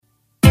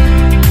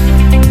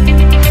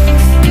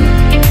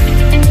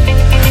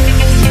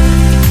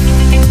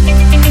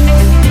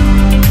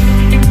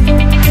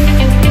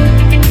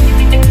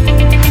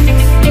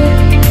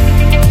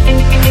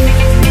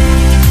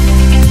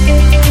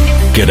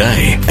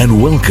G'day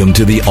and welcome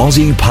to the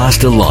Aussie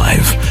Pastor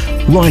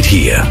Live, right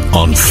here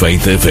on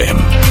Faith FM.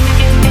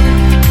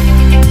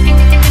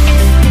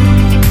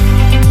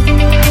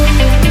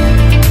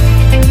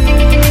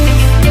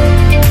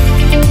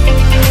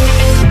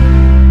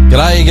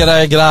 G'day,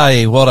 g'day,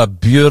 g'day. What a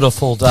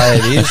beautiful day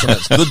it is, and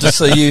it's good to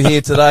see you here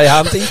today,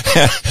 Hunty.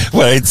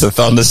 Well, it's a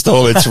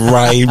thunderstorm, it's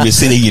rain, we're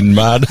sitting in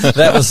mud.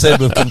 That was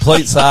said with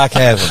complete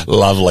sarcasm.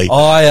 Lovely.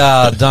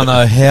 I don't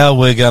know how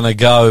we're going to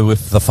go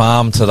with the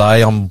farm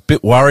today. I'm a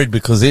bit worried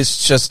because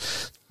it's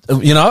just,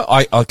 you know,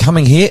 I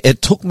coming here,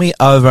 it took me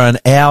over an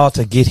hour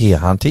to get here,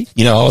 Hunty.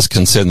 You know, I was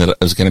concerned that it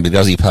was going to be the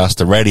Aussie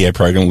Pastor radio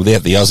program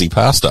without the Aussie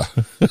Pastor.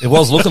 It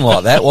was looking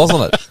like that,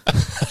 wasn't it?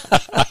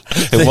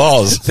 It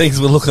was.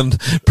 Things were looking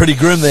pretty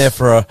grim there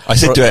for a...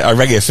 I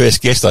rang our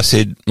first guest, I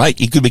said,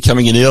 mate, you could be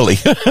coming in early.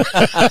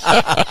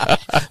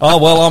 Oh,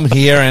 well, I'm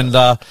here, and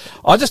I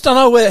just don't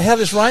know how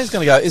this rain's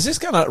going to go. Is this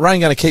rain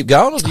going to keep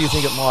going, or do you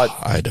think it might...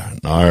 I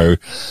don't know.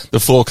 The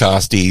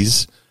forecast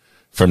is,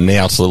 from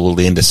now till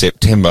the end of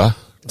September...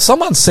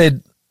 Someone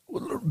said,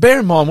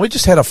 bear in mind, we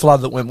just had a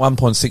flood that went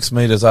 1.6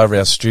 metres over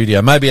our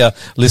studio. Maybe our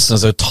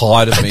listeners are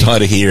tired of me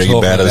tired of hearing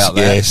about us, that.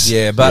 yes.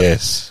 Yeah, but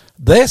yes.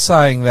 They're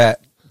saying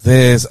that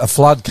there's a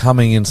flood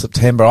coming in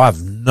September. I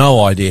have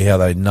no idea how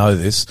they know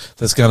this.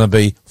 That's going to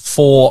be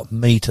 4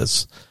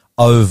 metres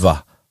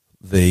over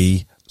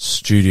the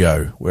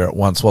studio where it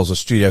once was. The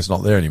studio's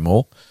not there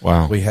anymore.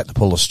 Wow. We had to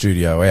pull the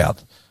studio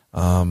out.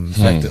 In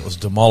fact, it was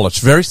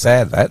demolished. Very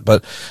sad that,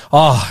 but,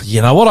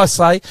 you know what I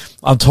say?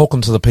 I'm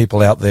talking to the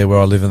people out there where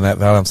I live in that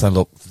valley. I'm saying,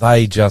 look,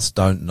 they just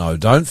don't know.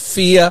 Don't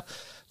fear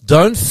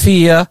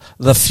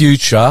the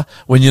future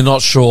when you're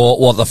not sure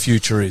what the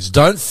future is.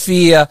 Don't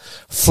fear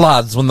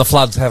floods when the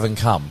floods haven't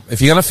come.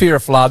 If you're going to fear a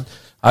flood,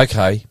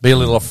 okay, be a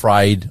little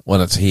afraid when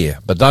it's here,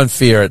 but don't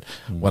fear it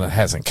when it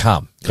hasn't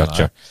come.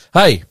 Gotcha. Know?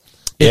 Hey,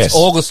 it's Yes.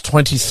 August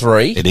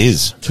 23. It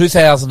is.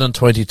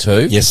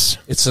 2022. Yes.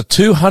 It's the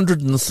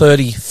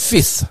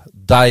 235th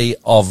day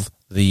of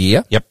the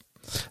year. Yep.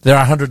 There are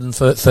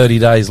 130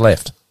 days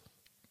left.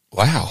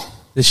 Wow.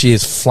 This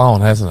year's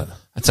flown, hasn't it?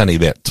 That's only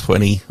about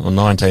 20 or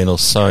 19 or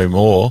so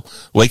more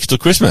weeks till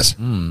Christmas.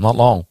 Not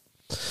long.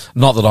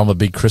 Not that I'm a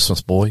big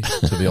Christmas boy,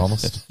 to be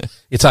honest.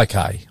 It's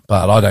okay,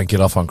 but I don't get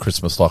off on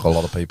Christmas like a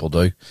lot of people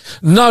do.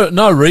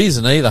 No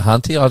reason either,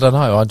 Hunty. I don't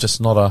know. I'm just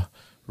not a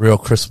real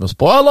Christmas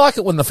boy. I like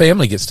it when the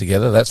family gets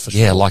together, that's for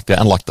sure. Yeah, I like that.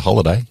 Unlike the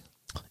holiday.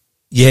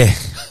 Yeah.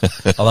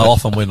 Although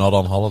often we're not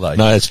on holiday.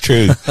 No, it's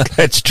true.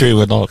 That's true.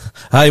 We're not.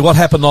 Hey, what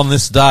happened on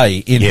this day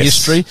in Yes.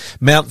 history?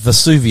 Mount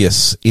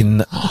Vesuvius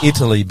in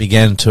Italy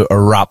began to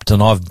erupt,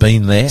 and I've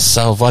been there.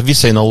 So have you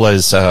seen all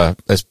those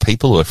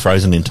people who are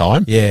frozen in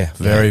time? Yeah,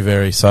 very,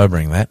 very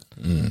sobering that.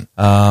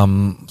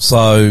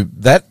 So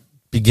that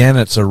began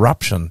its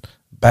eruption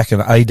back in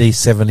AD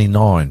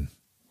 79.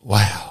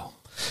 Wow.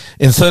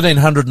 In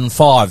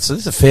 1305, so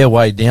this is a fair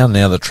way down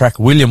now the track,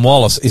 William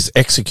Wallace is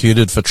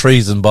executed for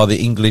treason by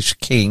the English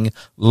king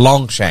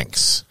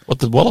Longshanks. What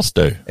did Wallace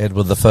do?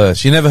 Edward I.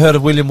 You never heard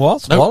of William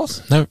Wallace? Nope.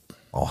 Wallace? No.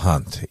 Oh,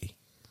 Hunty.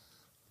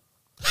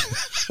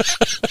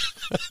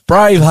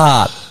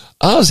 Braveheart.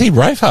 Oh, is he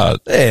Braveheart?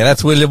 Yeah,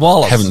 that's William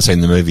Wallace. Haven't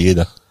seen the movie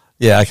either.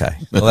 Yeah, okay.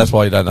 Well, that's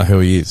why you don't know who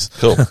he is.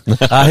 Cool.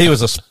 He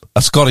was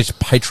a Scottish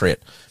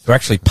patriot who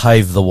actually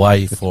paved the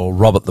way for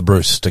Robert the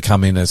Bruce to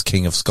come in as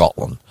King of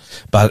Scotland.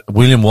 But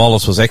William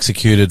Wallace was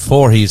executed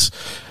for his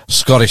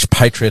Scottish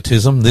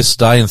patriotism this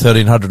day in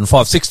 1305.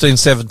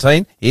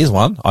 1617, here's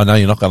one. I know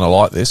you're not going to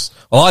like this.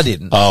 Well, I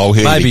didn't. Oh,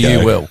 here Maybe you go.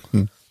 you will.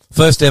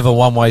 First ever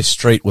one-way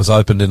street was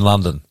opened in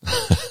London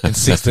in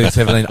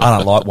 1617. I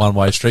don't like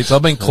one-way streets.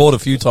 I've been caught a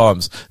few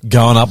times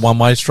going up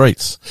one-way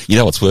streets. You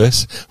know what's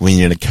worse? When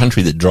you're in a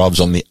country that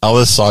drives on the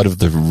other side of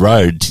the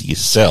road to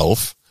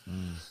yourself,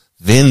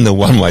 then the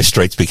one-way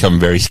streets become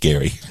very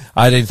scary.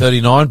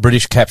 1839,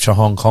 British capture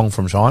Hong Kong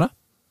from China.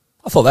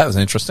 I thought that was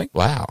interesting.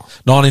 Wow.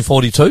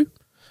 1942,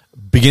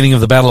 beginning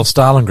of the Battle of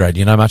Stalingrad.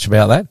 You know much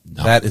about that?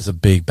 No. That is a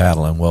big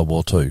battle in World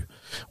War II,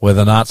 where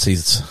the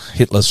Nazis,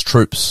 Hitler's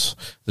troops,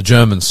 the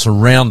Germans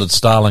surrounded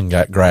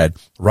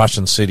Stalingrad,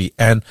 Russian city,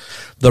 and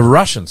the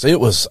Russians, it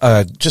was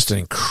just an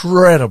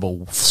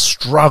incredible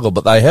struggle,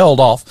 but they held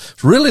off.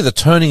 It's really the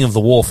turning of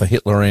the war for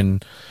Hitler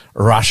in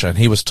Russia, and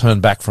he was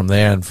turned back from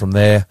there, and from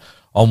there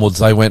onwards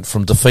they went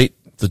from defeat.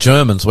 The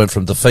Germans went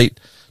from defeat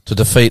to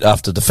defeat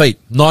after defeat.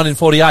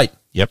 1948.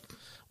 Yep.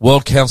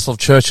 World Council of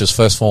Churches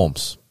first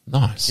forms.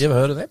 Nice. You ever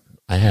heard of that?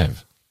 I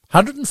have.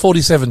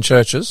 147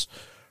 churches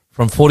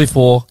from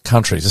 44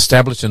 countries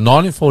established in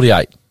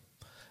 1948.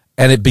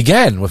 And it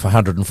began with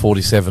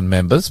 147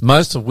 members,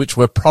 most of which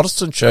were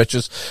Protestant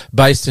churches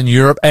based in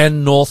Europe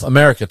and North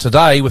America.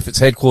 Today, with its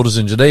headquarters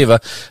in Geneva,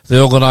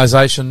 the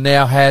organisation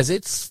now has,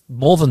 it's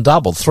more than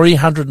doubled,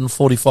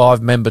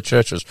 345 member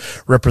churches,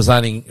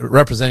 representing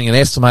an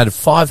estimated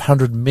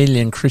 500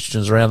 million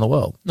Christians around the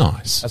world.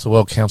 Nice. That's the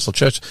World Council of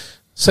Church.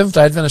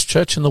 Seventh-day Adventist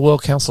Church in the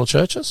World Council of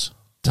Churches?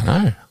 Don't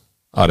know.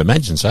 I'd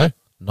imagine so.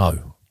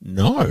 No.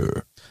 No.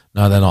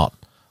 No, they're not.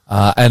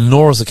 And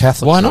nor is the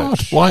Catholic Why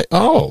Church. not? Why?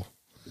 Oh.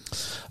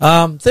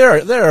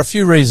 There are a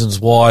few reasons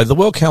why the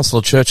World Council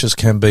of Churches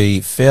can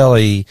be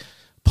fairly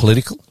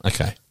political.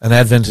 Okay. And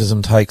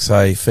Adventism takes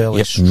a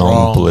fairly strong,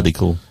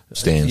 non-political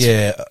stance.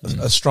 Yeah,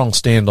 a strong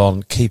stand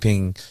on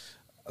keeping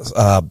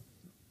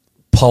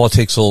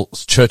politics or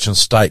church and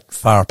state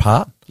far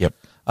apart. Yep.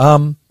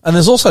 And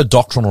there's also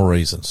doctrinal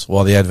reasons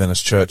why the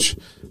Adventist Church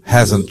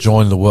hasn't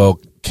joined the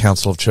World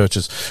Council of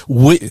Churches.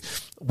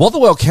 What the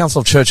World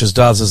Council of Churches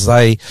does is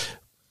they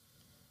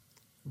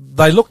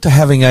look to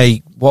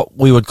having what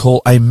we would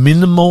call a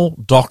minimal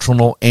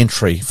doctrinal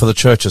entry for the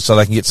churches so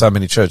they can get so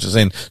many churches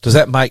in. Does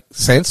that make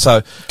sense?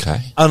 So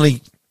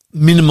only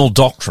minimal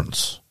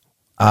doctrines.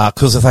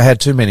 Because if they had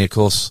too many, of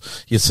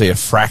course, you'd see a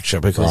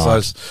fracture because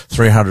those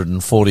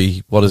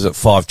 340,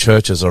 5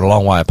 churches are a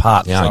long way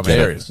apart in some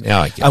areas.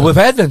 Yeah, I get and with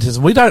Adventism,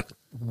 we don't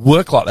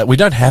work like that. We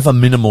don't have a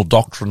minimal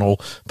doctrinal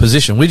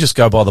position. We just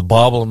go by the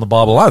Bible and the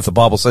Bible alone. If the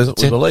Bible says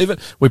it, we believe it.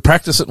 We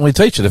practice it and we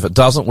teach it. If it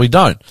doesn't, we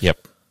don't.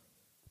 Yep.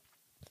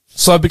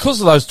 So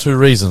because of those two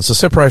reasons, the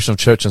separation of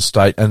church and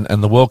state and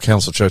the World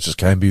Council of Churches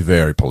can be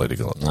very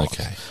political at times.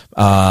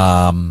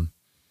 Okay.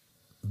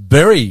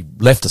 Very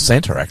left of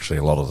centre, actually,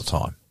 a lot of the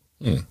time.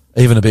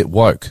 Even a bit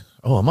woke.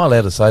 Oh, am I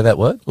allowed to say that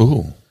word?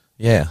 Ooh.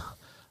 Yeah.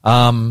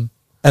 And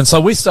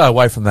so we stay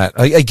away from that.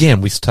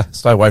 Again, we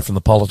stay away from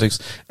the politics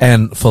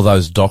and for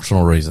those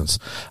doctrinal reasons.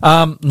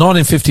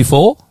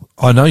 1954,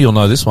 I know you'll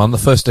know this one, the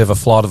first ever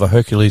flight of a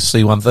Hercules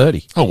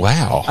C-130. Oh,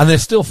 wow. And they're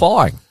still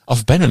flying.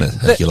 I've been in a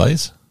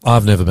Hercules.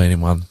 I've never been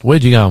in one.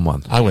 Where'd you go in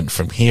one? I went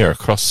from here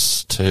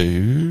across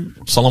to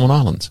Solomon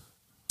Islands.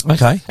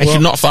 Okay. Actually,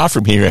 not far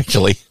from here,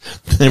 actually.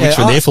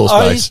 Richmond Air Force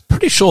Base. I'm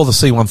pretty sure the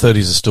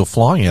C-130s are still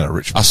flying out of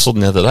Richmond. I saw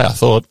them the other day, I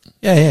thought.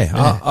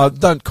 Yeah.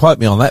 Don't quote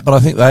me on that, but I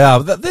think they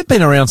are. They've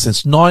been around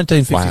since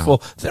 1954. Wow.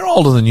 They're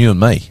older than you and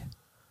me.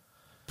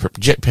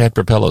 Jet-powered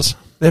propellers.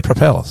 They're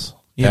propellers.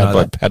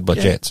 Powered by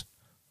jets.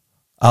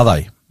 Are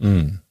they?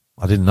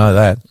 I didn't know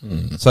that.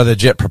 So they're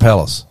jet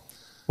propellers.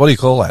 What do you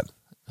call that?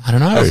 I don't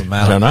know. Doesn't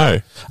matter. I don't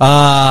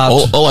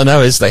know. All I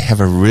know is they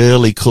have a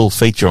really cool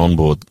feature on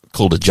board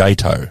called a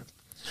J-tow.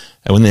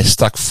 And when they're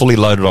stuck fully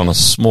loaded on a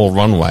small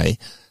runway,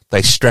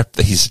 they strap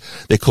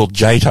they're called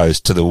J-tows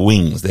to the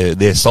wings.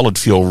 They're solid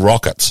fuel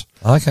rockets.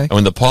 Okay. And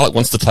when the pilot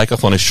wants to take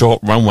off on a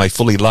short runway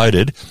fully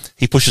loaded,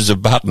 he pushes a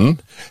button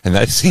and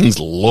that thing's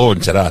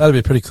launched it up. That'd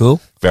be pretty cool.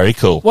 Very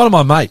cool. One of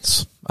my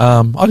mates,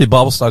 I did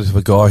Bible studies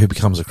with a guy who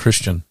becomes a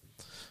Christian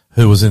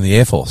who was in the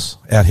Air Force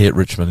out here at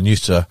Richmond and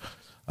used to,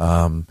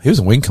 he was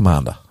a wing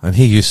commander and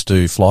he used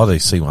to fly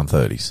these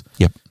C-130s.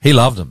 Yep. He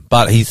loved them,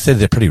 but he said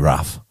they're pretty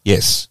rough.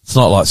 Yes. It's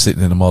not like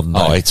sitting in a modern day.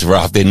 Oh, it's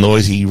rough. They're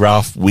noisy,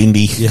 rough,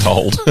 windy,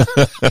 cold.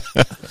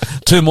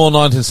 Two more,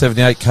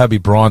 1978, Kobe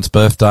Bryant's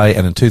birthday,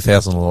 and in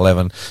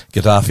 2011,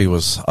 Gaddafi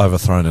was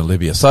overthrown in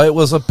Libya. So it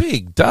was a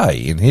big day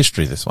in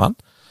history, this one.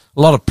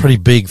 A lot of pretty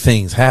big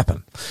things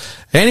happen.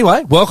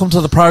 Anyway, welcome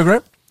to the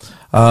program.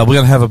 We're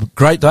going to have a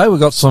great day. We've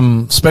got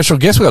some special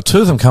guests. We've got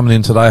two of them coming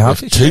in today,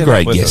 Humphrey. Two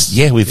great guests.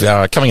 Yeah, we've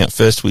coming up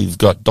first, we've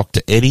got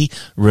Dr. Eddie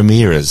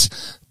Ramirez.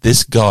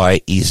 This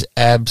guy is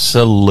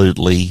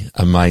absolutely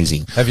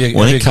amazing. Have you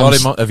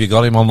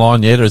got him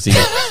online yet, or is he?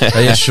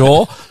 Are you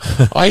sure?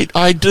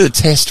 I did a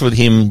test with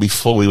him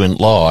before we went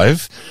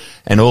live,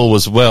 and all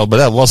was well, but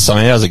that was some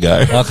hours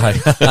ago. Okay.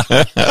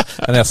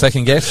 And our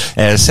second guest?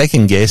 Our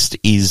second guest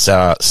is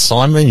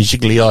Simon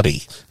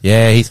Gigliotti.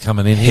 Yeah, he's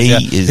coming in.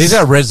 He's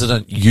our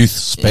resident youth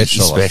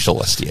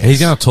specialist. Yes.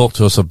 He's going to talk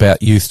to us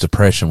about youth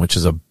depression, which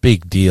is a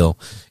big deal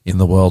in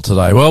the world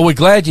today. Well, we're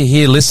glad you're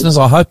here, listeners.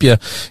 I hope you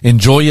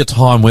enjoy your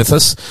time with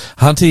us.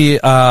 Hunty,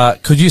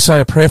 could you say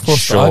a prayer for us?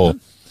 Sure.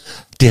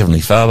 Dear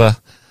Heavenly Father,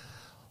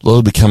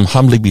 Lord, we come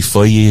humbly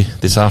before you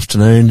this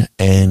afternoon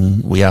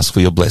and we ask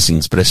for your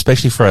blessings, but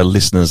especially for our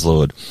listeners,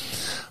 Lord.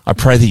 I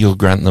pray that you'll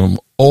grant them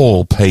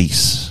all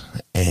peace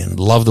and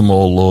love them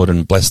all, Lord,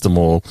 and bless them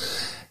all.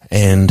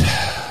 And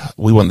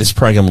we want this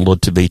program,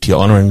 Lord, to be to your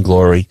honour and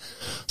glory.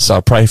 So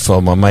I pray for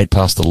my mate,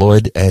 Pastor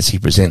Lloyd, as he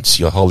presents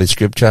your Holy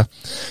Scripture.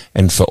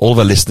 And for all of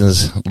our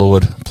listeners,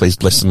 Lord, please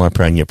bless them, I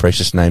pray, in your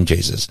precious name,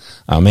 Jesus.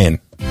 Amen.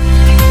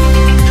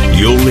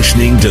 You're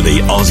listening to the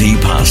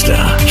Aussie Pastor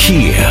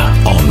here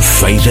on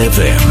Faith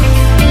FM.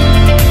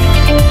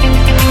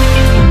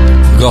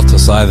 Got to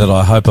say that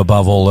I hope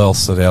above all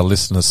else that our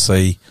listeners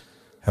see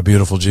how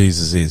beautiful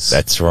Jesus is.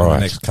 That's right. The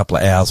next couple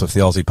of hours with the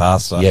Aussie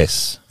Pastor.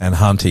 Yes. And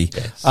Hunty.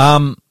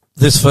 Yes.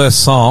 This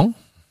first song,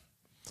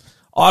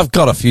 I've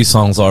got a few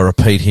songs I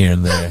repeat here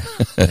and there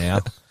now.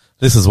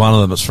 This is one of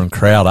them. It's from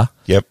Crowder.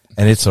 Yep.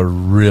 And it's a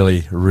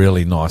really,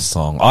 really nice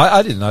song.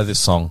 I didn't know this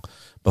song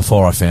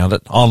before I found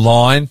it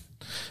online.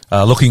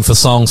 Looking for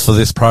songs for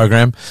this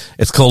program.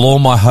 It's called All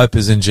My Hope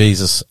Is in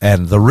Jesus.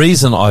 And the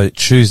reason I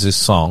choose this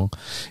song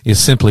is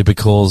simply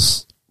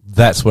because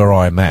that's where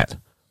I'm at.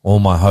 All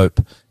my hope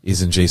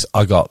is in Jesus.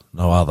 I got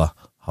no other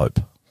hope.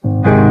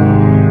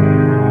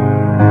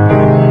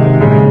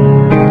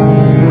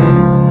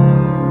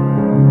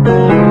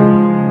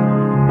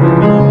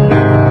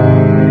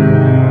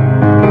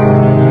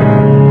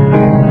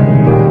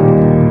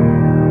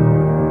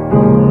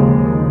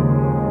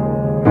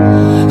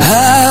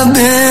 I've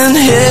been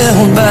held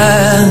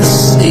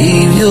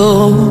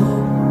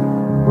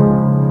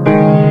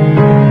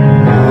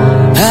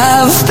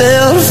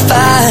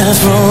fire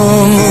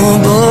from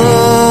above.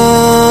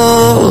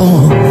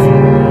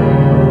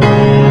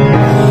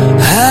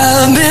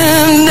 I've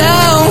been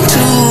down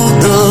to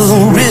the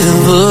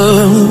river.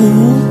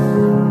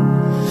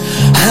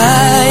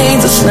 I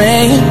ain't the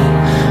same,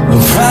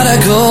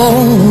 prodigal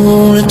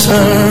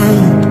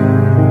return.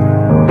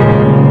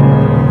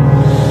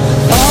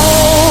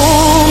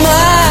 All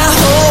my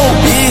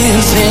hope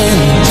is in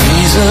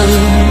Jesus.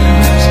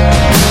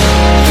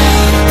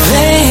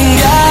 Thank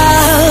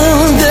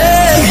God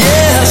that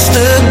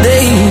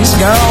yesterday's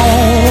gone.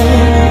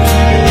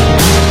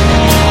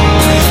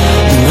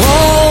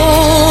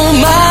 All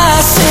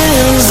my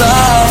sins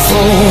are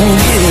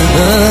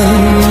forgiven.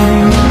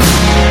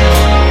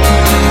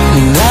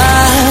 And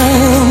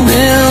I've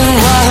been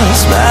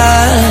washed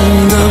by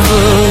the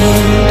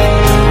blood.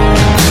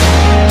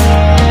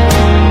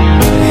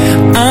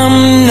 I'm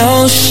no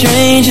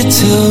stranger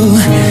to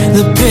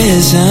the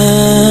prison.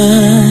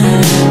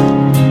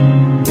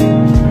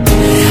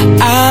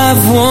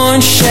 I've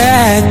worn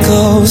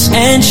shackles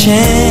and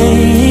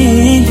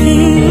chains,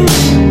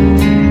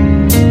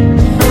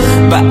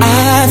 but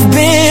I've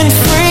been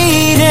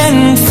freed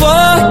and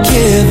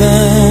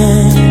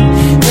forgiven.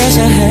 Yes, I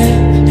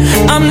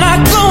have. I'm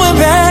not going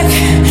back.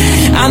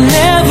 I'll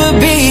never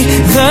be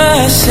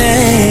the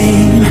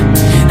same.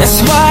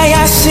 That's why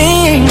I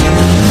sing.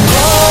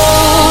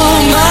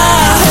 All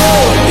my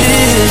hope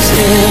is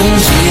in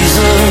Jesus.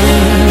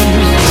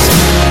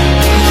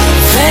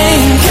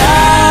 Thank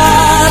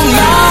God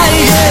my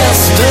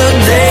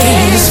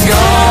yesterday's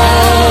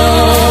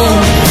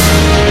gone.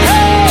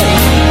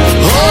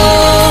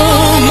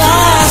 All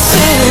my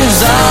sins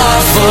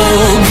are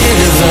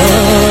forgiven.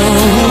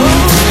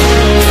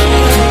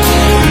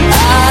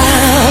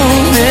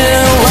 I've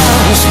been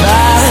washed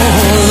by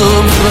the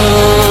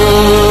blood.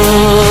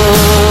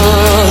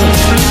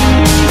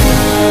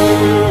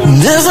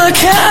 There's a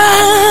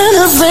kind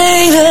of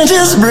thing that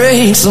just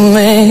breaks a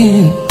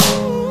man.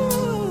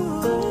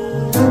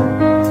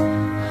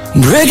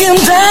 Break him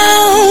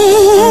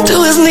down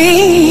to his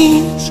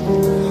knees.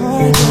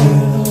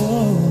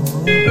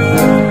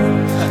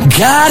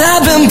 God,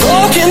 I've been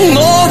broken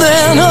more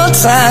than a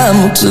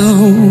time or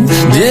two.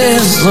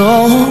 Yes,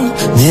 Lord.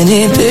 Then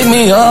he picked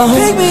me up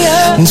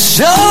and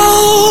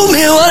showed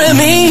me what it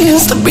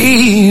means to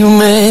be a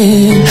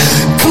man.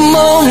 Come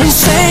on and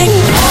sing.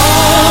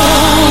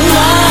 All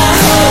my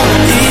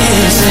hope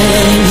is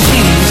in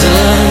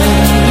Jesus.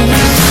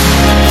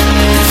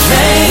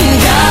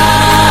 Thank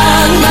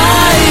God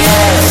my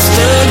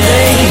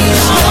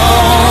yesterday's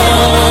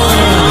gone.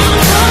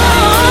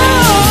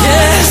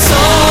 Yes,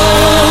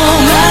 all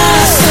my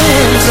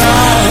sins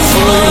are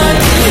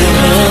forgiven.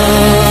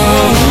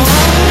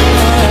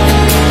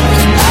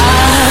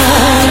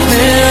 I've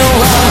been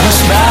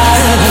washed by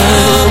the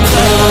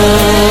blood.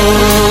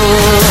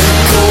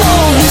 Come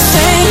on and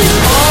sing.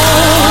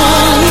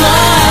 All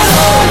my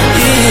hope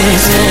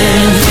is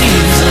in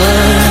Jesus.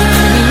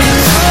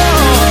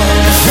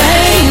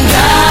 Thank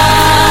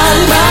God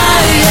my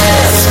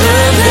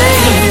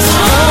yesterday's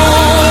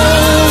gone.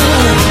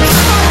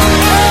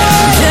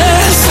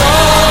 Yes,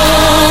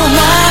 all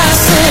my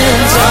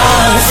sins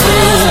are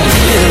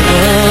forgiven.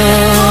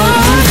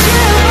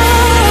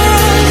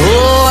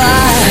 Oh,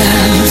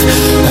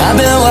 I've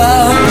been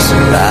washed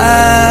by the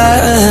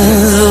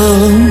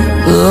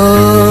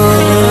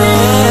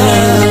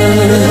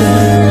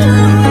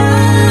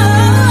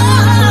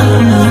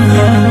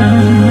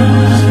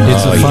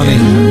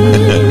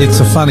It's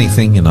a funny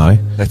thing, you know.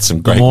 That's some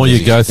The great more you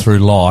music. go through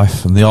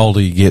life and the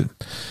older you get,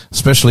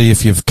 especially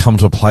if you've come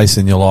to a place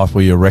in your life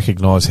where you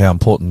recognise how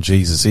important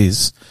Jesus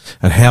is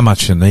and how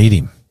much you need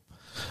him.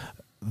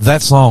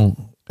 That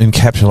song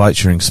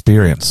encapsulates your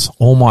experience.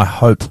 All my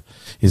hope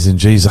is in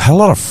Jesus. I had a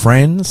lot of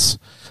friends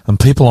and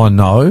people I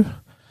know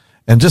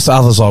and just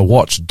others I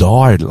watch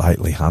died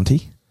lately,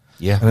 Hunty.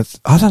 Yeah. And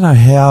I don't know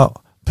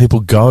how people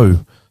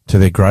go to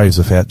their graves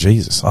without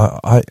Jesus.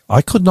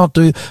 I could not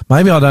do,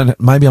 maybe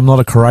I'm not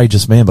a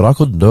courageous man, but I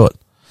couldn't do it.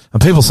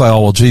 And people say,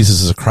 oh, well,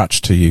 Jesus is a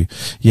crutch to you.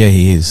 Yeah,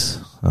 he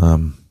is.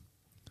 And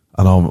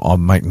I'll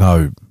make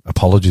no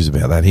apologies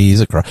about that. He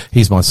is a crutch.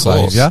 He's my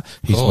saviour.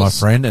 He's my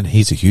friend, and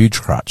he's a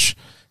huge crutch.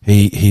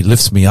 He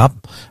lifts me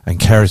up and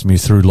carries me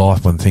through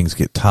life when things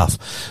get tough.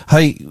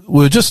 Hey,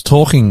 we were just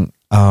talking,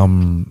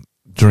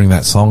 during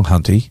that song,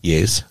 Hunty.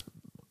 Yes.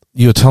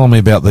 You were telling me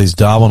about these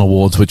Darwin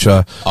Awards, which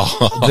are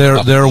they're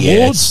awards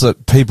yes.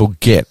 that people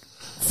get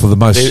for the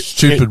most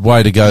stupid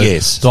way to go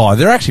yes. die.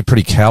 They're actually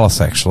pretty callous,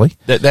 actually.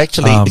 It's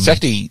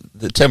actually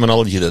the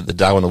terminology that the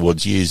Darwin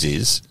Awards use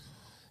is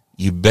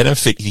you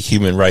benefit the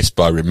human race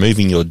by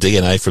removing your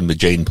DNA from the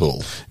gene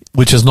pool,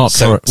 which is not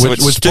true.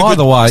 Which, by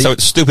the way, so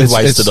it's stupid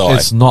ways to die.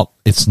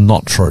 It's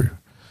not true.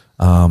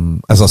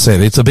 As I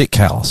said, it's a bit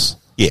callous.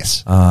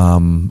 Yes.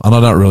 And I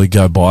don't really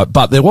go by it.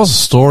 But there was a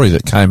story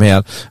that came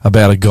out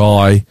about a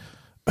guy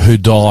who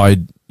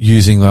died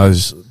using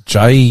those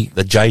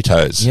the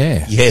J-toes.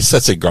 Yeah. Yes,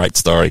 that's a great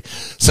story.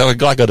 So a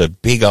guy got a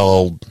big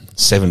old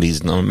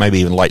 70s, maybe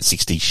even late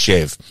 60s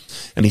Chev,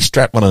 and he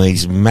strapped one of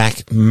these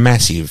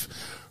massive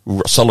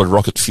solid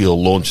rocket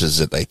fuel launches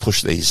that they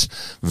push these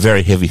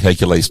very heavy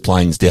Hercules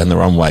planes down the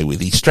runway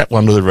with. He strapped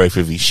one to the roof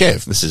of his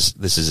Chev. This is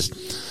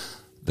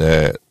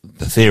the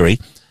theory.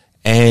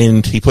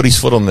 And he put his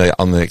foot on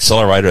the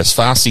accelerator as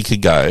fast as he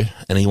could go,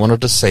 and he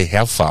wanted to see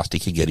how fast he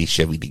could get his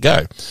Chevy to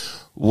go.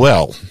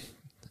 Well,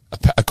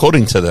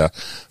 according to the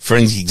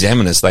forensic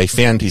examiners, they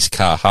found his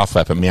car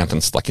halfway up a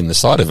mountain stuck in the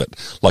side of it,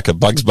 like a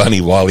Bugs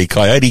Bunny Wile E.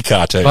 Coyote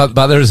cartoon.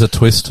 But there is a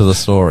twist to the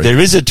story. There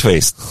is a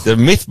twist. The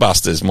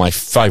Mythbusters, my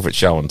favourite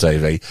show on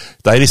TV,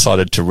 they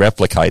decided to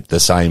replicate the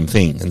same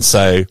thing. And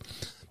so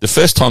the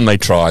first time they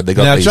tried, they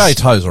got now, these...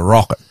 J-To's a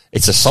rocket.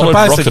 It's a solid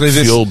rocket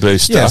fuel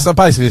booster. Yeah, so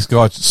basically this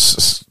guy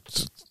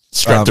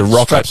straps a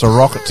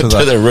rocket to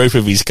the roof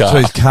of his car.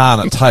 To his car,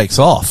 and it takes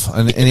off,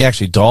 and he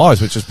actually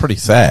dies, which is pretty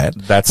sad.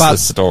 That's the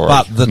story.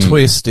 But the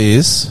twist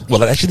is...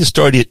 Well, actually the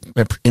story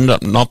ended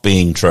up not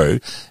being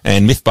true,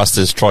 and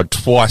Mythbusters tried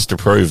twice to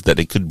prove that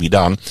it could be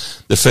done.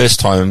 The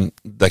first time,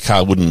 the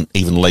car wouldn't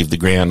even leave the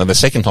ground, and the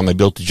second time they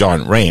built a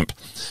giant ramp,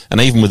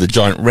 and even with the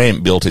giant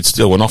ramp built, it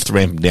still went off the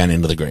ramp and down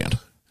into the ground.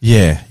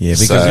 Yeah,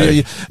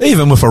 because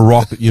even with a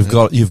rocket, you've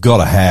got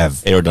to have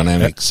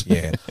aerodynamics.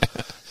 Yeah.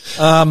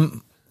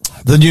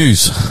 The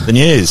news,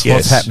 yes.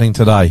 What's happening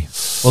today?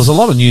 Well, there's a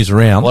lot of news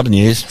around. A lot of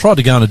news. Tried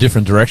to go in a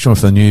different direction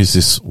with the news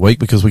this week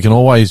because we can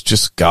always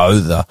just go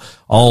the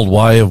old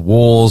way of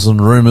wars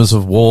and rumours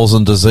of wars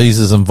and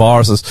diseases and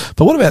viruses.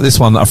 But what about this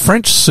one? A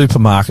French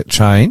supermarket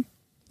chain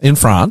in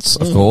France,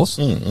 of course,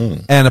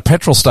 and a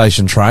petrol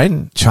station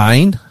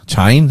chain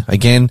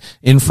again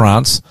in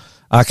France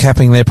are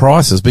capping their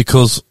prices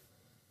because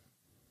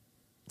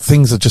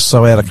things are just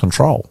so out of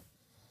control.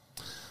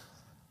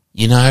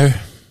 You know,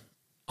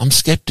 I'm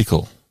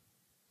sceptical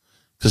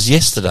because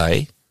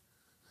yesterday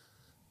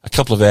a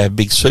couple of our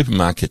big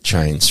supermarket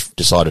chains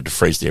decided to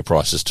freeze their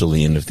prices till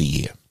the end of the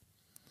year.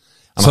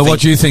 And so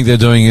what you think they're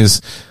doing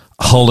is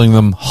holding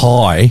them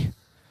high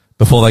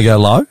before they go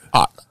low?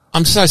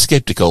 I'm so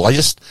sceptical.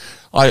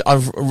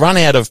 I've run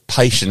out of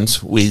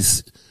patience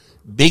with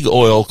big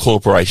oil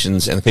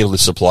corporations and the people that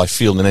supply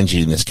fuel and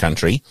energy in this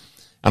country,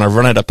 and I've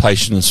run out of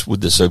patience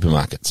with the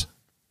supermarkets.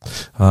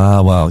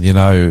 Well, you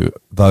know,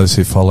 those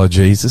who follow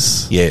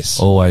Jesus, yes,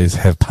 always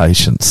have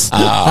patience. Slap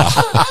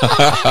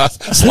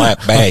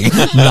bang.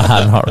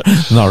 No,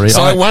 not really.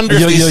 So I wonder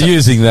if you're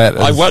using that.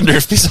 I wonder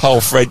if this whole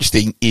French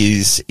thing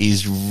is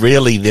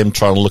really them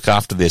trying to look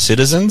after their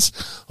citizens,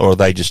 or are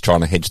they just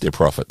trying to hedge their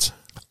profits?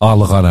 Oh,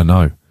 look, I don't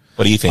know.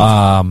 What do you think?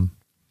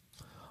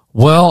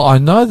 Well, I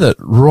know that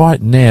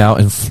right now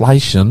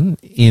inflation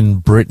in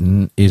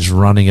Britain is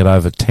running at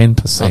over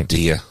 10%. Oh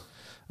dear.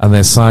 And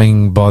they're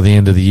saying by the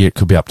end of the year it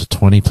could be up to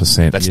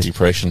 20%. That's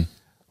depression.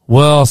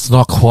 Well, it's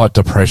not quite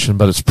depression,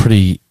 but it's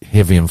pretty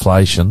heavy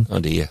inflation. Oh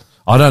dear.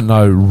 I don't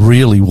know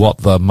really what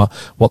the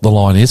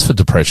line is for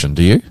depression.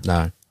 Do you?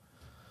 No.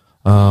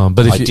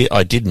 But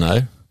I did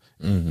know.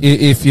 Mm-hmm.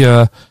 If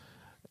you're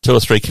 2 or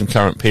 3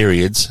 concurrent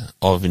periods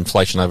of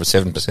inflation over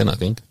 7%, I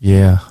think.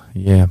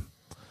 Yeah.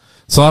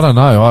 So I don't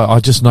know. I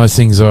just know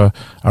things are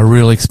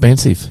really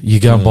expensive. You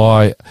go and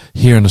buy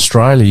here in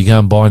Australia. You go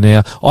and buy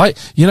now.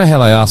 You know how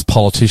they ask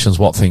politicians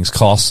what things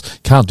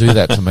cost? Can't do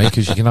that to me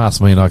because you can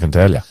ask me and I can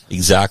tell you.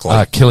 Exactly.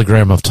 A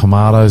kilogram of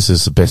tomatoes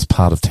is the best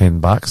part of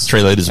 $10.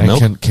 3 litres of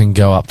milk can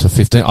go up to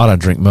 15. I don't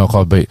drink milk.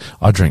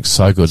 I drink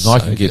So Good. And I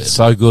can get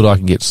So Good. I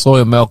can get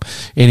soya milk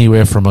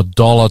anywhere from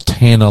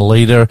 $1.10 a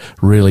litre,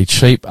 really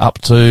cheap,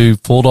 up to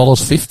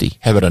 $4.50.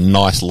 How about a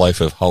nice loaf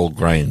of whole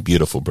grain,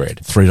 beautiful bread?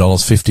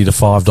 $3.50 to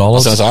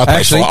 $5. So I pay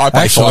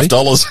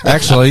 $5.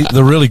 Actually,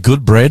 the really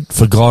good bread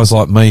for guys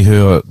like me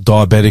who are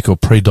diabetic or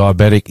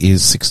pre-diabetic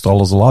is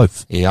 $6 a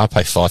loaf. Yeah, I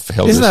pay $5 for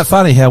health. Isn't that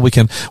funny how we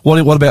can... What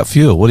about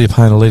fuel? What are you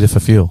paying a litre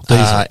for fuel?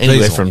 Diesel.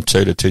 Anywhere from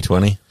 $2 to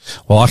 $2.20.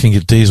 Well, I can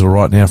get diesel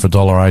right now for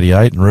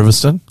 $1.88 in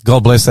Riverston.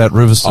 God bless that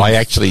Riverston. I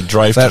actually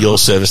drove to your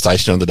service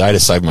station on the day to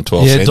save my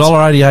 12 cents. Yeah,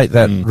 $1.88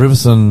 that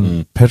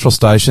Riverston petrol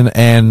station.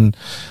 And,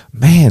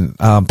 man,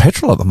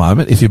 petrol at the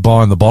moment, if you're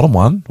buying the bottom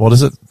one, what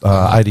is it,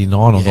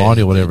 89 or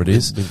 90 or whatever it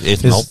is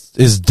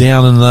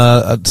down in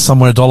the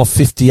somewhere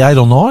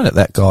 $1.58 or 9 at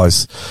that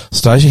guy's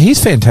station.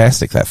 He's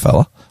fantastic, that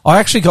fella. I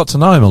actually got to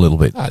know him a little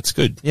bit. Oh, it's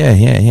good.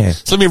 Yeah.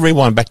 So let me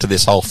rewind back to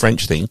this whole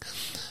French thing.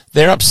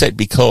 They're upset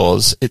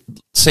because it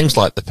seems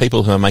like the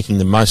people who are making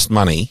the most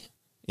money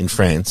in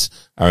France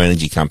are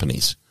energy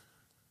companies.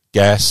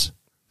 Gas,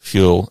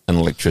 fuel, and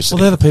electricity.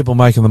 Well, they're the people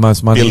making the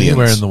most money Billions.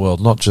 anywhere in the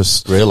world, not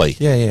just... Really?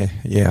 Yeah.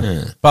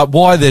 But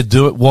why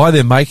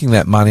they're making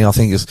that money, I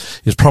think,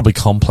 is probably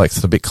complex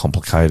and a bit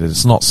complicated.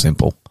 It's not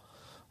simple.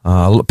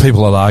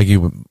 People will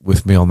argue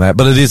with me on that,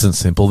 but it isn't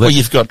simple. Well,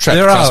 you've got trapped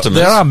customers.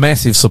 There are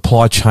massive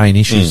supply chain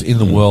issues in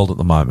the world at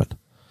the moment.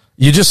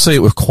 You just see it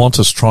with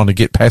Qantas trying to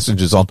get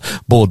passengers on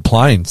board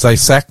planes. They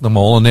sacked them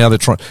all, and now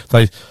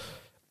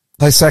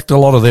they sacked a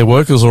lot of their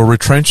workers or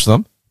retrenched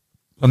them,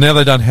 and now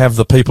they don't have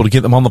the people to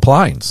get them on the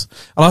planes.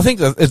 And I think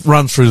that it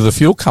runs through the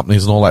fuel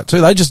companies and all that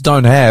too. They just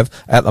don't have,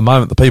 at the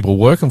moment, the people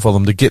working for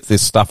them to get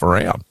this stuff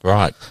around.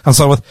 Right. And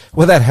so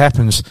when that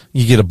happens,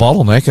 you get a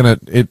bottleneck, and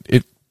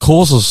it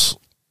causes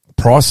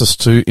prices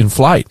to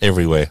inflate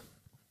everywhere.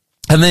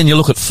 And then you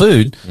look at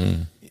food,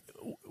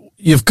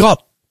 you've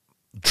got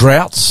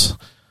droughts.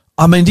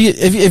 I mean,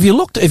 have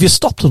you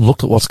stopped and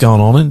looked at what's going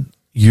on in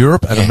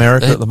Europe and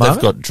America at the moment?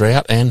 They've got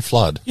drought and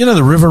flood. You know,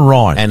 the River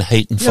Rhine. And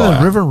heat and fire.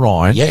 The River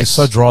Rhine is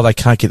so dry they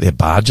can't get their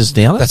barges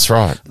down it. That's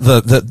right.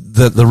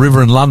 The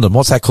river in London,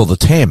 what's that called? The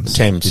Thames.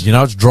 Did you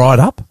know it's dried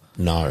up?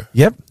 No.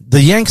 Yep.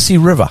 The Yangtze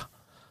River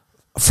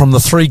from the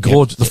Three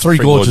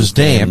Gorges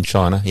Dam in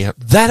China. Yep.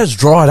 That has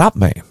dried up,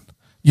 man.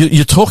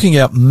 You're talking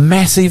about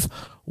massive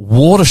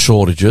water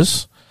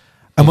shortages.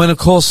 And when, of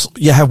course,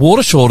 you have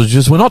water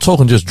shortages, we're not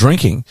talking just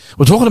drinking.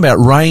 We're talking about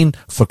rain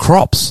for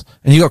crops.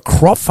 And you've got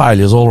crop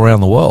failures all around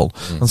the world.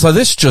 And so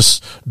this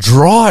just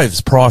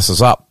drives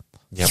prices up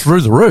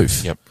through the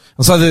roof. Yep.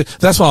 And so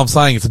that's why I'm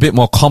saying it's a bit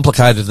more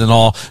complicated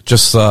than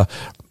just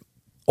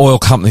oil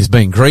companies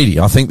being greedy.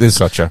 I think there's...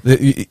 Gotcha.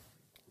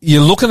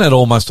 You're looking at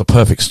almost a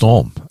perfect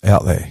storm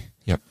out there.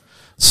 Yep.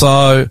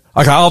 So,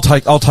 okay, I'll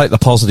take the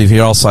positive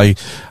here. I'll say,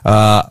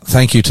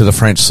 thank you to the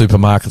French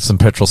supermarkets and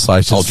petrol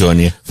stations. I'll join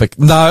you. I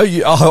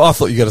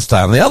thought you were going to stay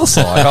on the other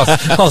side.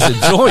 I was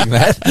enjoying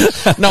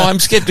that. No, I'm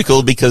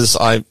skeptical because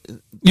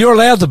You're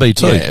allowed to be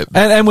too. Yeah.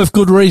 And with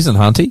good reason,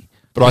 Hunty.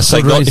 But I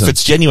say God, if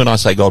it's genuine, I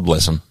say God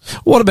bless them.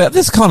 What about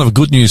this kind of a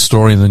good news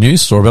story in the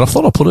news story, but I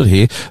thought I'd put it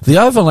here. The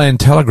Overland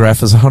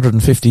Telegraph is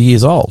 150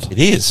 years old. It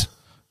is.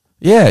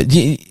 Yeah.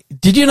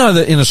 Did you know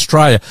that in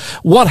Australia,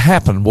 what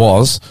happened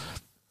was,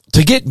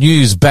 to get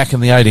news back in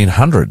the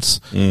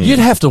 1800s, you'd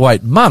have to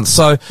wait months.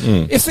 So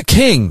if the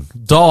king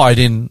died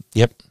in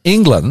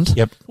England,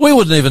 we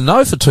wouldn't even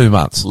know for 2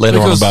 months. Letter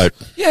on a boat.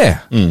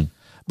 Yeah.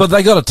 But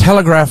they got a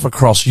telegraph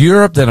across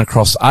Europe, then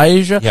across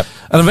Asia,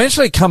 and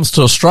eventually it comes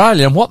to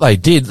Australia. And what they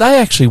did, they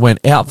actually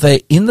went out there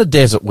in the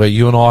desert where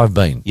you and I have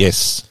been.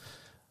 Yes.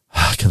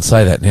 I can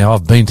say that now.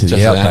 I've been to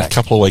the outback. A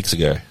couple of weeks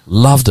ago.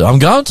 Loved it. I'm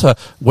going to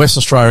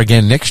Western Australia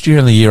again next year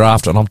and the year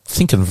after, and I'm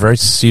thinking very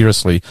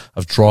seriously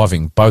of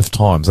driving both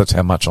times. That's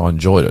how much I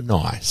enjoyed it.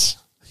 Nice.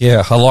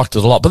 Yeah, I liked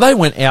it a lot. But they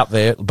went out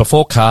there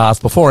before cars,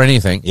 before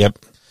anything. Yep.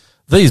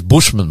 These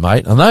bushmen,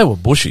 mate, and they were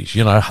bushies,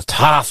 you know,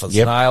 tough as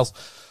nails.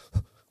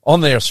 On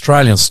their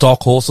Australian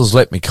stock horses,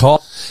 let me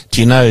cop.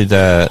 Do you know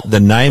the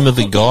name of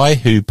the guy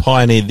who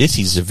pioneered this?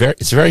 It's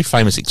a very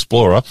famous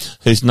explorer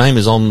whose name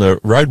is on the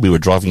road we were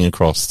driving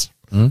across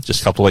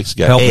just a couple of weeks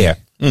ago.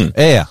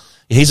 Air.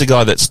 He's a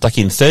guy that stuck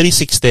in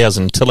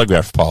 36,000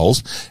 telegraph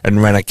poles and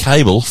ran a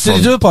cable from... Did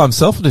he do it by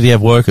himself or did he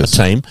have workers?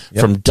 A team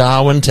from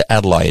Darwin to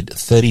Adelaide,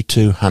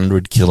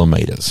 3,200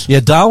 kilometres.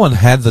 Yeah, Darwin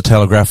had the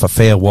telegraph a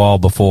fair while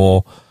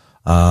before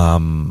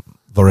the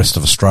rest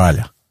of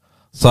Australia.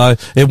 So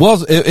it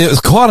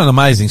was quite an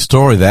amazing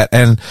story, that.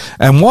 And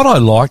what I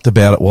liked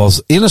about it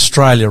was, in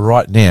Australia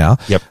right now,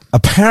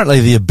 apparently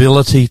the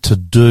ability to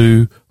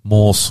do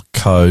Morse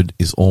code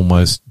is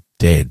almost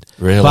dead.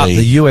 Really? But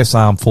the US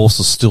Armed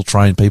Forces still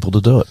train people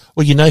to do it.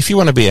 Well, you know, if you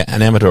want to be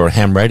an amateur or a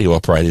ham radio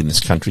operator in this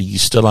country, you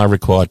still are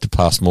required to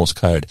pass Morse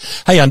code.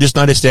 Hey, I just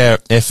noticed our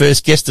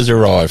first guest has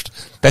arrived.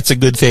 That's a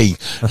good thing.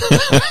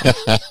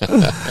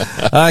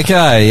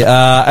 Okay,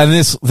 and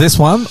this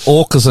one,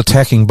 orcas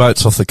attacking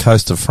boats off the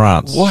coast of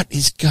France. What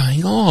is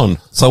going on?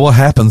 So what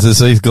happens is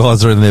these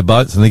guys are in their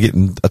boats and they're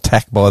getting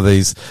attacked by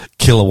these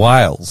killer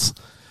whales.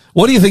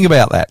 What do you think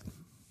about that?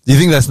 Do you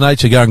think that's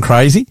nature going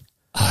crazy?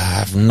 I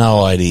have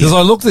no idea. Because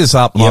I looked this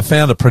up and I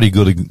found a pretty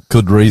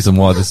good reason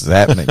why this is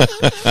happening.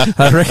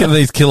 I reckon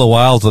these killer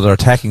whales that are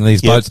attacking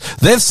these boats,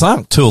 they've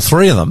sunk 2 or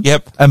 3 of them.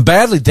 And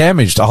badly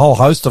damaged a whole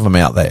host of them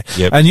out there.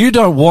 And you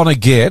don't want to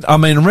get, I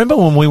mean, remember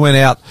when we went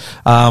out,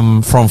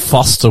 from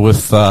Foster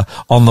with,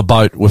 on the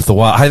boat with the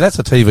whale? Hey, that's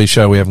a TV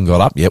show we haven't got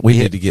up yet. We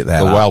need to get that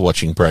the up. whale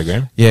watching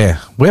program.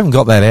 Yeah. We haven't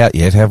got that out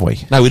yet, have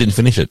we? No, we didn't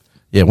finish it.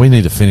 Yeah, we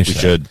need to finish it. We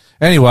should.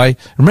 Anyway,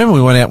 remember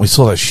we went out and we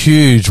saw those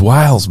huge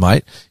whales,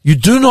 mate. You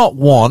do not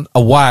want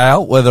a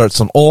whale, whether it's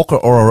an orca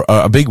or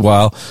a big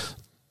whale,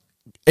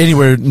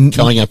 anywhere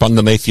coming up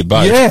underneath your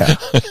boat. Yeah.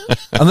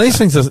 And these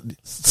things are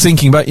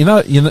sinking, but you know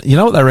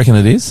what they reckon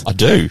it is? I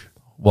do.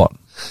 What?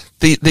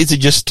 These are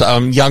just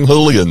young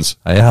hooligans.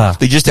 They are.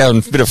 They're just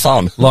having a bit of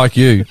fun. Like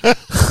you.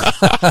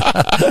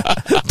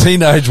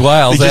 Teenage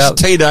whales They're out.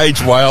 just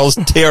teenage whales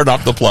tearing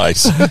up the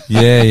place.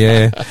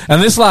 Yeah.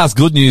 And this last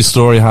good news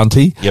story,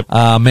 Hunty.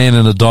 Man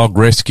and a dog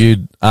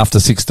rescued after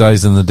 6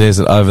 days in the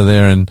desert over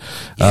there on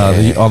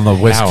the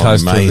west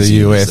coast of the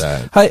US.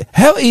 Hey,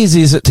 how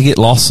easy is it to get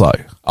lost though?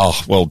 Oh,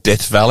 well,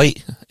 Death Valley,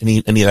 any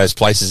of those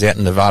places out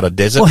in Nevada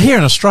desert. Well, here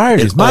in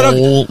Australia, it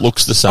all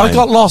looks the same. I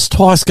got lost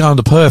twice going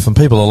to Perth, and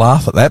people will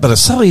laugh at that, but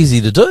it's so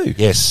easy to do.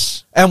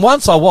 Yes. And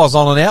once I was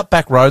on an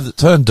outback road that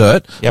turned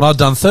dirt, and I'd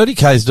done 30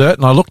 k's dirt,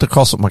 and I looked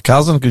across at my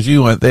cousin because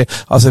you weren't there.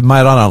 I said,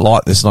 mate, I don't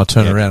like this, and I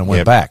turned around and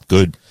went back.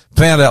 Good.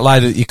 Found out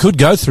later that you could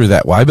go through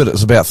that way, but it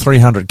was about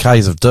 300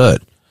 k's of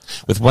dirt.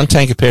 With 1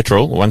 tank of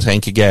petrol, 1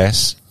 tank of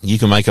gas, you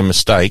can make a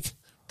mistake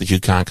that you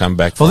can't come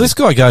back from. Well, this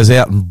guy goes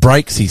out and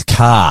breaks his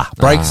car,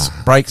 breaks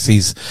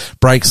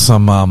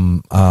some,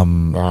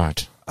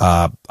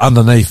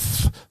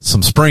 underneath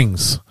some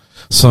springs,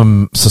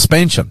 some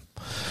suspension.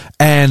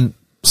 And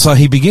so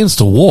he begins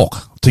to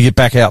walk to get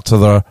back out to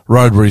the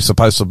road where he's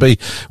supposed to be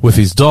with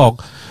his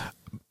dog.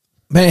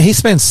 man, he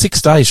spent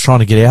 6 days trying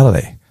to get out of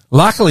there.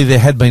 Luckily, there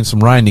had been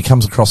some rain. He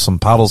comes across some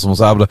puddles and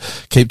was able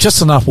to keep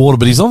just enough water,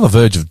 but he's on the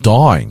verge of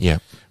dying. Yeah.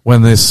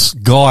 When this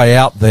guy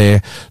out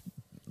there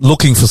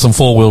looking for some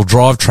four-wheel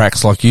drive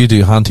tracks like you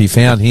do, Hunt, he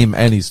found him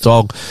and his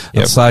dog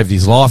and saved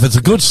his life. It's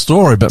a good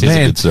story, but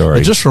man,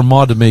 it just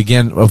reminded me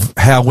again of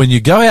how when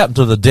you go out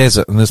into the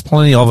desert, and there's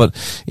plenty of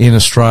it in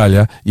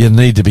Australia, you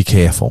need to be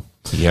careful.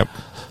 Yep.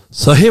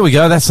 So here we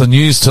go. That's the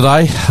news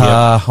today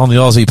on the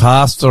Aussie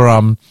Pastor.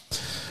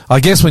 I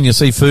guess when you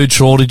see food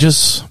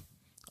shortages,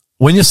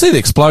 when you see the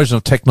explosion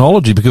of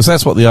technology, because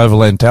that's what the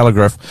Overland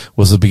Telegraph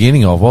was the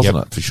beginning of, wasn't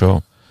it? For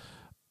sure.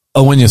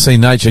 And when you see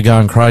nature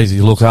going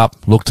crazy, look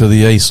up, look to the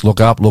east,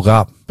 look up,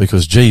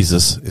 because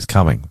Jesus is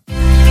coming.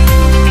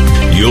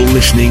 You're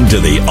listening to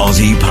the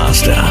Aussie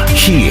Pastor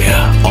here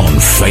on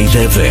Faith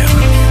FM.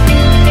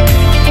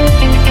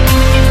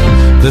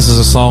 This is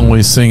a song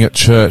we sing at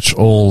church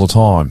all the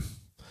time.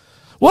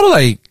 What do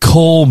they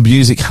call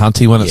music,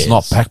 Hunty, when it's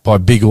not backed by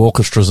big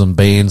orchestras and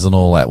bands and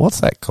all that? What's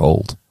that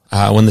called?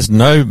 When there's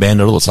no band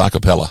at all, it's a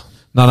cappella.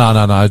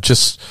 No.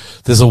 Just,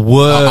 there's a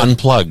word.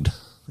 Unplugged.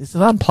 Is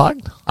it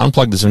unplugged?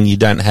 Unplugged is when you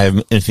don't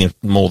have anything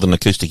more than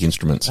acoustic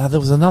instruments. There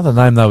was another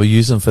name they were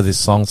using for this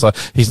song. So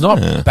he's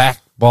not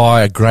backed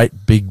by a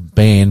great big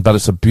band, but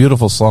it's a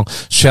beautiful song.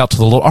 Shout to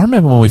the Lord. I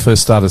remember when we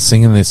first started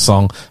singing this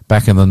song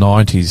back in the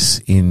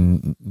 90s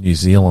in New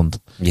Zealand.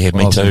 Yeah,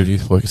 me too.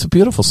 It's a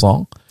beautiful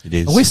song. It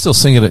is. And we still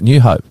sing it at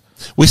New Hope.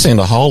 We sing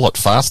it a whole lot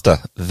faster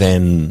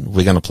than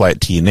we're going to play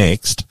it to you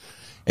next.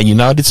 And you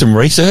know, I did some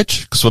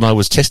research because when I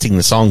was testing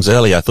the songs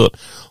earlier, I thought,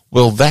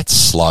 well, that's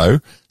slow.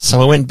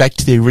 So I went back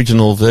to the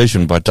original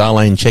version by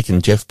Darlene Check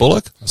and Jeff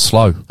Bullock.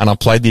 Slow. And I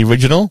played the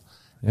original.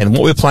 Yeah. And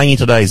what we're playing here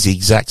today is the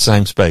exact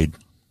same speed.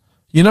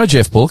 You know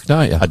Jeff Bullock,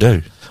 don't you? I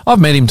do. I've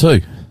met him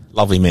too.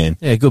 Lovely man.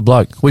 Yeah, good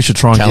bloke. We should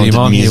try and get him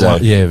on here.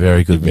 Yeah,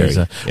 very good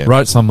muso. Yeah.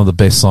 Wrote some of the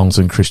best songs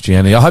in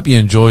Christianity. I hope you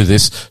enjoy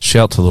this.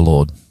 Shout to the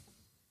Lord.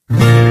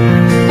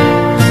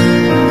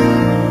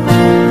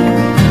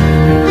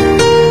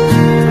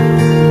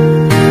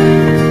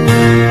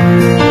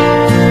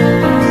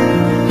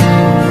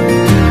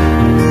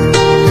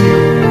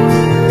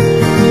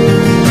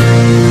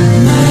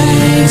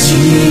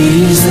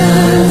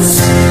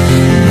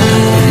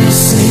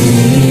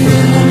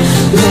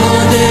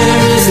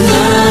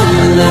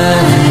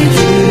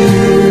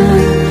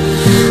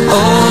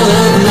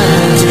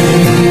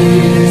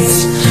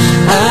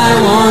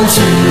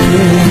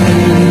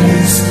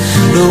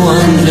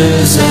 Wonder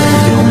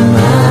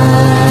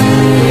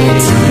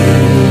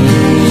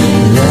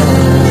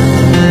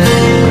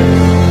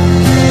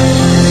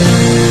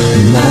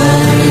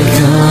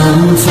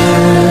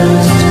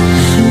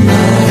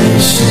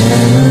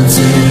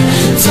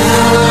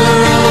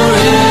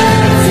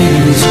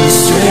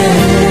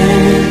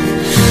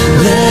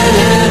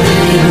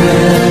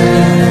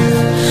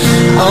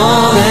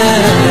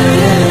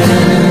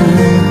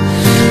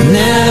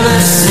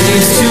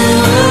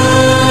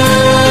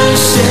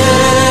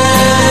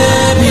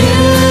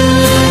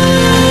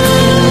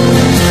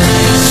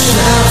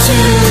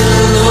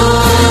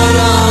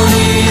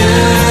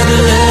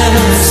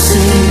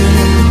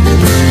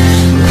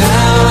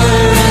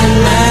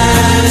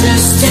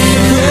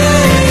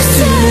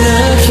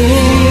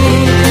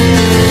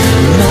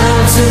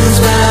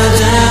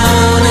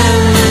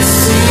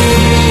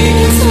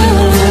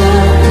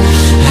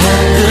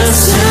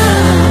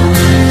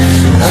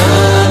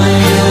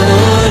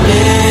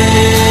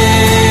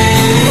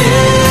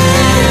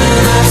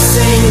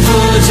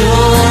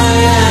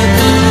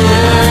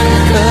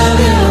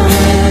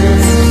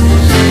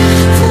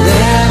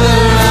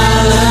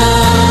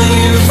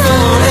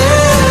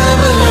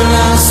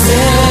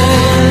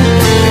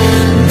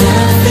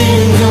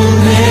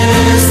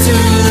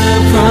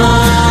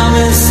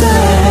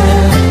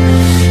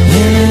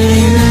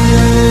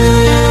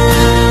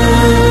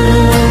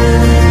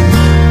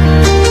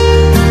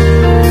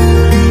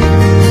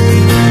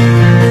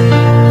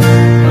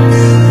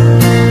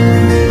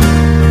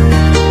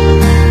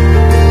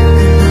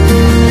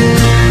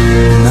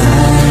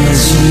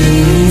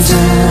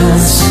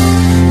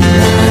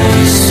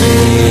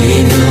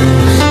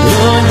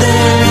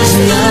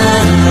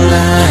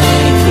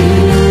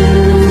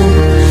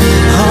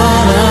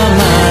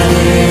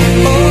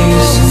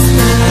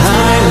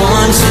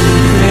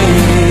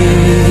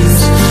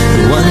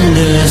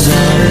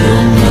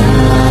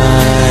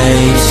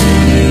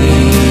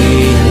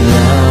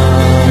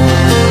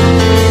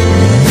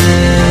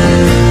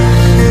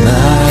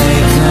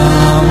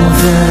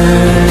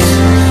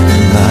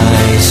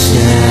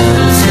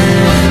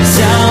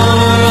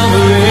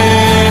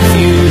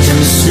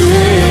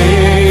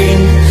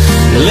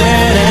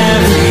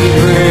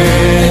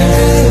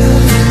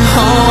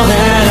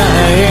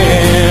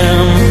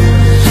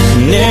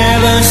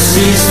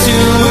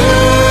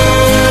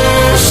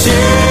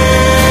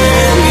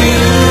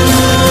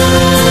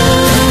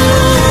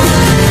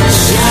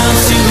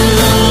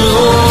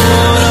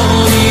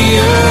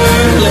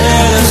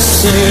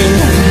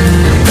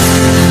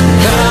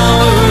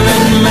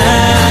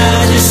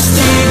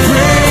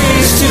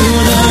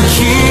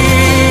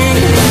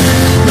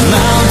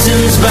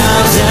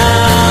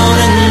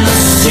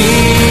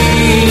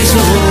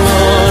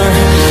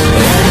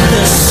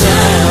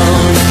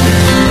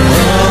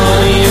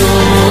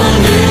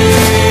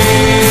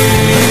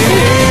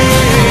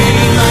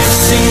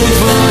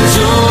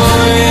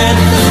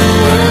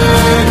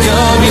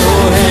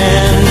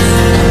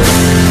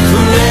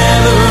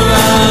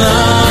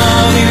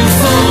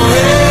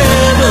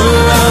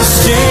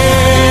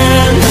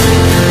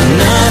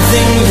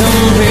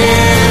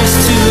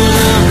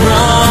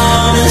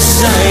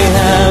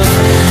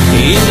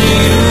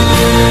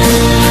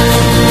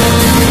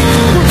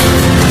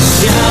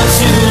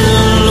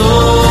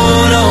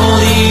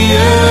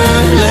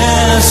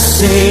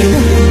sing.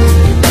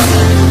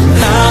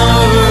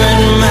 Power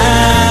and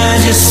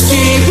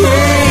majesty,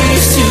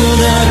 praise to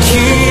the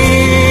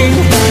King.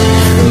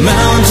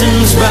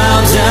 Mountains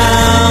bow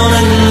down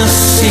and the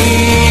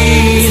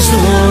seas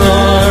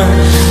roar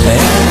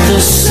at the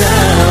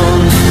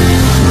sound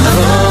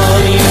of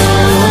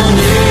your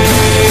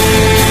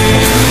name.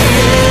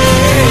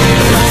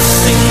 I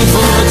sing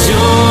for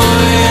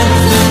joy at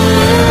the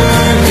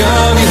work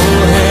of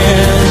your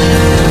hand.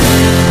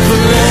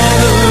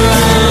 Forever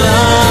I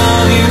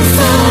love you,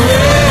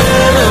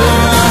 forever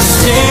I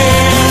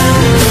stand.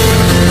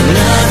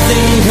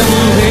 Nothing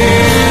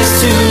compares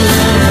to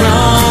the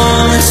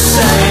promise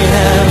I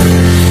have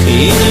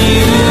in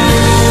you.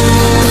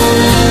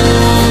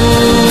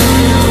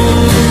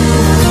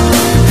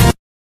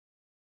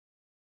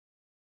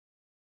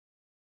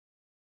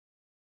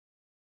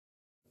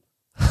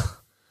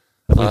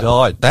 We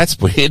died. That's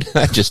weird.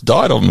 That just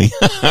died on me.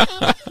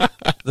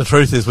 The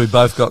truth is we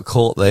both got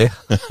caught there.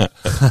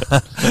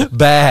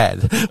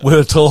 Bad. We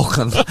were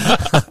talking.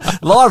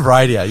 Live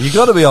radio. You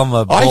got to be on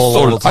the ball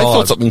all the time. I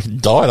thought something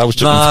died. I was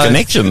checking for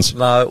connections.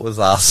 No, it was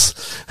us.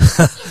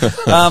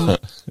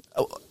 Want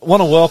to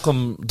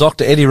welcome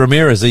Dr. Eddie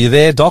Ramirez. Are you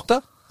there,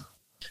 Doctor?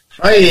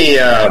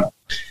 Hi,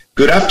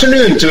 good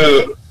afternoon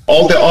to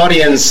all the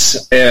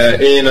audience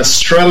in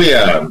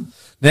Australia.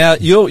 Now,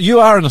 you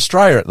are in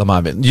Australia at the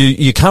moment.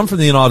 You come from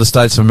the United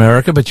States of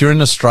America, but you're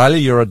in Australia.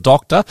 You're a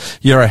doctor.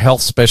 You're a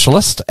health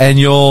specialist, and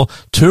you're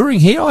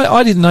touring here.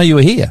 I didn't know you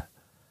were here.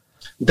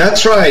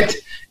 That's right.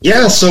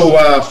 Yeah, so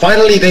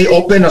finally they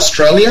opened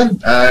Australia.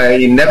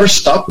 I never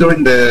stopped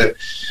during the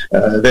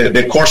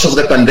course of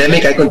the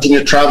pandemic. I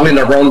continued traveling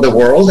around the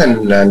world,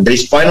 and they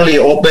finally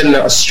opened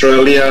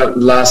Australia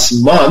last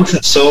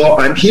month. So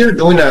I'm here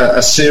doing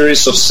a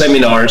series of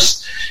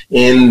seminars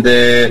in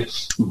the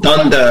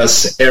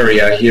Dundas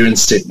area here in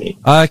Sydney.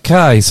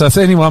 Okay, so if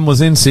anyone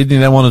was in Sydney,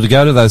 they wanted to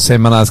go to those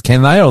seminars,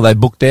 can they, or are they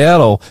booked out,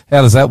 or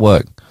how does that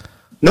work?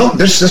 No,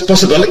 there's this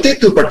possibility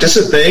to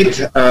participate.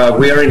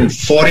 We are in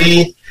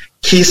 40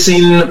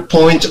 Kissing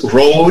Point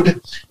Road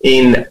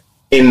in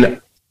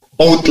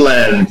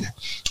Oatland,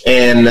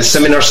 and the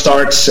seminar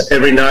starts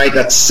every night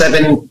at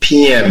 7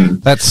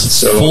 p.m.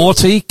 That's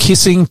 40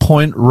 Kissing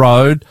Point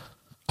Road.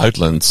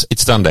 Oatlands.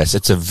 It's Dundas.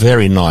 It's a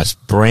very nice,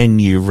 brand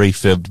new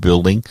refurbed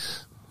building.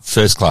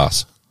 First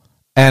class.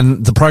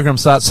 And the program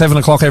starts 7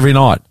 o'clock every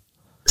night.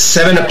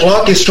 7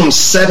 o'clock is from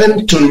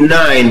 7 to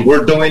 9.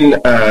 We're doing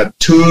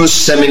 2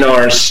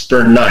 seminars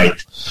per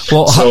night.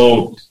 Well,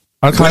 so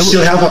okay. we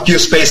still have a few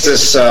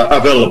spaces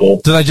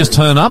available. Do they just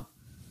turn up?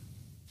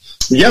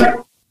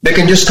 Yep. They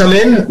can just come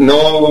in.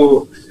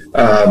 No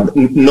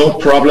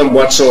problem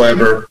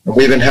whatsoever.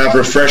 We even have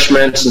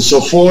refreshments and so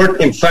forth.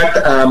 In fact,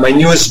 my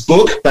newest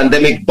book,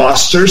 Pandemic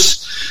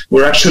Busters,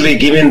 we're actually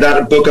giving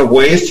that book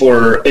away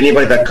for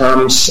anybody that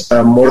comes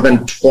more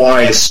than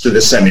twice to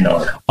the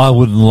seminar. I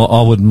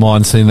wouldn't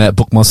mind seeing that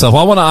book myself.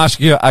 I want to ask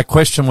you a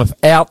question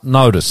without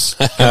notice.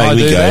 Can I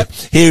do that?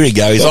 Here we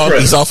go.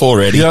 He's off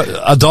already. You're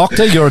a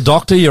doctor.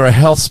 You're a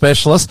health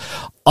specialist.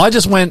 I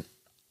just went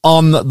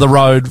on the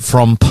road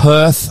from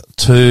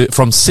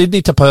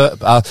Sydney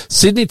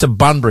to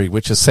Bunbury,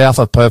 which is south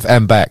of Perth,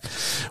 and back.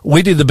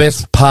 We did the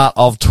best part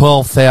of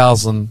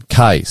 12,000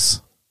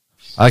 Ks.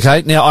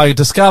 Okay, now I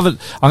discovered,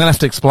 I'm going to have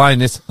to explain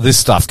this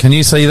stuff. Can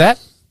you see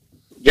that?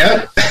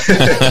 Yeah.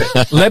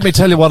 Let me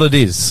tell you what it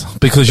is,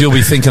 because you'll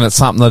be thinking it's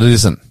something that it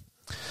isn't.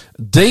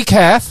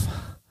 Decaf,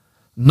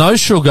 no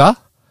sugar,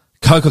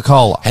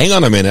 Coca-Cola. Hang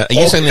on a minute. Are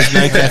you saying there's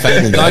no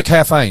caffeine in there? No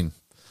caffeine.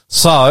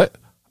 So,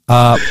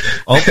 I'm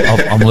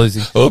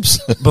losing. Oops.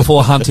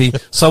 Before Hunty.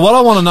 So what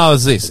I want to know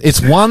is this.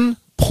 It's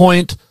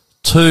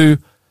 1.2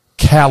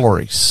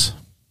 calories.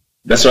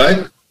 That's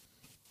right.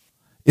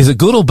 Is it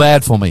good or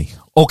bad for me?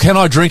 Or can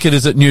I drink it?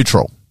 Is it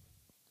neutral?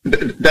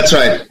 That's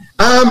right.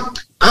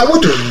 I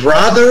would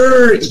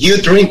rather you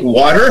drink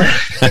water.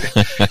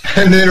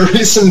 And the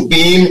reason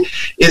being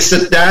is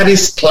that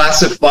is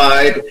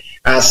classified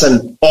as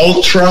an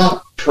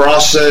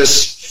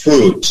ultra-processed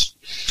food.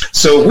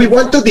 So we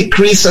want to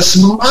decrease as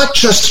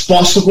much as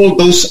possible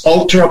those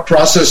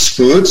ultra-processed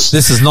foods.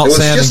 This is not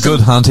sounding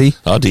good, Hunty.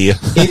 Oh, dear.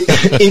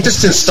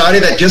 Interesting study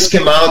that just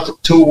came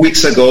out 2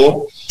 weeks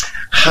ago,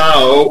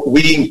 how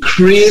we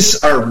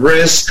increase our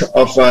risk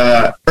of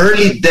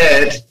early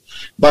death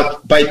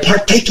but by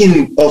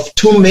partaking of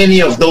too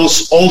many of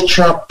those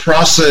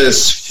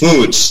ultra-processed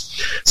foods.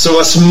 So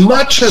as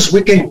much as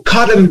we can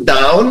cut them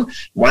down,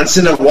 once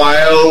in a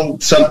while,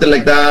 something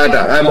like that,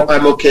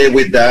 I'm okay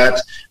with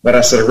that. But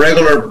as a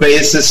regular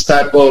basis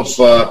type of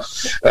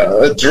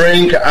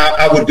drink,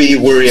 I would be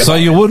worried. So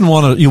you wouldn't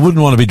want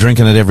to be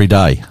drinking it every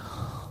day.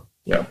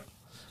 Yeah.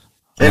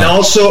 And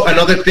also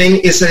another thing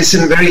is that it's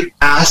a very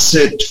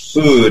acid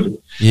food.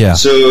 Yeah.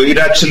 So it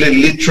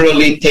actually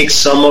literally takes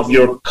some of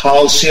your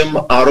calcium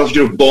out of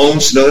your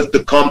bones in order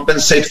to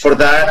compensate for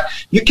that.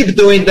 You keep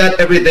doing that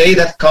every day,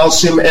 that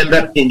calcium end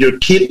up in your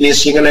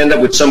kidneys. You're going to end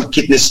up with some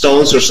kidney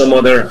stones or some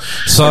other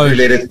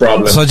related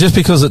problem. So just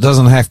because it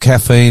doesn't have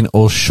caffeine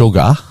or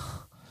sugar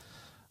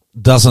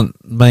doesn't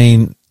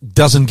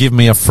give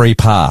me a free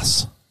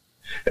pass.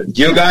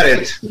 You got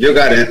it.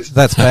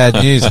 That's bad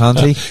news,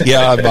 Hunty.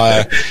 Yeah,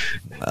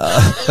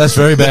 That's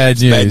very bad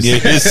news. bad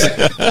news.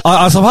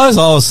 I suppose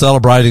I was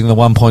celebrating the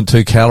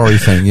 1.2 calorie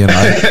thing, you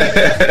know.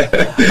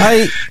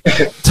 Hey,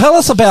 tell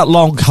us about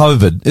long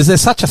COVID. Is there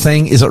such a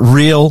thing? Is it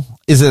real?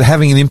 Is it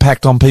having an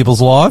impact on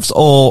people's lives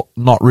or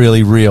not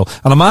really real?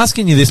 And I'm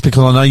asking you this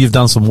because I know you've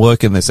done some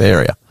work in this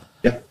area.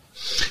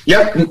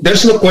 Yeah,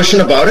 there's no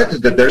question about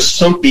it that there's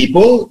some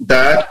people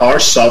that are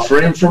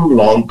suffering from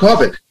long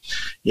COVID.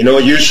 You know,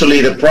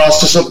 usually the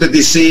process of the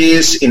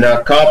disease in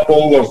a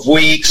couple of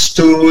weeks,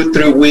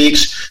 2-3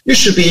 weeks, you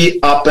should be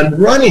up and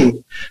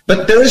running.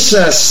 But there is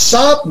a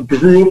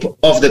subgroup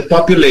of the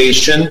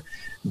population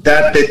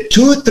that the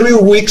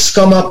 2-3 weeks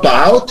come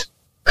about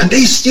and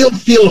they still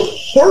feel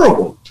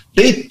horrible.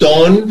 They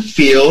don't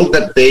feel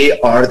that they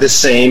are the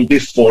same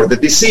before the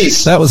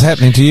disease. That was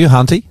happening to you,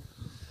 Hunty?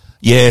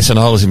 Yes, and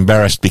I was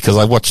embarrassed because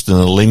I watched an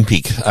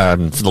Olympic for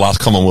the last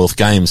Commonwealth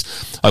Games.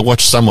 I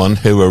watched someone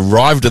who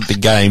arrived at the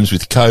Games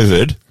with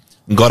COVID,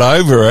 got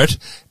over it,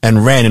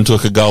 and ran and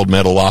took a gold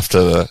medal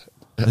after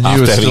having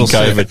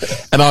COVID.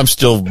 Sick.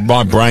 And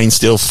my brain's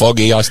still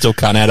foggy. I still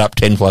can't add up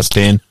 10 plus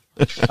 10.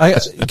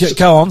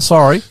 Go on,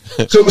 sorry.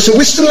 So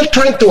we're still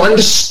trying to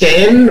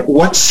understand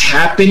what's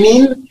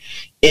happening.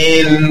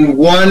 In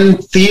one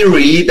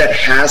theory that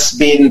has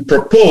been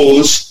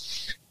proposed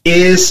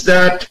is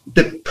that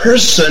the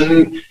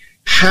person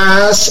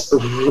has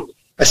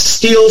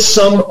still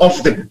some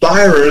of the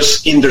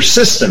virus in their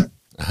system.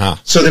 Uh-huh.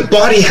 So the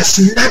body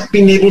has not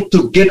been able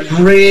to get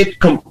rid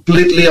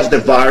completely of the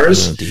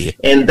virus. Oh,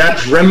 and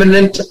that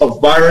remnant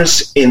of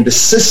virus in the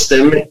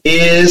system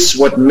is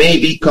what may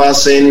be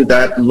causing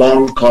that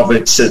long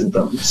COVID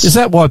symptoms. Is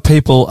that why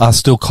people are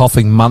still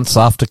coughing months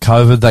after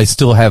COVID? They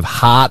still have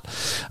heart.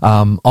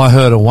 I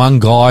heard of one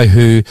guy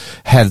who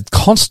had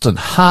constant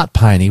heart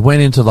pain. He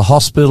went into the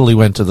hospital. He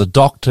went to the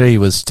doctor. He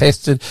was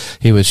tested.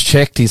 He was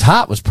checked. His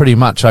heart was pretty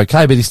much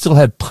okay, but he still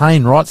had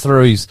pain right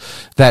through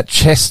that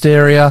chest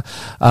area.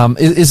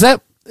 Is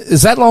that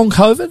long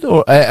COVID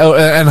or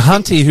and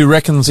Hunty, who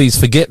reckons he's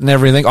forgetting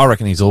everything? I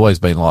reckon he's always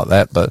been like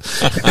that, but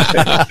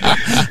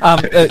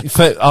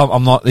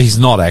I'm not. He's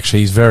not actually.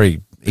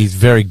 He's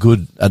very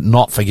good at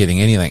not forgetting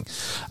anything.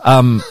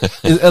 Are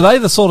they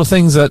the sort of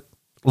things that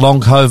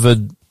long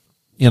COVID,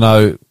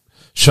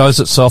 shows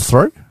itself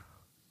through?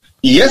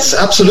 Yes,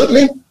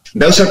 absolutely.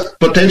 Those are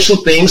potential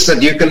things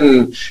that you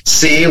can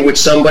see with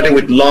somebody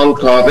with long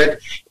COVID,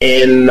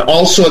 and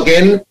also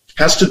again,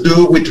 has to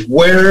do with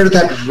where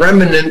that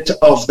remnant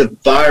of the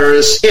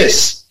virus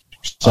is.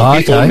 Some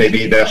people,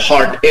 maybe the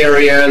heart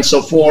area and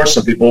so forth.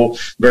 Some people,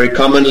 very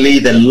commonly,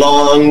 the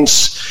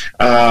lungs.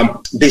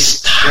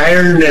 This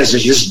tiredness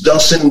just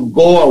doesn't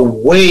go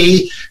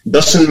away.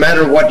 Doesn't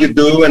matter what you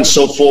do and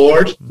so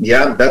forth.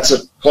 Yeah, that's a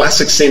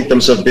classic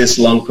symptoms of this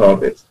long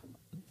COVID.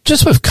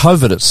 Just with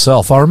COVID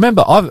itself, I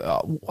remember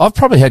I've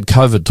probably had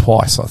COVID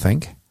twice, I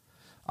think.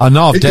 I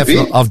know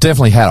I've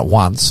definitely had it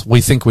once.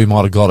 We think we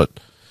might have got it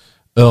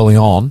early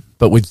on,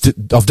 but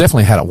I've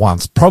definitely had it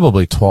once,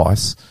 probably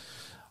twice.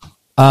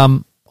 I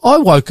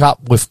woke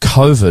up with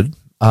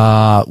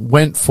COVID,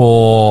 went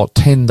for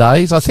 10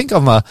 days, I think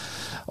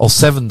or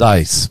 7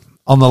 days.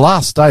 On the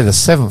last day, the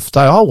 7th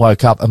day, I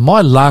woke up and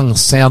my lungs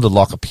sounded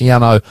like a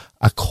piano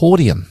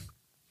accordion.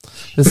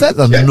 Is that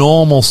the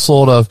normal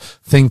sort of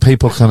thing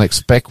people can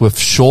expect with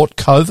short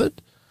COVID?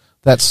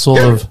 That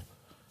sort of...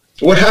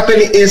 What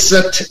happened is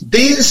that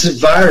this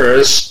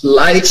virus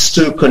likes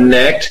to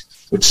connect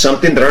with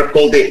something that are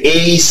called the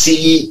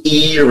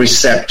ACE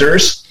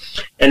receptors.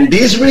 And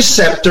these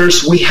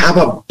receptors, we have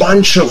a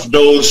bunch of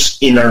those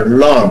in our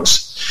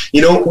lungs.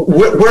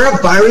 Where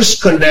a virus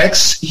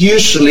connects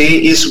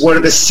usually is where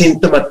the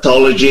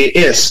symptomatology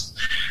is.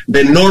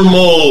 The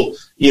normal,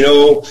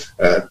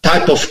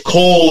 type of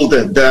cold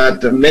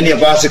that many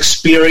of us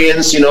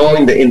experience,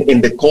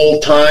 in the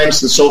cold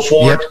times and so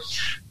forth,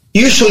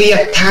 usually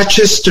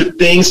attaches to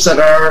things that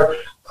are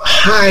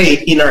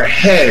high in our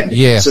head.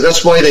 Yeah. So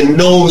that's why the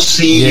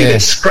nosy, the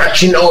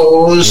scratchy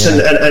nose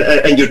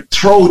and your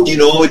throat,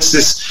 it's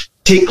this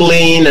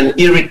tickling and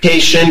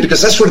irritation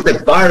because that's where the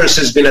virus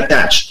has been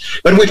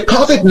attached. But with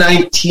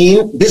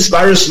COVID-19, this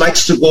virus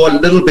likes to go a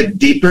little bit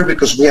deeper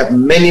because we have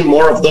many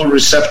more of those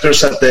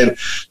receptors at the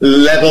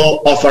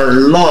level of our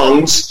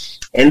lungs.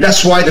 And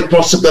that's why the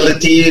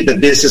possibility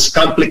that this is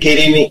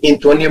complicating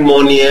into a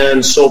pneumonia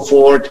and so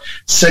forth,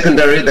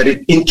 secondary, that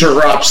it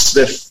interrupts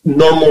the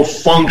normal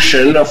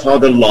function of how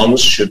the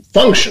lungs should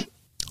function.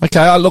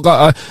 Okay, look,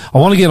 I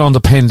want to get on to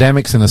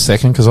pandemics in a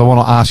second because I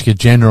want to ask you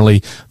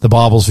generally the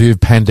Bible's view of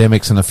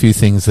pandemics and a few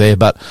things there.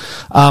 But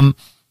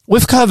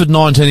with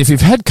COVID-19, if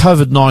you've had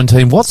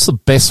COVID-19, what's the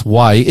best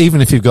way, even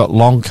if you've got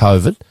long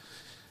COVID?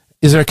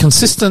 Is there a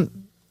consistent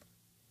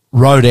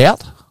road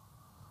out?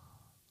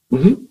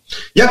 Mm-hmm.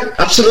 Yeah,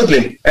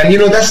 absolutely. And,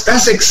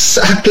 that's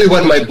exactly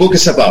what my book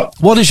is about.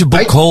 What is your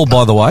book called,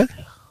 by the way?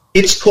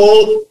 It's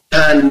called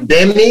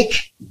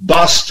Pandemic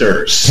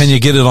Busters. Can you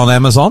get it on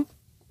Amazon?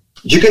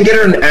 You can get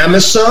it on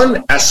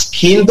Amazon as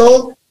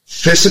Kindle,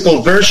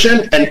 physical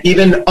version and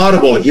even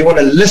Audible. If you want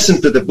to listen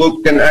to the book,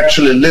 you can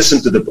actually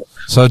listen to the book.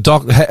 So,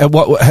 Doc,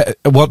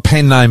 what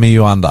pen name are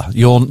you under?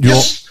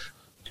 Yes.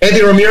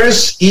 Eddie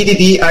Ramirez,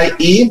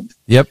 EDDIE.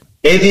 Yep.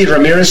 Eddie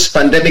Ramirez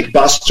Pandemic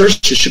Busters.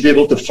 You should be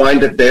able to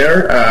find it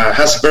there.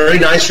 Has very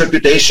nice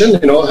reputation,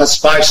 has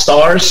 5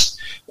 stars.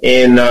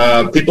 And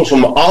people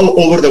from all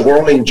over the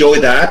world enjoy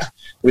that.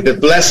 With the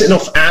blessing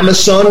of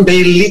Amazon,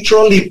 they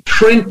literally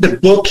print the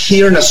book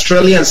here in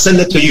Australia and send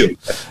it to you.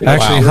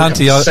 Actually,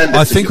 Hunty,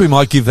 I think we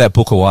might give that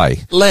book away.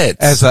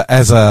 Let's.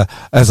 As a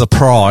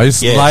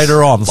prize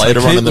later on.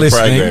 Later on in the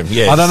program,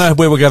 yes. I don't know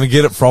where we're going to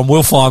get it from.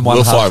 We'll find one.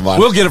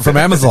 We'll get it from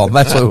Amazon.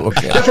 That's what we'll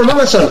get. Yeah, from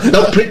Amazon.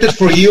 They'll print it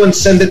for you and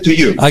send it to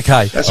you.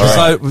 Okay. That's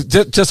right.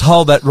 So just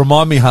hold that.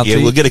 Remind me, Hunty.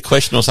 Yeah, we'll get a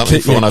question or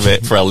something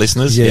for our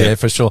listeners. Yeah,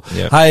 for sure.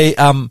 Yeah. Hey,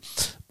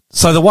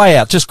 so the way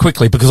out, just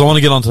quickly, because I want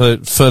to get on to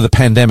further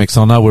pandemics.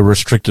 I know we're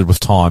restricted with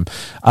time.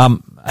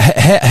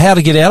 How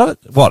to get out of it?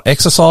 What,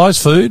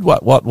 exercise, food?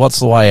 What's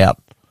the way out?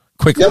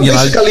 Quickly,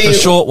 basically, the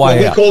short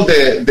way out. We call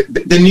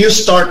the New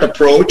Start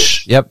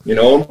approach. Yep.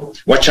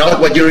 Watch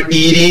out what you're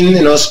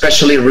eating,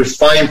 especially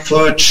refined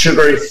food,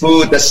 sugary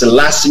food. That's the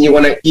last thing you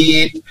want to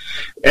eat.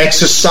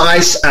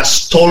 Exercise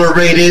as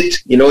tolerated.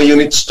 You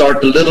need to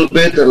start a little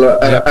bit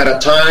at a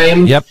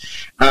time. Yep.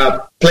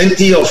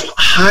 Plenty of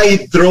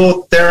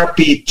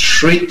hydrotherapy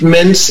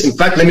treatments. In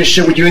fact, let me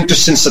share with you an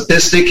interesting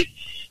statistic.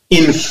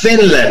 In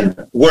Finland,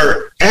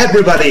 where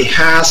everybody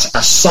has a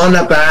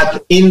sauna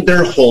bath in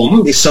their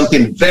home, is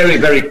something very,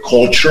 very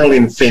cultural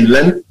in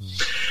Finland.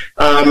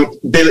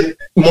 The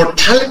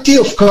mortality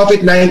of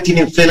COVID-19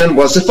 in Finland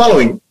was the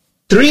following.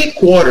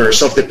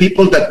 3/4 of the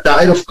people that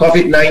died of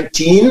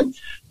COVID-19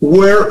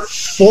 were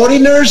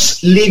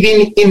foreigners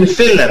living in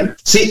Finland.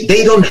 See,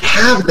 they don't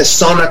have the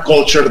sauna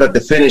culture that the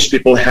Finnish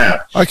people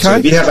have. Okay. So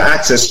if you have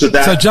access to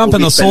that. So jump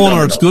in a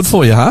sauna, it's good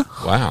for you, huh?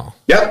 Wow.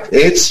 Yep,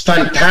 it's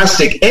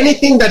fantastic.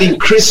 Anything that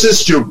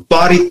increases your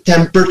body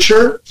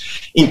temperature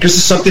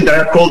increases something that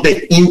are called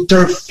the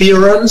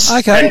interferons.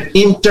 Okay. And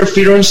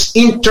interferons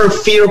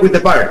interfere with the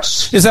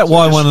virus. Is that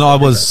why when I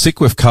was sick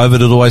with COVID,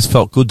 it always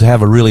felt good to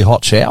have a really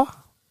hot shower?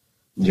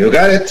 You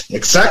got it.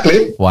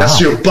 Exactly. Wow. That's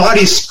your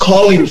body's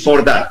calling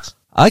for that.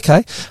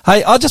 Okay.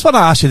 Hey, I just want to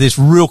ask you this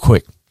real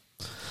quick.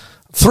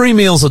 3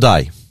 meals a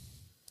day.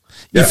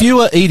 Yeah. If you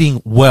were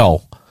eating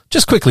well,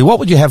 just quickly, what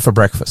would you have for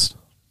breakfast?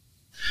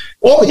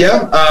 Oh,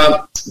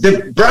 yeah.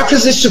 The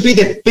breakfast is to be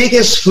the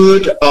biggest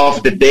food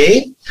of the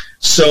day.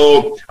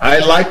 So I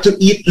like to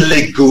eat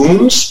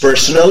legumes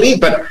personally,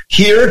 but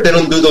here they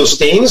don't do those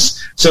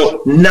things.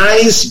 So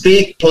nice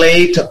big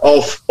plate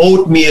of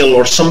oatmeal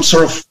or some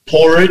sort of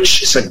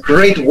porridge is a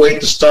great way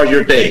to start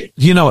your day.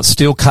 Do you know what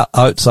steel cut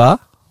oats are?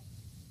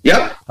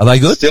 Yep. Are they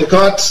good? Steel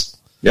cuts.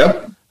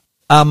 Yep.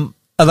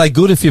 Are they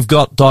good if you've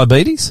got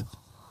diabetes?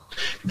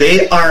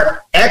 They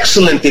are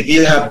excellent if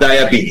you have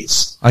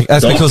diabetes.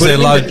 That's Don't because put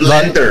they're it in the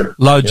blender,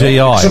 low GI.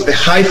 Because of the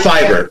high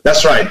fiber.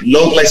 That's right.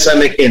 Low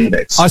glycemic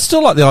index. I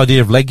still like the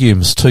idea of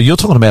legumes too. You're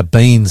talking about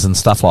beans and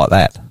stuff like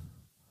that.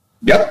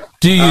 Yep.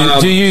 Do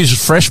you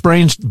use fresh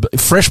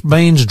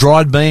beans,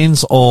 dried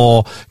beans,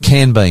 or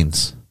canned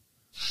beans?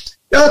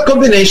 A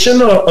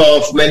combination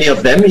of many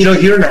of them.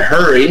 If you're in a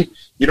hurry,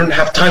 you don't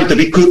have time to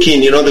be cooking,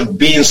 the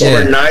beans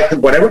overnight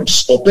and whatever.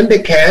 Just open the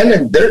can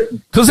and they're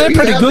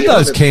pretty good,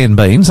 those canned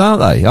beans,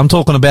 aren't they? I'm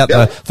talking about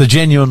the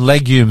genuine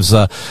legumes.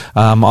 I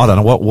don't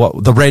know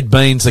what the red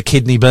beans, the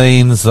kidney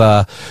beans,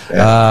 the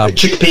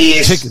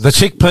chickpeas. The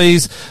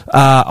chickpeas.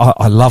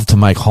 I love to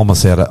make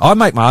hummus out of. I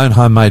make my own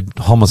homemade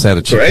hummus out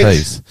of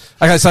chickpeas.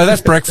 Great. Okay, so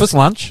that's breakfast,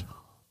 lunch.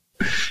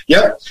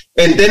 Yep.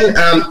 And then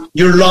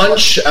your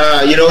lunch,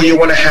 you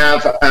want to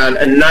have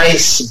a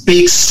nice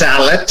big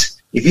salad.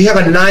 If you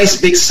have a nice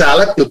big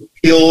salad,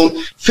 you'll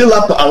fill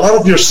up a lot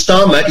of your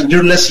stomach and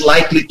you're less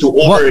likely to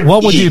overeat.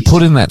 What would you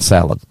put in that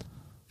salad?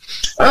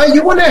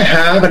 You want to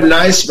have a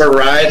nice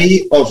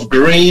variety of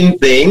green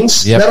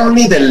things. Yep. Not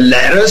only the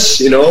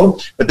lettuce,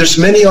 but there's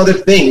many other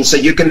things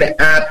that you can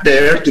add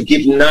there to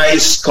give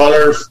nice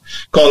color.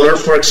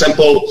 For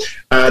example,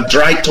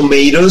 dried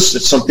tomatoes.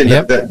 It's something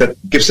that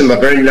gives them a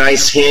very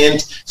nice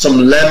hint.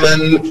 Some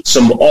lemon,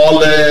 some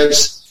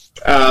olives.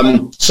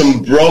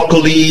 Some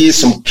broccoli,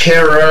 some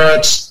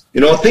carrots,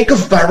 think of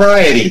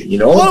variety,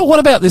 What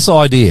about this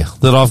idea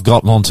that I've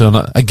gotten onto?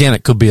 And again,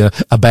 it could be a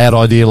bad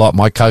idea like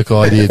my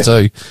cocoa idea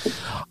too.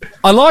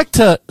 I like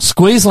to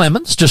squeeze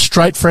lemons, just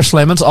straight fresh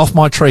lemons off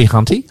my tree,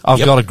 Hunty.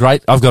 I've got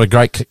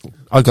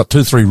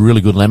 2-3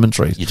 really good lemon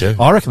trees. You do?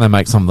 I reckon they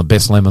make some of the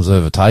best lemons I've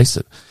ever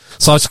tasted.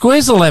 So I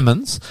squeeze the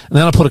lemons, and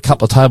then I put a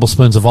couple of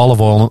tablespoons of olive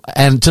oil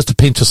and just a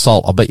pinch of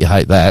salt. I bet you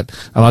hate that.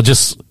 And I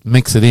just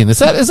mix it in. Is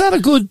that a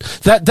good?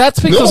 That's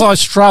because I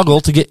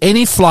struggle to get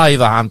any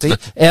flavour, Hunty,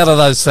 out of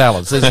those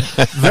salads. There's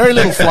very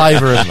little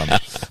flavour in them.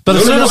 But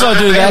as soon as I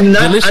do that, I'm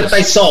not delicious.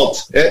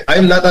 anti-salt.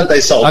 I'm not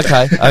anti-salt.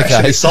 Okay.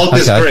 Actually, salt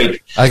is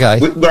great. Okay.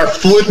 Our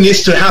food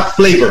needs to have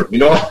flavor,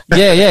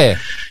 Yeah.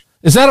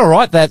 Is that all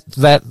right? That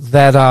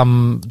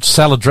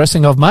salad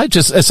dressing I've made.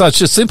 So it's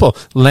just simple: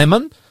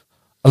 lemon,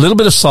 a little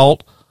bit of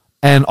salt,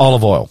 and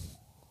olive oil.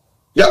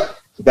 Yep.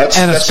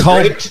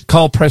 It's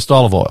cold pressed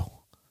olive oil.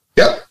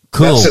 Yeah,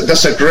 cool.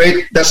 That's a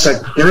great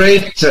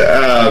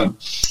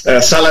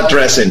salad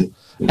dressing.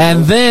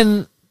 And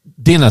then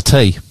dinner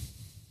tea.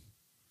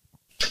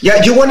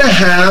 Yeah, you want to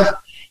have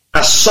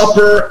a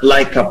supper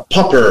like a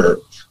popper,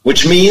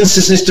 which means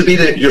this needs to be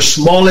your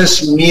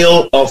smallest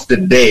meal of the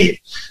day.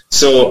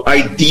 So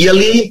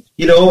ideally,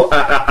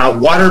 a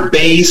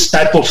water-based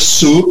type of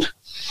soup,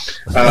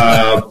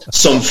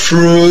 some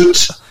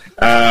fruit,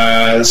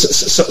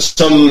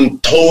 some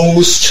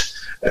toast,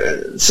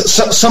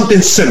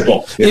 something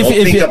simple.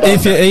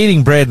 If you're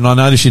eating bread, and I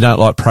notice you don't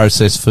like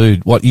processed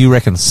food, what you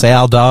reckon,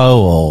 sourdough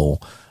or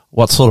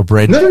what sort of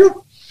bread?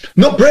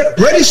 No, bread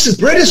is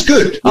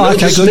good.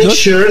 Just make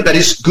sure that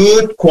it's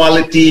good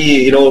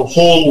quality,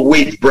 whole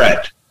wheat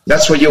bread.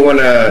 That's what you want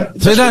to.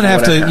 So you don't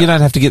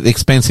have to get the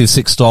expensive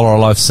 $6 a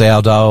loaf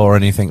sourdough or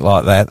anything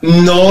like that.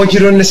 No, you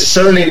don't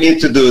necessarily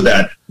need to do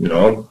that.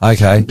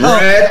 Okay.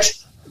 Bread.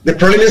 The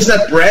problem is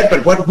not bread,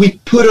 but what we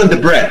put on the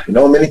bread.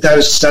 Many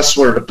times that's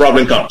where the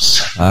problem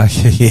comes.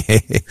 Yeah.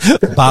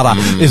 Butter.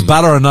 Is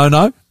butter a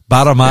no-no?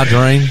 Butter,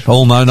 margarine,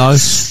 all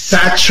no-nos.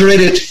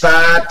 Saturated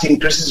fat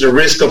increases the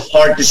risk of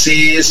heart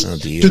disease. Oh,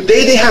 dear.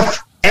 Today they have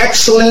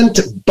excellent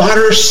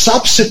butter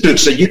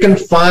substitutes that you can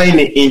find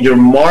in your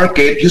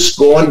market. Just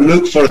go and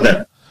look for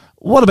them.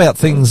 What about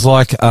things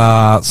like,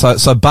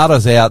 so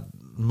butter's out,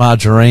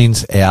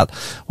 margarine's out.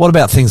 What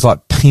about things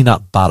like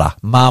peanut butter,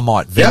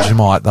 Marmite,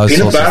 Vegemite, those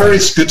peanut sorts of things? Peanut butter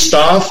is good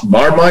stuff.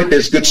 Marmite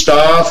is good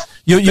stuff.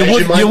 You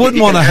wouldn't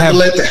want to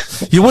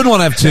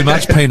have too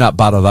much peanut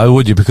butter though,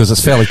 would you? Because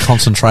it's fairly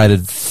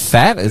concentrated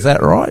fat. Is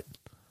that right?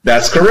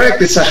 That's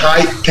correct. It's a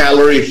high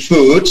calorie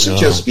food, so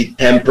just be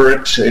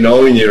temperate, in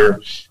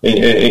your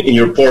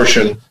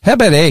portion. How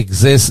about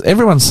eggs?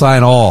 Everyone's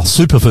saying,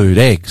 superfood,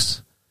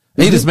 eggs.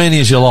 Eat as many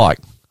as you like.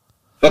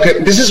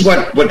 Okay, this is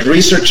what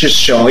research is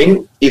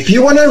showing. If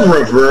you want to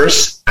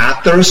reverse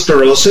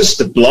atherosclerosis,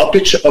 the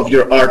blockage of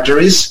your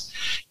arteries,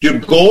 your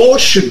goal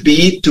should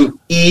be to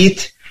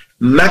eat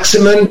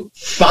maximum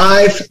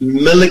 5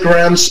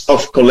 milligrams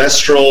of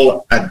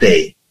cholesterol a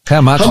day. How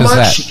much is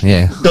that?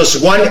 Yeah. Does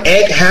one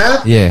egg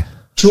have? Yeah.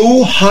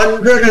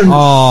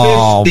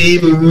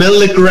 250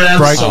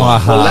 milligrams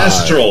of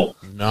cholesterol.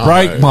 No.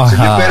 Break my So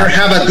you heart. better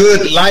have a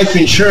good life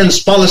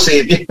insurance policy.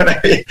 If you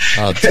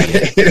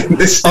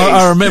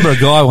I remember a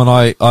guy when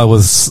I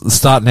was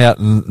starting out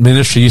in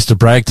ministry used to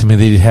brag to me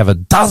that he'd have a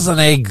dozen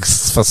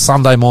eggs for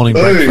Sunday morning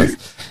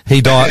breakfast.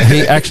 He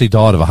actually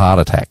died of a heart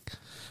attack.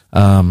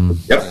 So.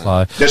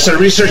 There's a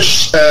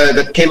research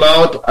that came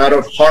out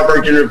of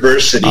Harvard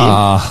University,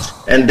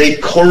 and they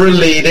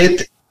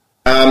correlated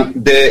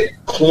the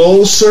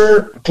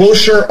closure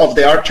of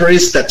the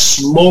arteries that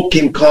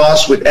smoking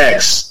causes with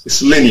eggs.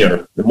 It's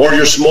linear. The more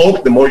you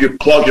smoke, the more you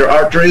clog your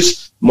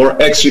arteries. The more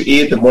eggs you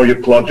eat, the more you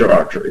clog your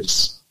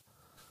arteries.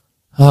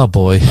 Oh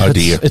boy! Oh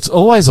dear! It's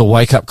always a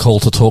wake-up call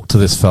to talk to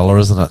this fella,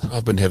 isn't it?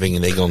 I've been having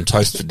an egg on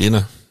toast for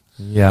dinner.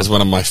 Yeah, it's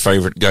one of my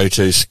favourite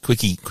go-tos,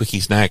 quickie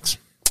snacks.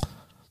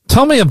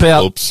 Tell me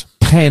about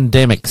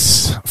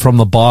pandemics from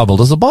the Bible.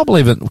 Does the Bible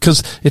even,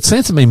 because it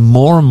seems to me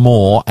more and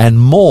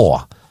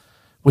more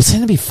we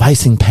seem to be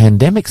facing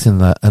pandemics in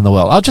the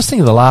world. I just think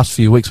of the last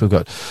few weeks we've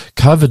got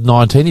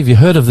COVID-19. Have you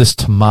heard of this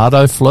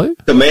tomato flu?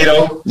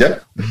 Tomato,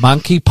 yep.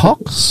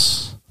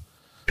 Monkeypox.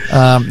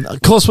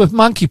 Of course, with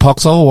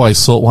monkeypox, I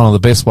always thought one of the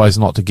best ways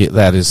not to get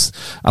that is,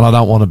 and I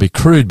don't want to be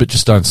crude, but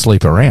just don't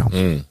sleep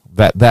around.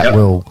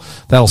 That'll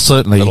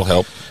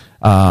help.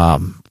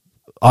 I'm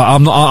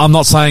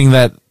not saying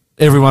that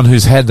everyone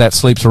who's had that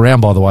sleeps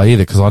around, by the way,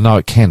 either, because I know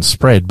it can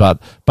spread,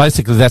 but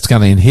basically that's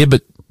going to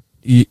inhibit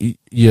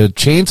your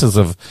chances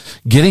of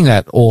getting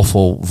that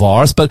awful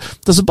virus. But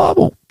does the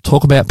Bible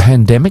talk about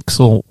pandemics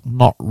or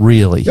not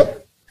really?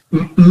 Yep.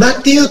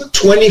 Matthew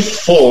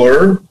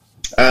 24,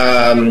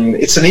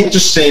 it's an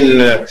interesting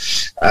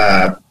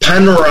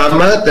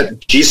panorama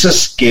that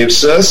Jesus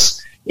gives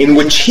us, in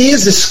which he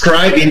is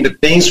describing the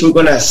things we're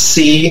going to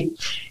see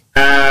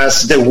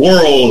as the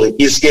world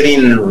is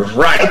getting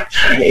ripe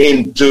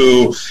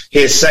into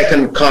his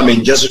second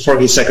coming, just before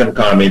his second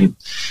coming.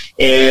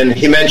 And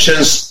he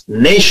mentions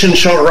nation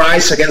shall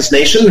rise against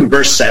nation in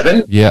verse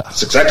 7. Yeah.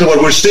 It's exactly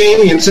what we're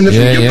seeing. It's from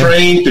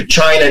Ukraine to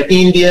China and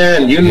India,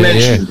 and you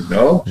mentioned,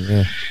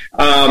 Yeah.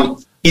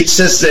 It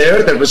says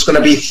there that there's going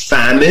to be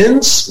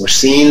famines. We're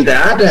seeing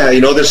that.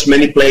 There's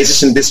many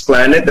places in this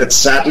planet that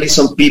sadly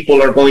some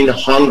people are going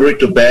hungry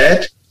to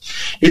bed.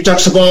 It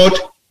talks about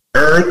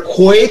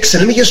earthquakes.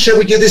 And let me just share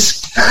with you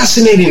this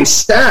fascinating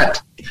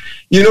stat.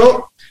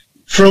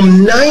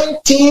 From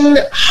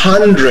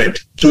 1900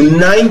 to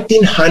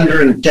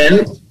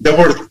 1910, there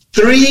were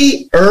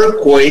 3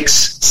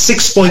 earthquakes,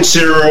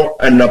 6.0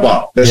 and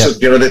above. That's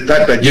the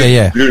type that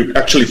you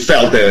actually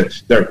felt the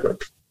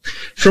earthquake.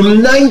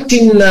 From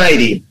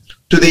 1990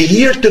 to the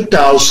year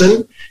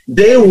 2000,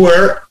 there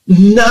were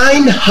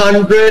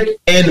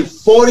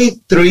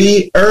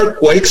 943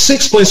 earthquakes,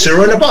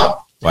 6.0 and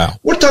above. Wow.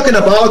 We're talking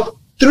about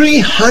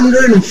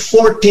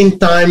 314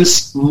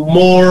 times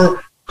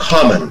more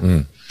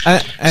common.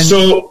 And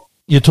so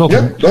you're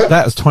talking,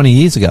 that was 20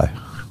 years ago.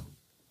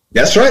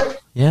 That's right.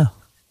 Yeah.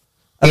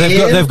 And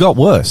they've got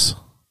worse.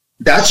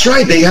 That's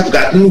right. They have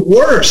gotten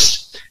worse.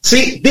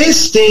 See,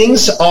 these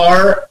things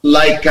are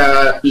like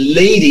a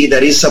lady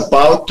that is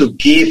about to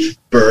give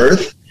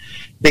birth.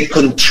 The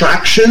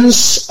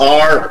contractions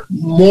are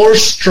more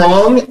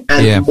strong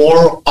and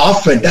more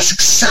often. That's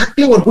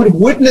exactly what we're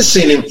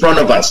witnessing in front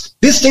of us.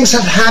 These things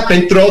have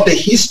happened throughout the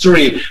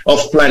history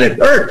of planet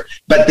Earth,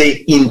 but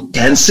the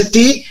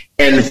intensity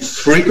and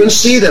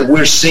frequency that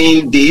we're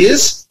seeing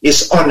this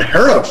is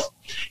unheard of.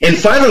 And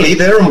finally,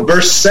 there on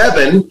verse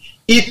 7,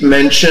 it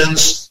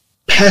mentions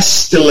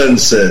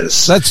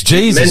pestilences. That's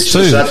Jesus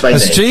too.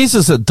 It's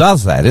Jesus that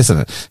does that, isn't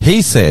it?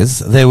 He says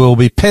there will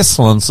be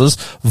pestilences,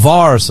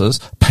 viruses,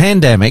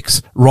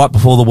 pandemics right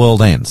before the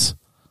world ends.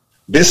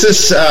 This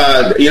is,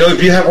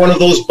 if you have one of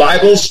those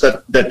Bibles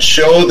that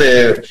show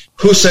the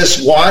who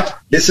says what,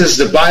 this is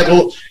the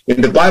Bible.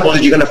 In the Bible,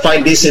 you're going to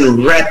find this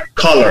in red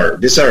color.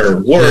 These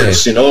are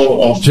words,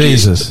 of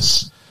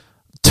Jesus.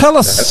 Tell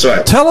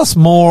us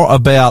more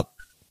about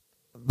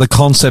the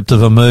concept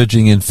of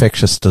emerging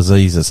infectious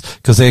diseases,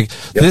 because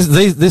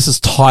this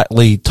is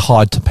tightly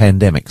tied to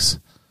pandemics.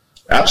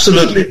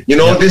 Absolutely.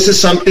 This is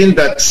something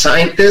that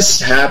scientists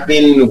have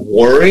been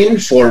worrying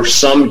for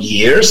some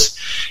years,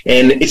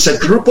 and it's a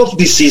group of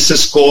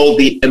diseases called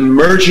the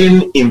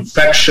emerging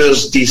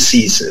infectious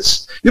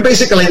diseases. You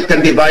basically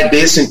can divide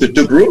this into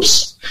two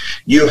groups.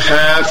 You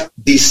have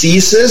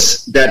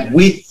diseases that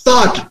we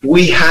thought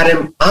we had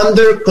them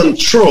under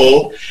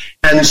control,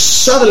 and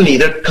suddenly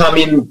they're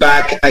coming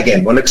back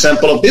again. One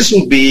example of this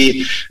would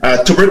be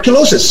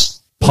tuberculosis.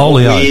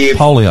 Polio. We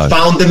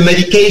found the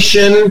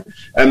medication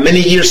many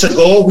years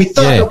ago. We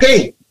thought,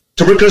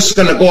 tuberculosis is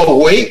going to go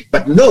away,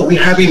 but no,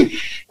 we're having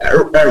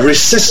a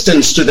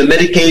resistance to the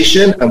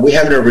medication, and we're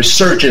having a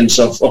resurgence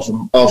of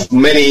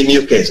many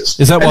new cases.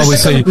 Is that why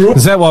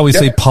we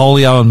see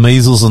polio and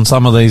measles and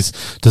some of these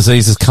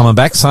diseases coming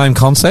back? Same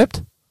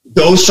concept?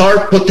 Those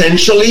are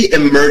potentially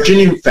emerging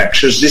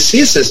infectious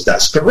diseases.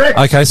 That's correct.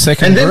 Okay,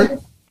 second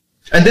group.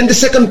 And then the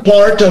second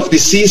part of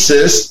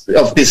diseases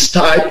of this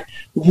type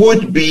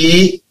would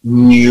be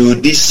new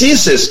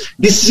diseases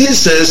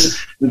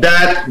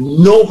that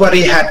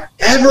nobody had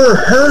ever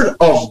heard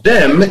of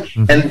them,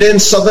 and then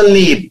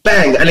suddenly,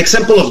 bang. An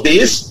example of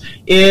this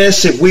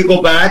is if we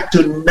go back to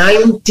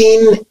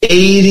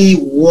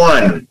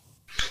 1981.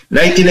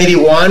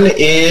 1981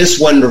 is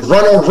when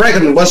Ronald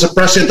Reagan was the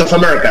president of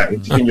America.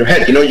 In your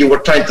head, you were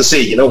trying to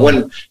see,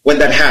 when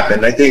that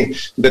happened. I think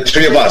the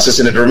three of us,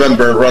 isn't it,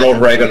 remember Ronald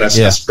Reagan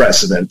as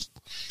president.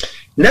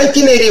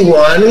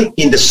 1981,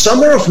 in the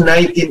summer of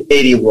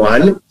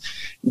 1981,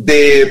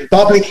 the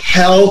Public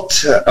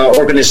Health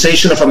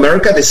Organization of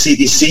America, the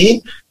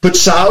CDC,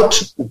 puts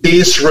out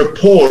this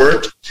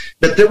report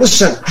that there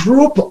was a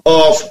group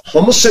of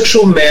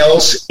homosexual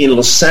males in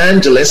Los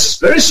Angeles,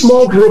 very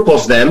small group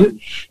of them,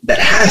 that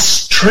has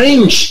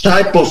strange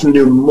type of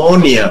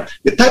pneumonia,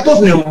 the type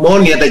of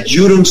pneumonia that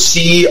you don't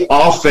see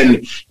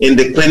often in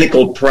the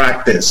clinical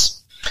practice.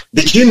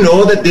 Did you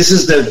know that this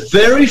is the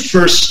very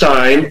first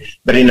time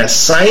that in a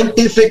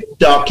scientific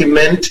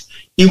document,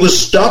 it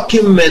was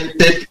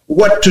documented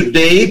what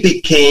today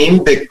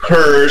became the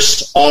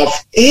curse of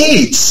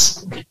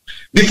AIDS?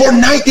 Before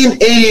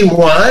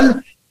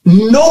 1981,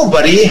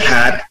 nobody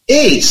had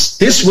AIDS.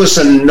 This was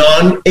a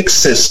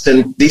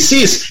non-existent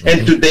disease.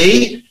 And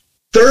today,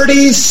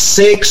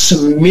 36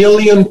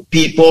 million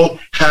people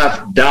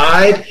have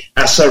died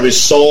as a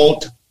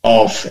result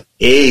of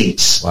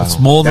AIDS. Wow. It's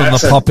more than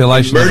the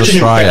population of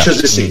Australia.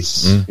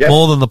 Disease.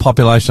 More than the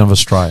population of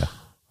Australia.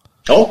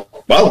 Oh,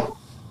 wow.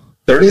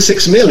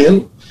 36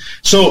 million.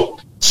 So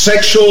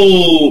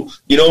sexual,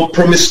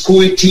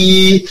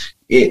 promiscuity,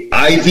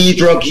 IV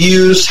drug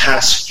use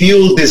has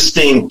fueled this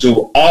thing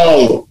to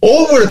all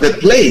over the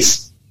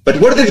place. But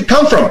where did it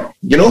come from?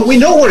 We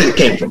know where it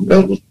came from.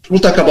 We'll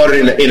talk about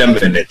it in a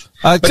minute.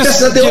 But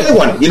that's not the only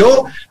one.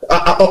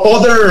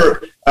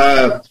 Other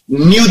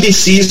new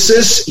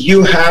diseases,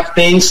 you have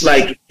things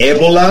like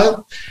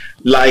Ebola,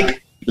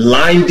 like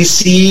Lyme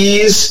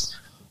disease,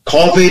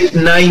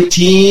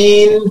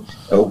 COVID-19,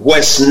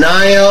 West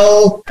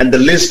Nile, and the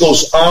list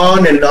goes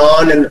on and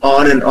on and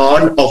on and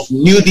on of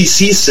new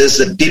diseases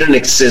that didn't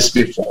exist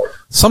before.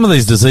 Some of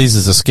these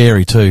diseases are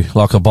scary too,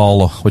 like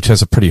Ebola, which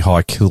has a pretty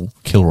high kill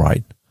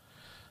rate.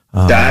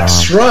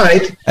 That's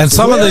right. And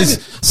some of these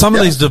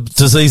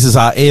diseases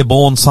are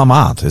airborne, some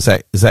aren't. Is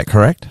that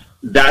correct?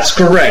 That's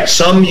correct.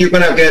 Some you're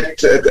gonna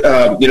get,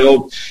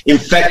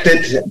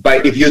 infected by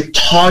if you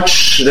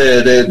touch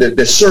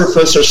the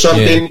surface or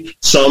something. Yeah.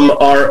 Some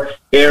are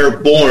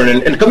airborne.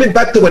 And coming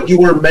back to what you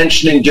were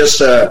mentioning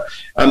just a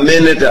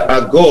minute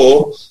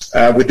ago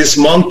with this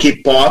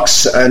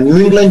monkeypox, New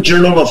England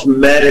Journal of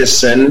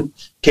Medicine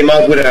came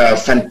out with a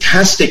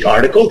fantastic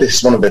article. This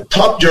is one of the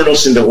top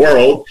journals in the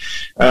world,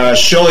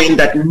 showing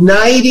that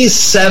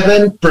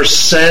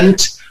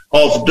 97%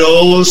 of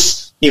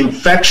those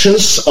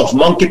infections of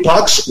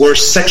monkeypox were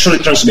sexually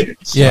transmitted.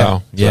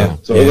 Yeah, yeah.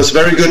 So it was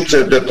very good,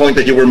 the point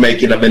that you were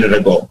making a minute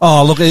ago.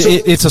 Oh, look,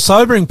 it's a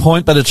sobering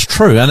point, but it's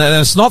true. And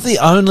it's not the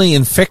only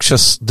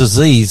infectious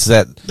disease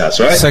that That's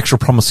right. sexual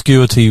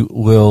promiscuity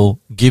will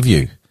give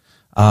you.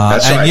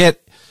 That's and right.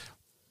 yet,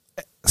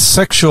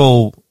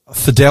 sexual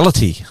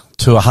fidelity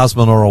to a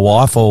husband or a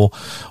wife, or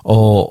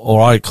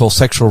I call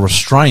sexual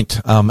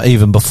restraint,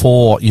 even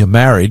before you're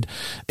married,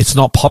 it's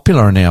not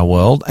popular in our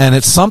world, and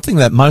it's something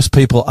that most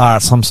people are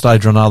at some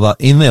stage or another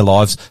in their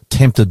lives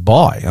tempted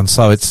by, and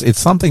so it's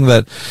something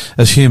that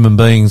as human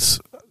beings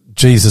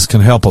Jesus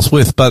can help us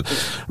with. But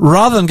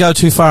rather than go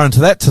too far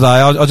into that today,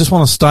 I just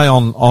want to stay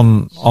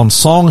on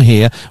song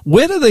here.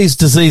 Where do these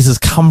diseases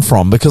come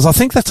from? Because I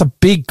think that's a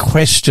big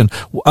question.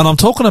 And I'm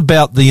talking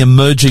about the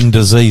emerging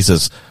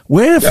diseases.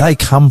 Where have they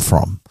come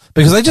from?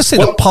 Because they just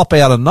seem to pop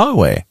out of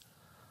nowhere.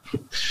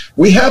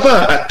 We have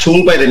a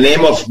tool by the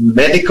name of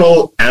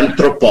medical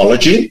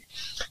anthropology.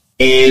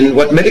 And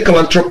what medical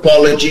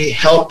anthropology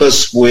helps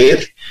us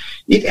with,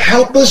 it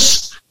helps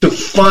us to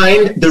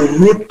find the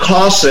root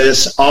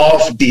causes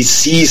of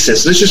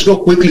diseases. Let's just go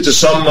quickly to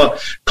some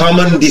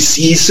common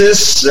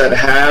diseases that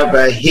have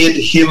hit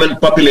human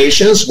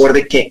populations, where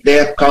they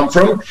have come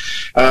from.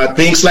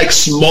 Things like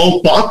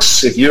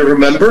smallpox, if you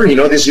remember,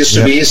 this used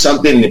to be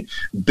something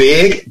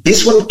big.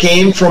 This one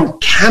came from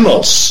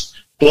camels.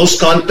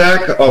 Close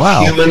contact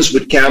of humans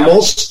with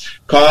camels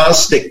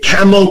caused the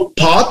camel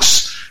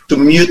pox to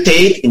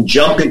mutate and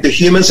jump into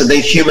humans, and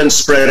then humans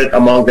spread it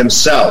among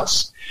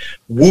themselves.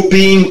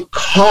 Whooping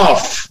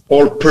cough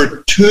or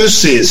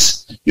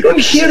pertussis. You don't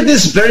hear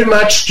this very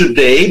much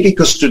today,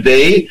 because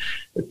today,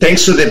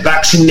 thanks to the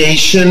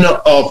vaccination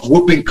of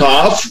whooping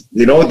cough,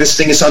 this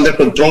thing is under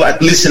control,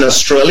 at least in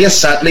Australia.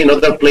 Sadly, in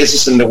other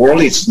places in the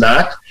world, it's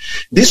not.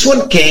 This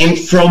one came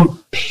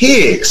from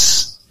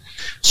pigs.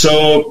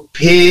 So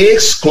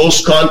pigs,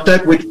 close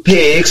contact with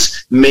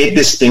pigs, made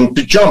this thing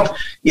to jump.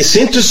 It's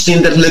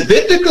interesting that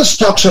Leviticus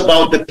talks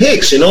about the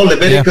pigs.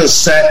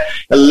 Leviticus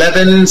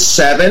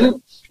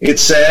 11:7. It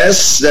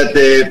says that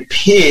the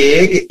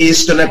pig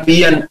is going to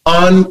be an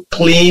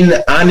unclean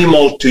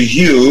animal to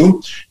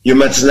you. You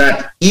must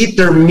not eat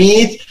their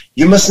meat.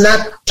 You must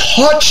not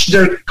touch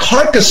their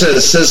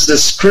carcasses, says the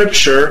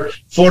scripture,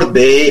 for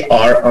they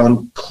are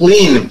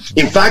unclean.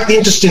 In fact,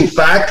 interesting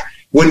fact,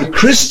 when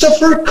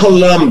Christopher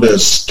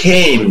Columbus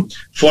came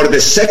for the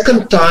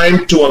second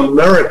time to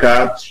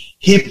America,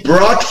 he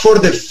brought for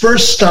the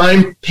first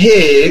time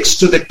pigs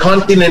to the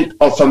continent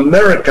of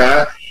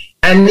America,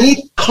 and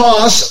it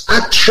caused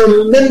a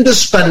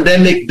tremendous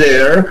pandemic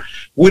there,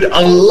 with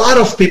a lot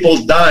of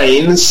people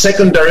dying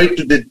secondary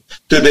to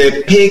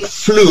the pig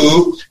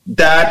flu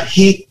that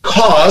he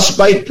caused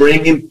by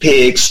bringing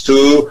pigs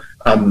to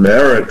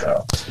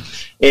America.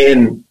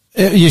 And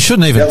you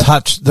shouldn't even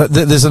touch.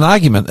 There's an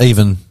argument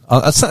even.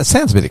 It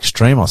sounds a bit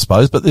extreme, I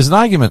suppose, but there's an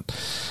argument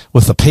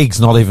with the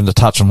pigs not even to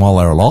touch them while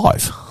they're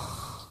alive.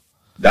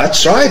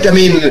 That's right. I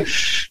mean,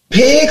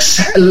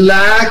 pigs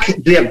lack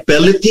the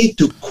ability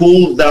to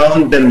cool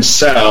down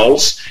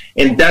themselves,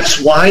 and that's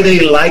why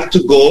they like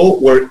to go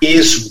where it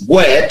is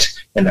wet,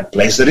 and a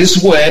place that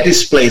is wet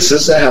is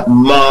places that have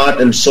mud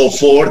and so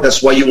forth.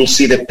 That's why you will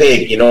see the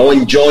pig,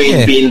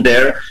 enjoying being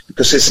there,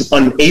 because it's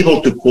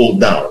unable to cool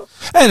down.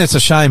 And it's a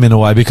shame in a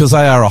way, because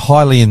they are a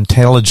highly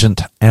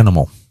intelligent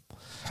animal.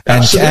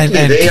 Absolutely.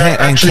 And they are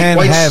actually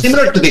quite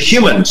similar to the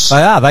humans.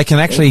 They are. They can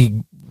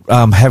actually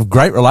have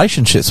great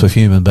relationships with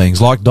human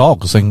beings, like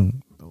dogs,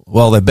 and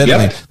they're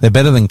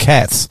better than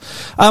cats.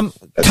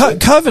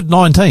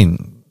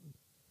 COVID-19,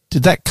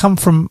 did that come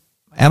from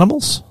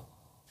animals?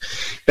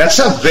 That's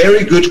a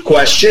very good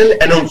question,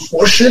 and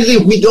unfortunately,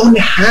 we don't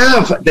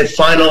have the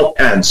final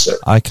answer.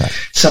 Okay,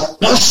 it's a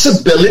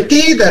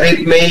possibility that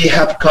it may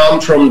have come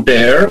from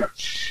there,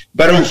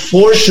 but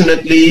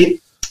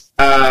unfortunately,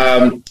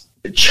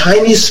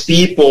 Chinese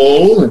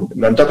people,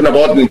 I'm talking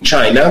about in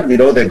China,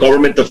 the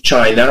government of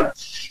China,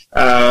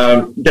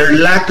 their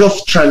lack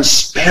of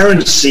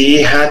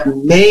transparency had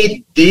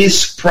made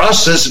this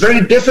process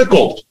very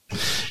difficult.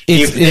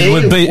 If they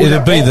would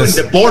have opened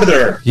the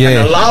border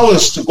and allow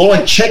us to go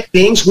and check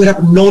things, we'd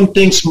have known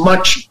things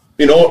much,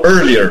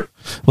 earlier.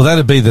 Well,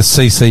 that'd be the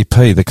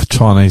CCP, the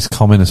Chinese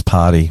Communist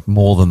Party,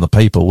 more than the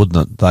people,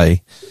 wouldn't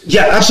it?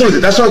 Yeah, absolutely.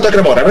 That's what I'm talking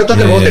about. I'm not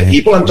talking about the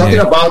people. I'm talking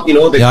about,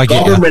 the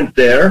government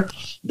there.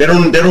 They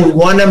don't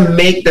want to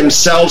make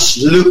themselves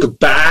look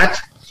bad.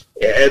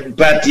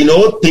 But,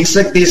 things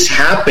like this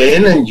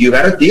happen, and you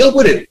got to deal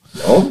with it.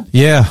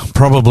 Yeah,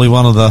 probably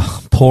one of the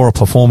poorer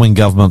performing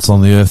governments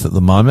on the earth at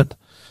the moment,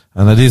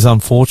 and it is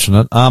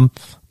unfortunate.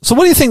 So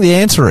what do you think the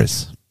answer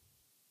is?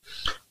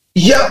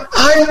 Yeah,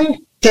 I'm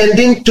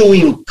tending to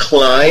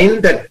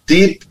incline that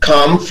did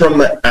come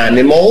from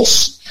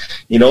animals.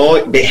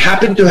 They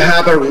happen to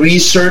have a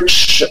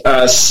research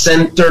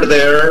center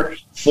there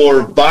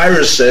for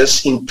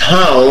viruses in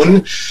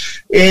town,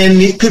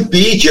 and it could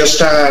be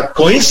just a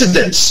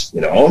coincidence,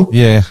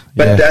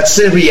 But that's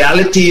the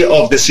reality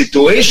of the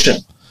situation.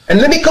 And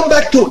let me come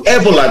back to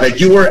Ebola that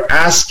you were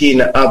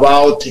asking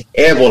about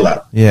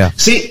Ebola. Yeah.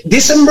 See,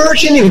 these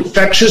emerging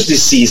infectious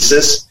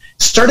diseases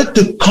started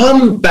to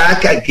come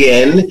back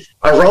again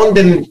around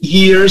the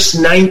years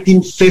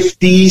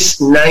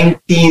 1950s,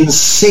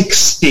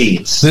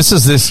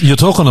 1960s. You're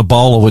talking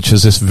Ebola, which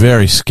is this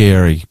very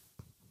scary.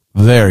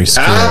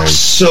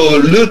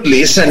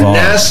 Absolutely. It's a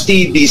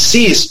nasty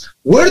disease.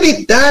 Where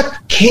did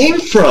that came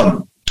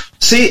from?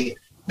 See,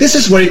 this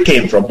is where it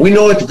came from. We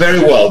know it very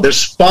well.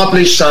 There's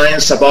published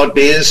science about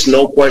this,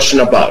 no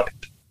question about it.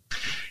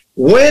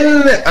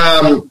 When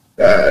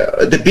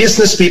the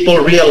business people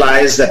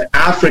realized that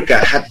Africa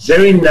had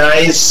very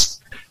nice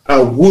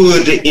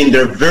wood in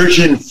their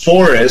virgin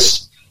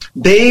forest,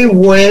 they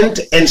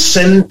went and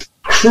sent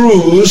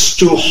crews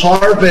to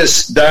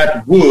harvest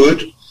that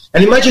wood.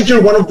 And imagine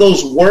you're one of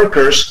those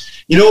workers,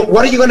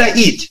 what are you going to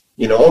eat?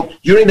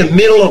 You're in the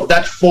middle of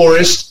that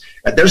forest.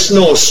 There's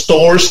no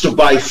stores to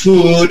buy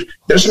food.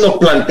 There's no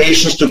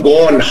plantations to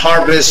go and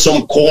harvest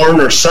some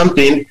corn or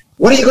something.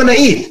 What are you going to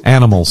eat?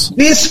 Animals.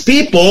 These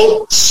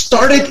people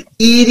started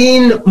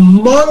eating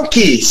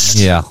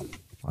monkeys. Yeah.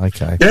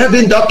 Okay. There have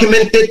been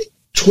documented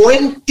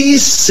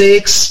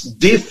 26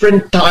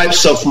 different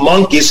types of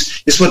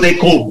monkeys. It's what they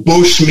call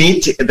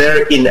bushmeat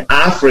there in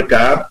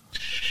Africa.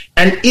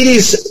 And it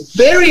is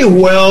very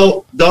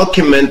well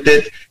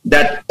documented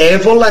that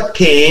Ebola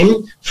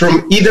came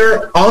from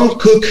either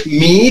uncooked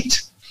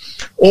meat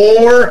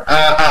or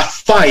a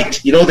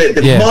fight.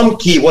 The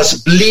monkey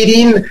was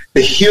bleeding,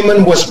 the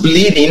human was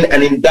bleeding,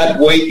 and in that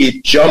way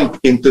it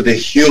jumped into the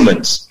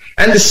humans.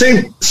 And the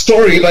same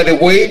story, by the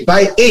way,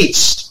 by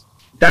AIDS.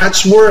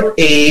 That's where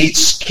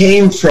AIDS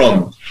came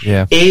from.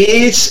 Yeah.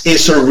 AIDS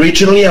is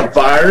originally a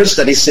virus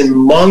that is in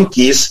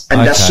monkeys,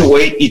 and that's the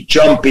way it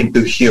jumped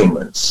into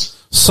humans.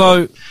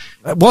 So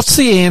what's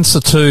the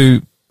answer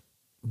to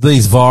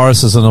these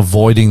viruses and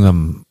avoiding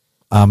them?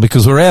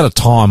 Because we're out of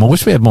time. I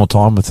wish we had more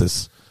time with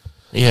this.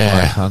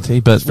 Yeah.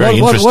 Hunty, but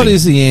interesting. what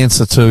is the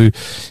answer to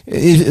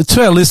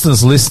our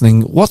listeners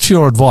listening? What's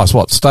your advice?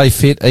 Stay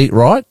fit, eat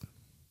right?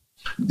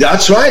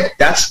 That's right.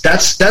 That's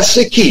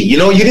the key.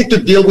 You need to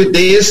deal with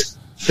this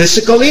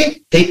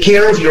physically, take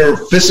care of your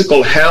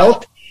physical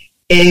health.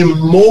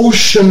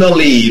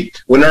 Emotionally,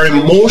 when our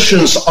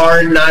emotions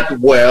are not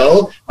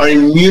well, our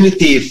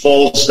immunity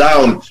falls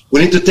down. We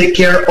need to take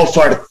care of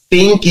our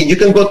thinking. You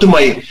can go to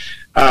my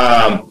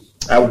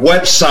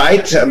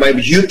website, my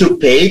YouTube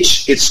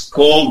page. It's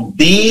called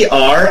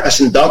Dr. as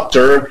in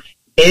Dr.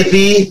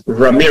 Eddie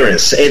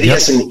Ramirez. Eddie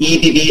as in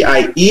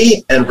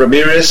EDDIE and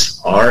Ramirez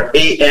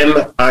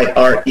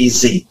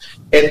RAMIREZ.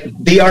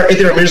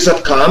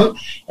 DrEddieRamirez.com.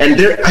 And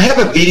there, I have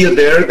a video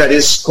there that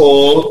is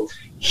called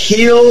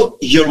Heal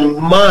Your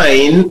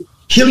Mind,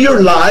 Heal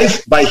Your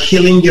Life by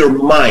Healing Your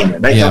Mind.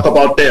 And I talk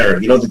about there,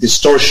 the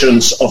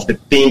distortions of the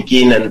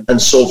thinking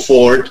and so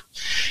forth.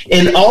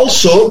 And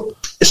also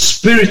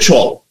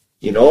spiritual,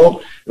 we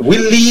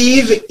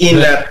live in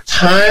a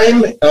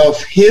time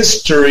of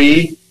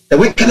history that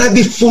we cannot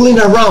be fooling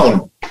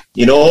around.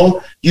 You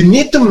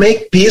need to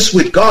make peace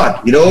with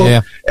God. We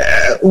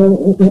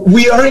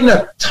are in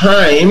a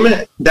time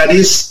that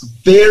is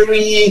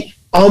very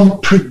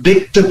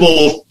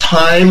unpredictable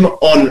time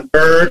on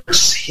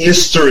Earth's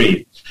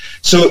history.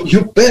 So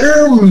you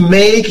better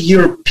make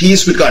your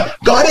peace with God.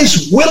 God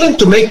is willing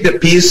to make the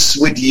peace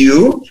with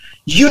you.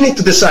 You need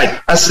to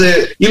decide. As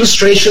the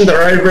illustration that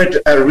I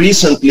read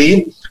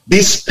recently,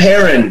 these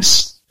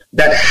parents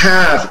that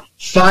have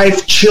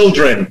 5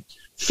 children,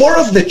 4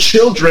 of the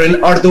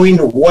children are doing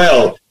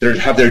well. They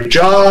have their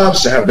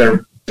jobs, they have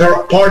their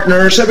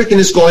partners, everything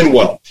is going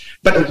well.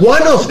 But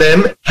one of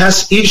them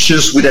has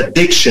issues with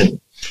addiction.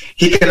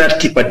 He cannot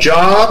keep a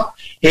job.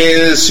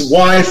 His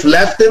wife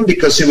left him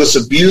because he was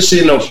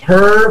abusing of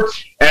her,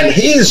 and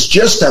he is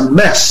just a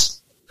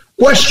mess.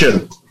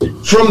 Question,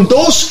 from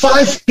those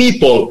 5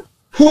 people,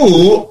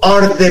 who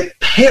are the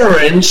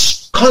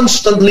parents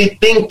constantly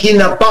thinking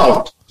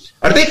about?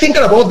 Are they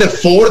thinking about the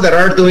 4 that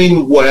are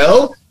doing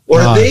well, or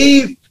are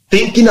they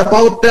thinking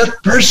about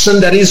that person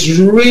that is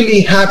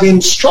really having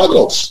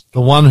struggles?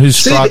 The one who's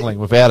struggling,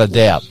 without a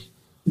doubt.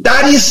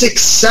 That is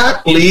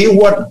exactly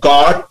what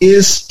God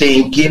is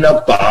thinking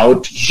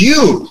about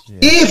you. Yeah.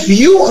 If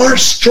you are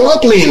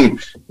struggling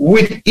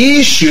with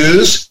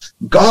issues,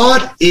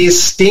 God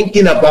is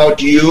thinking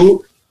about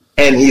you,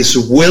 and He's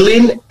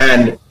willing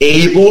and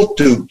able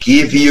to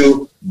give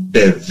you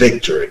the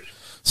victory.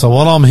 So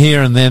what I'm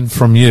hearing then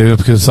from you,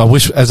 because I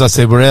wish, as I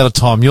said, we're out of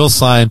time, you're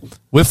saying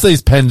with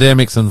these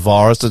pandemics and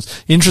viruses,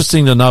 it's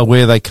interesting to know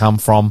where they come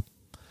from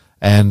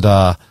and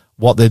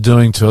what they're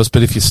doing to us.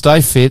 But if you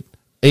stay fit,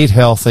 eat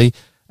healthy,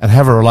 and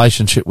have a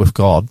relationship with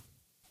God,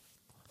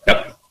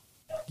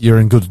 you're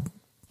in good.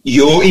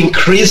 You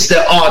increase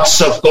the odds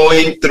of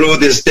going through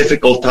these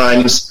difficult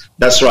times.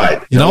 That's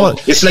right. You know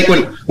what? It's like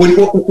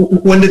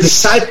when the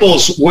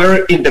disciples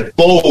were in the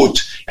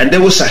boat and there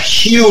was a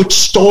huge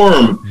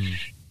storm.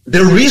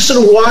 The reason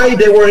why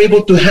they were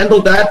able to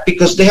handle that,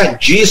 because they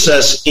had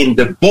Jesus in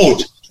the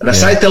boat. And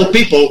as I tell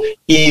people,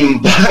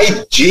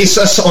 invite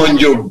Jesus on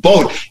your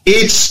boat.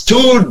 It's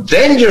too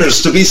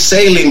dangerous to be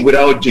sailing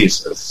without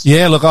Jesus.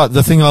 Yeah, look,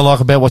 the thing I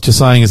like about what you're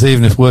saying is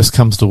even if worse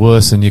comes to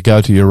worse and you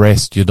go to your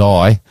rest, you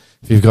die,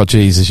 if you've got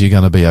Jesus, you're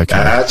going to be okay.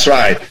 That's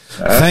right.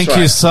 Thank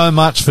you so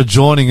much for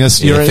joining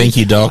us. Yeah, thank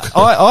you, Doc.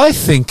 I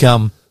think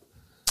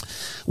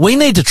we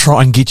need to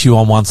try and get you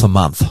on once a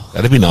month.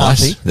 That'd be nice.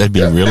 Harvey. That'd be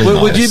really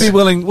nice. Would you be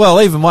willing?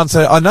 Well, even once.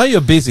 I know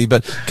you're busy,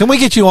 but can we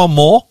get you on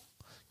more?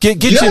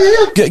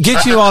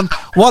 Get you on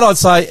what I'd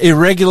say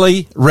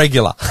irregularly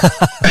regular.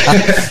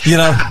 You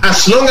know,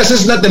 as long as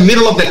it's not the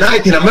middle of the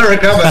night in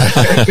America.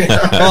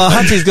 But, well,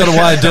 Hunty's got a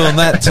way of doing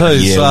that too.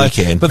 Yeah, so, we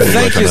can. But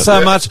thank you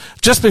so much.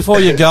 Just before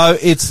you go,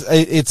 it's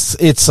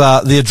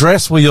the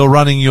address where you're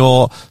running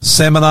your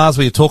seminars,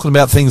 where you're talking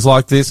about things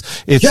like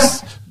this.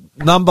 It's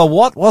number,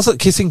 what was it?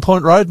 Kissing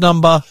Point Road,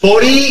 number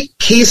 40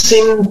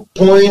 Kissing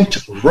Point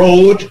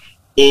Road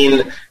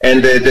and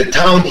the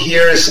town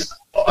here is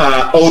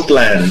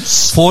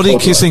Oatlands. 40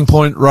 Kissing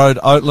Point Road,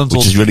 Oatlands.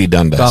 Which is really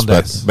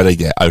Dundas. But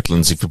yeah,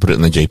 Oatlands if you put it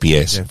in the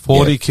GPS. Yeah,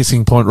 40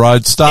 Kissing Point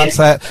Road. Starts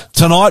at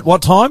tonight,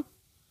 what time?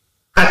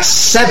 At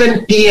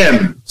 7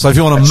 p.m. So if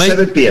you want to meet,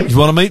 7 p.m. if you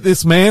want to meet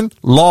this man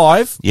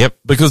live, Yep.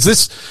 Because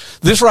this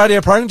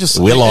radio program, just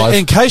we're live.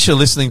 in case you're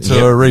listening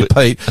to a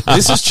repeat,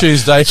 this is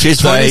Tuesday,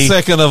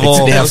 22nd of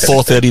August. It's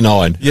now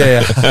 4:39.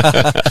 Yeah.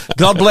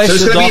 God bless So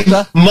it's you, going to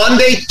Doctor. be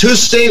Monday,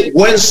 Tuesday,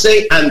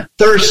 Wednesday, and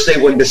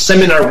Thursday when the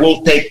seminar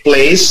will take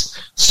place.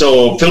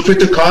 So feel free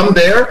to come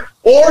there.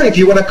 Or if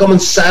you want to come on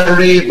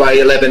Saturday by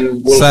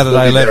 11, Saturday,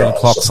 we'll be there 11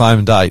 o'clock, also.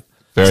 same date.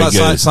 Very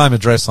good. Same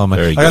address on me.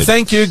 Very Okay, good.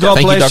 thank you. God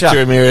Thank you, bless Dr.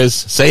 Ramirez.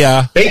 See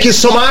ya. Thank you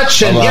so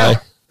much. And Bye-bye.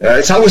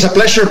 it's always a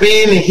pleasure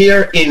being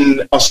here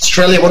in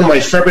Australia, one of my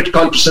favorite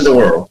countries in the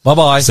world.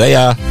 Bye-bye. See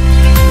ya.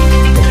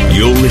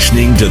 You're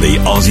listening to the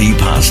Aussie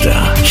Pastor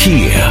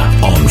here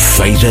on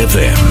Faith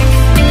FM.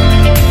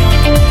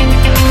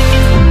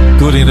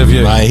 Good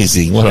interview.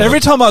 Amazing. Every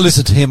time I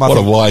listen to him, What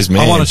a wise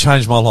man. I want to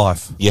change my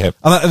life. Yeah.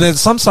 And at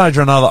some stage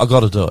or another, I've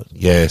got to do it.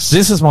 Yes.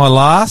 This is my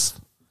last.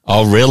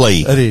 Oh,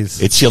 really? It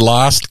is. It's your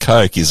last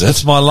Coke, is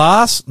It's it? my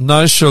last,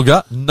 no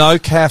sugar, no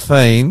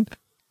caffeine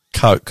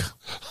Coke.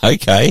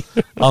 Okay.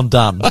 I'm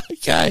done.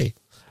 Okay.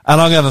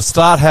 And I'm going to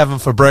start having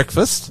for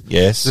breakfast.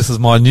 Yes. This is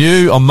my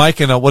I'm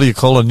making a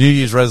New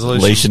Year's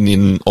resolution. Lesion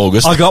in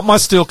August. I got my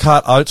steel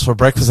cut oats for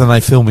breakfast and they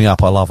fill me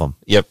up. I love them.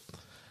 Yep.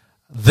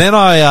 Then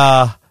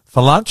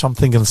for lunch, I'm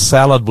thinking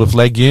salad with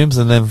legumes.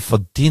 And then for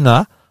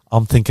dinner,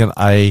 I'm thinking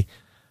a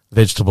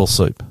vegetable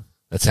soup.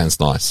 That sounds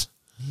nice.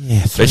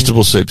 Yeah.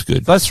 Vegetable soup's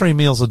good. Those 3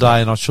 meals a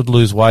day and I should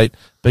lose weight,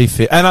 be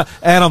fit. And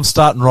I'm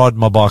starting riding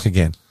my bike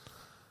again.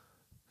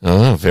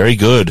 Oh, very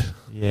good.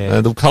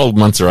 Yeah. The cold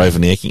months are over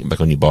now. You can get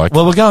back on your bike.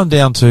 Well, we're going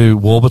down to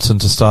Warburton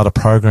to start a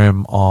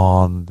program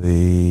on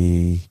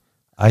the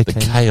 18th. The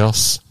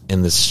chaos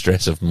and the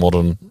stress of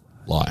modern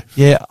life.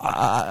 Yeah.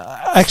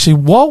 Actually,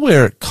 while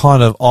we're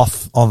kind of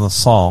off on the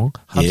song,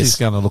 Hunty's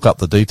going to look up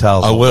the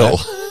details. I of will.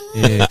 that.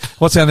 Yeah.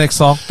 What's our next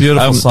song?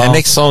 Beautiful song. Our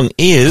next song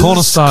is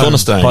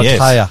Cornerstone by yes.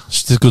 Taya.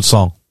 It's a good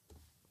song.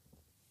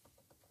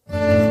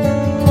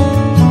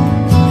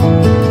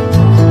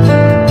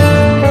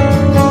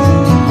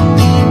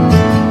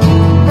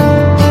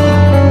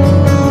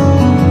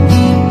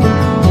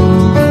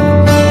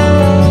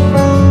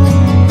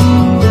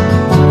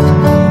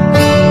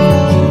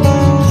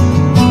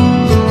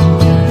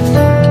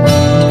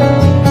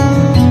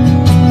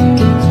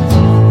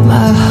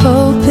 My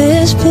hope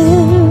is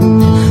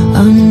built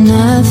on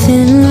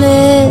nothing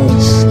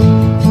less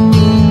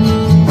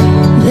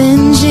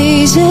than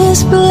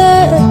Jesus'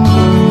 blood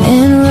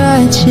and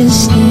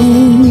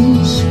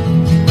righteousness.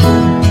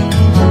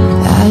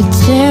 I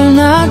dare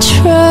not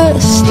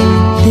trust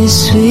the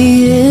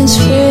sweetest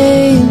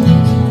frame,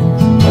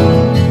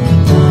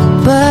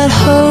 but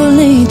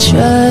wholly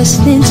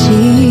trust in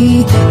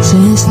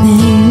Jesus'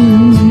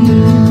 name.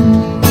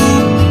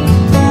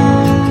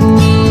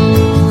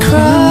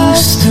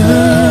 Cross the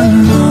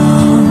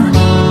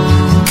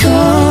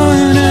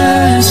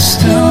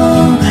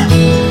cornerstone,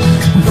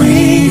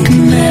 weak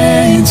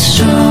made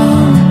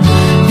strong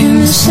in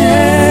the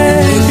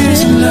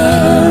Savior's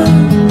love.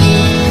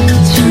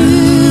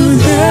 Through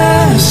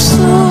the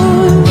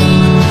storm,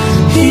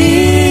 He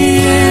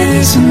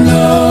is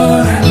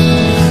Lord,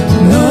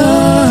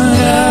 Lord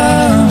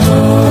of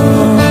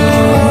all.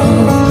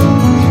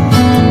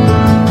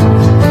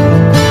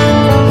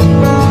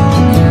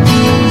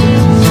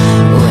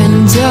 When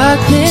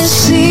darkness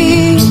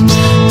seems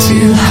to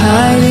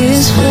hide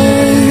His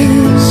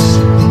face,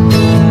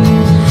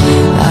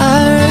 I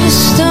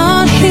rest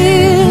on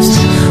His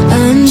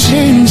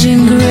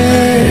unchanging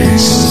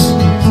grace.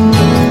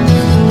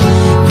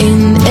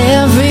 In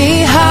every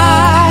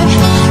high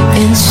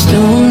and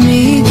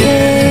stormy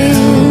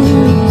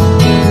gale,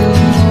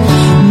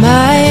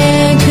 my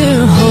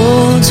anchor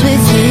holds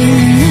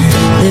within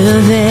the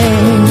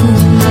veil.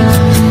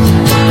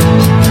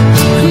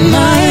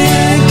 My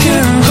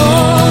anchor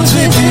holds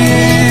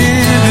within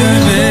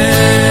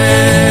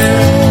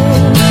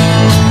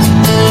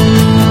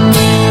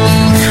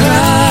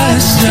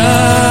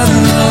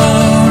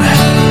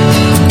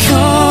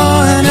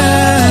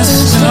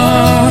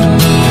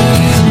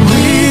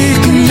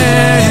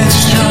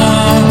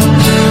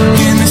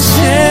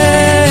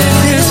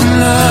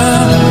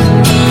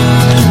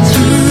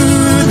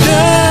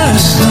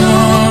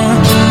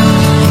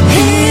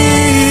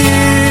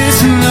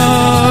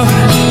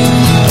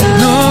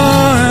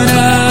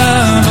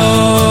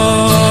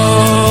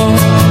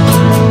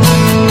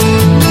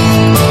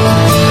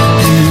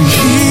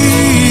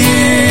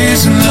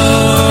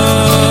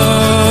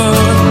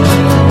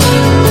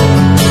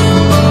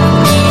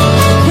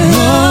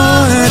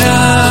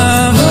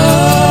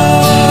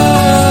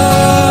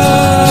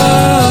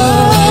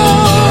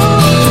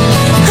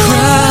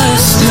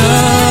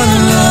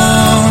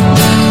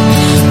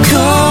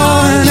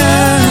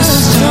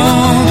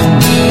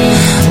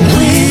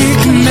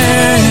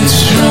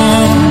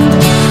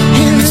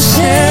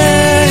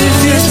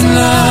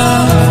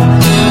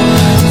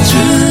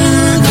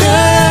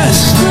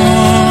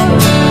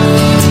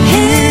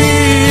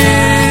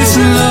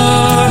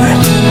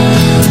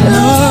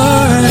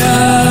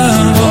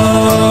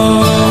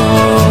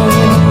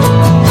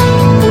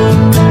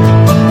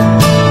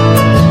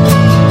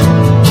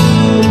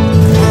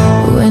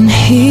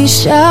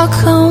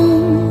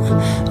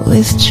come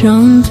with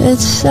trumpet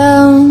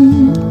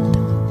sound.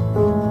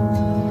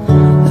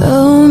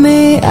 Oh,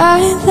 may I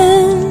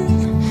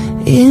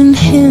then in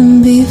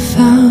him be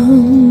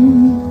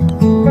found,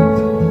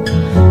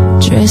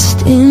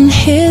 dressed in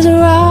his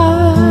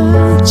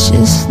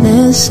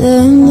righteousness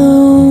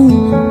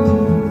alone,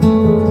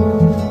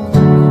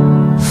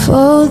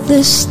 for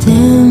the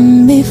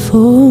stand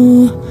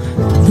before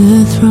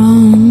the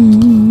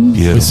throne.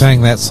 Beautiful. We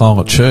sang that song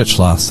at church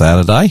last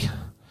Saturday.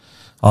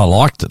 I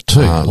liked it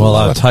too.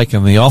 Well, they've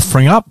taken the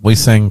offering up. We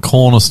sang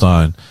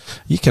Cornerstone.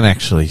 You can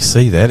actually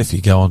see that if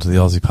you go onto the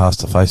Aussie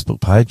Pastor Facebook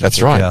page.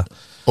 That's right.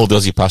 Or the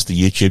Aussie Pastor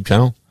YouTube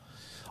channel.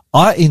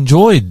 I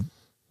enjoyed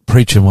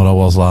preaching what I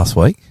was last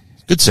week.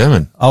 Good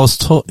sermon. I was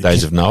taught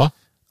Days of Noah.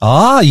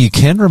 Ah, you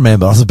can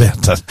remember. I was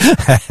about to.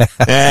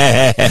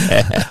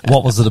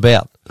 What was it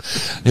about?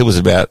 It was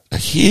about a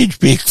huge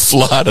big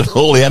flood and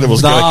all the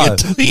animals going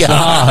into the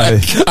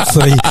ark.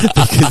 See,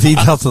 because he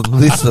doesn't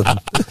listen.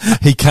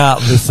 He can't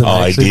listen,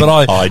 actually.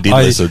 I did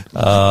listen.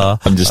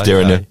 I'm just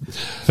staring at.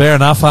 Fair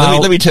enough.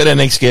 Let me turn our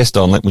next guest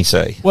on. Let me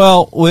see.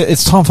 Well,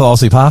 it's time for the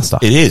Aussie Pastor.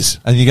 It is.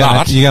 And you're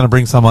going to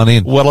bring someone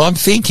in. Well, I'm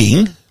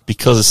thinking,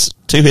 because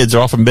two heads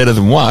are often better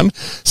than one.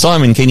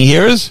 Simon, can you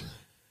hear us?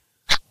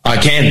 I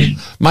can.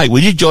 Mate,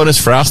 would you join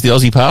us for Ask the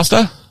Aussie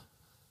Pastor?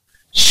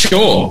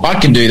 Sure, I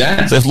can do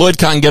that. So if Lloyd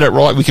can't get it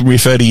right, we can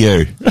refer to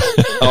you.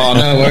 Oh,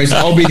 no worries.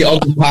 I'll be the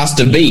Aussie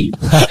Pastor B.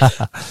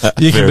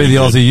 You can be the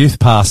Aussie Youth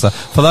Pastor.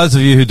 For those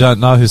of you who don't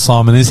know who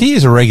Simon is, he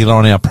is a regular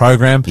on our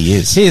program. He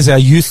is. He is our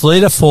youth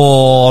leader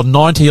for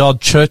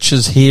 90-odd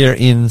churches here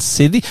in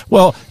Sydney.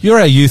 Well, you're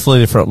our youth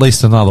leader for at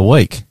least another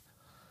week.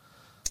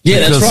 Yeah,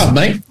 Because that's right,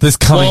 mate.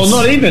 Well,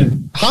 not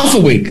even. Half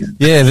a week.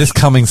 Yeah, this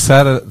coming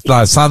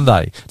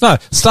Sunday. No,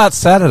 starts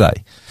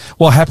Saturday.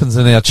 What happens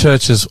in our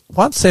church is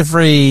once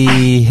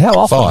every, how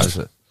often 5. is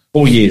it?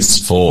 4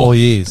 years. 4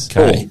 years.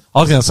 Okay. I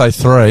was going to say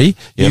 3. Yep.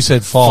 You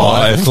said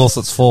 5. Of course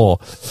it's 4.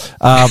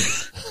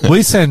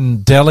 We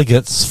send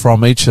delegates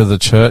from each of the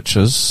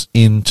churches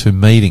into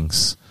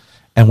meetings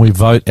and we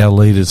vote our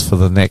leaders for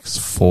the next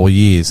 4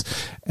 years.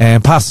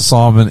 And Pastor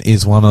Simon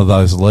is one of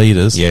those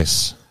leaders.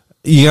 Yes.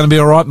 You going to be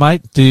all right,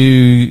 mate? Do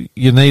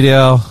you need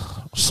our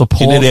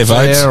support you need our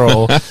votes? there?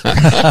 Or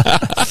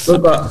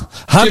Look,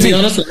 to be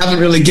honest, I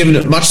haven't really given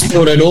it much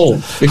thought at all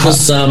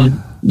because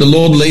the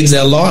Lord leads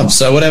our lives.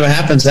 So whatever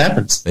happens,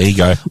 happens. There you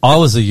go. I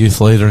was a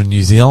youth leader in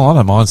New Zealand. I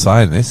don't mind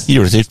saying this.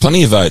 You received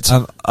plenty of votes.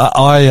 And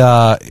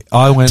I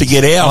went to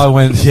get out. I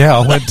went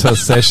to a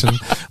session.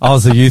 I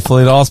was a youth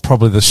leader. I was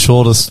probably the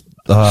shortest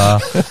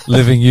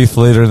living youth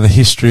leader in the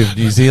history of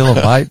New Zealand,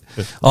 mate.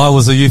 I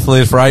was a youth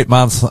leader for 8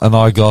 months and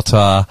I got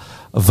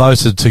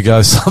voted to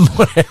go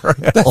somewhere else.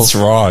 That's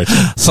right.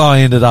 So I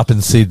ended up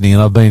in Sydney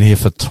and I've been here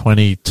for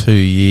 22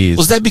 years.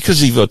 Was that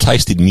because of your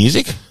taste in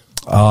music?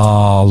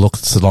 Oh, look,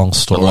 it's a long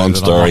story. I'm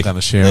not going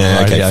to share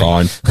it. Okay,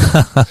 fine.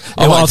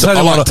 I like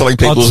telling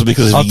people it's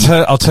because of you.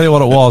 I'll tell you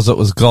what it was. It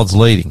was God's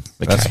leading.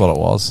 Okay. That's what it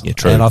was. Yeah,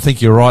 true. And I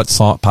think you're right,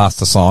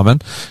 Pastor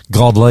Simon.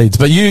 God leads.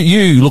 But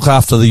you look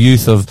after the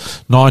youth of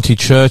 90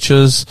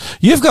 churches.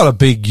 You've got a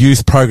big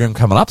youth program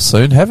coming up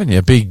soon, haven't you?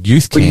 A big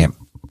youth camp.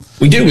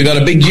 We do. We've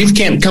got a big youth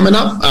camp coming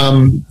up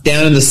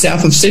down in the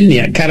south of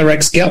Sydney at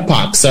Cataract Scout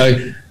Park. So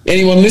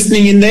anyone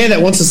listening in there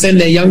that wants to send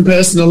their young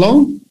person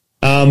along,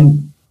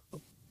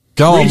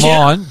 Go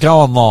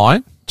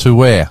online to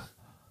where?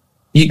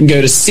 You can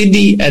go to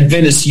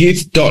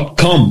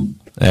sydneyadventistyouth.com.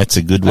 That's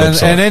a good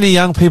website. And any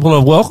young people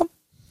are welcome?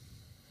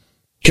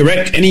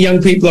 Correct. Any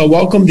young people are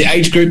welcome. The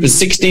age group is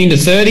 16 to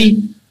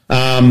 30.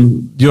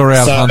 You're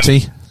out,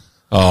 Hunty.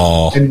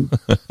 Oh.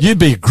 You'd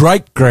be a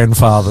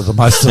great-grandfather to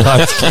most of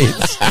those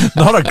kids.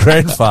 Not a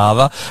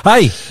grandfather.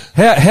 Hey,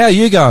 how are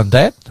you going,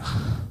 Dad?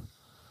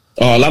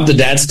 Oh, I love the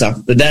dad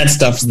stuff. The dad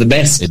stuff's the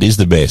best. It is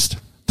the best.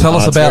 Tell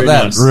us about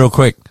that real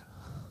quick.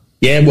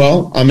 Yeah,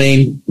 well, I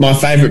mean, my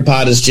favourite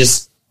part is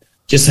just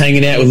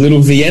hanging out with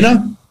little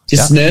Vienna,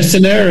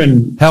 nursing her.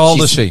 And how old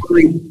is she?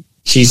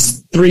 She's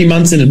 3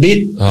 months and a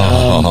bit.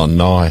 Oh,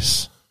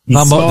 nice.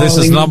 This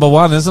is number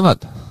 1, isn't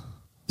it?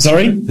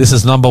 Sorry? This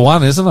is number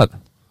 1, isn't it?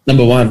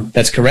 Number 1,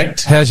 that's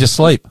correct. How's your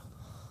sleep?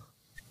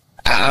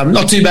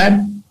 Not too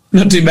bad.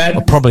 Not too bad.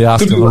 I'm probably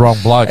asking the wrong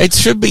bloke. It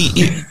should be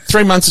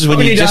 3 months is when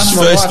you just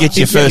first get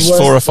your first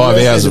 4 or 5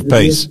 hours of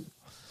peace.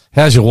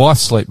 How's your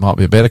wife's sleep might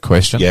be a better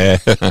question. Yeah.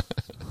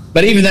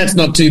 But even that's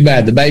not too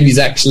bad. The baby's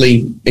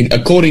actually,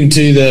 according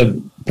to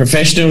the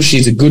professional,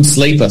 she's a good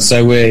sleeper.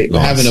 So we're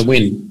having a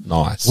win.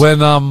 Nice.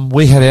 When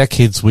we had our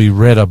kids, we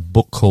read a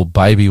book called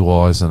Baby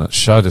Wise, and it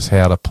showed us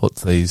how to put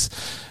these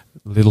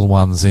little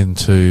ones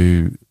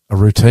into a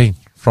routine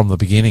from the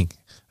beginning.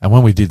 And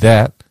when we did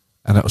that,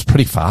 and it was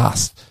pretty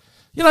fast.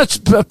 You know,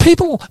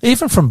 people,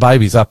 even from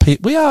babies,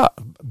 we are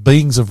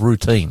beings of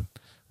routine.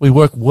 We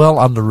work well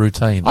under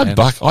routine.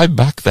 I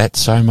buck that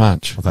so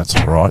much. Well, that's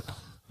all right.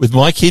 With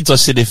my kids, I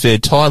said if they're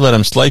tired, let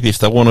them sleep. If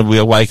they want to be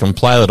awake and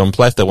play, let them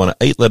play. If they want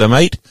to eat, let them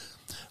eat.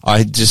 I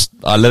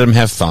let them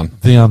have fun.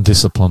 The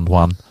undisciplined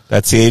one.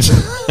 That's it.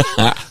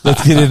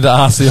 Let's get into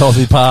Ask the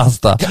Aussie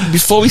Pastor.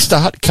 Before we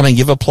start, can I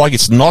give a plug?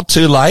 It's not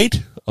too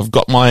late. I've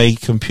got my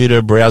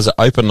computer browser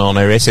open on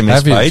our SMS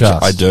Have you page.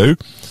 just? I do.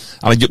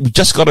 We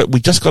just got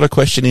a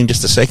question in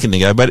just a second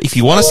ago, but if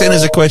you want to send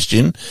us a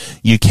question,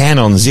 you can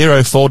on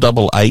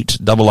 0488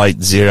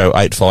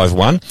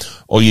 880851,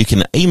 or you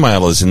can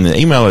email us, and the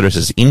email address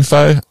is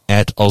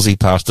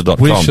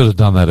info@aussiepastor.com. We should have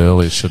done that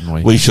earlier, shouldn't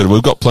we? We should.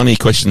 We've got plenty of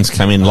questions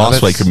come in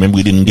last week. Remember,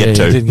 we didn't get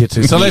to. You didn't get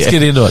to. So let's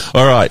get into it.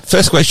 All right.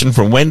 First question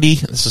from Wendy.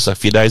 This is a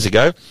few days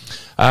ago.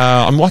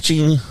 I'm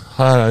watching.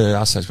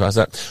 I suppose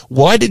that.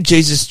 Why did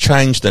Jesus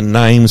change the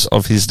names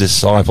of his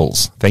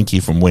disciples? Thank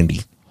you from Wendy.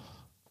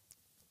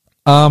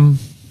 Well,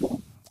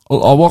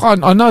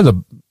 I know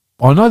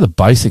the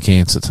basic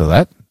answer to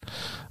that.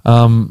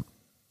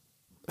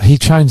 He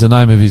changed the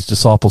name of his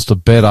disciples to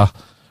better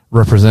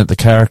represent the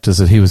characters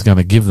that he was going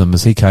to give them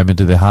as he came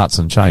into their hearts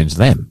and changed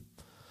them.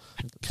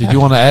 Did you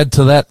want to add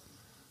to that,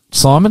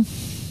 Simon?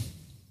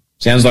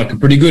 Sounds like a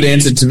pretty good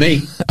answer to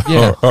me.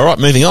 Yeah. All right,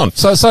 moving on.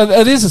 So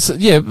it is,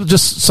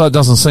 just so it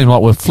doesn't seem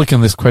like we're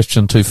flicking this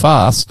question too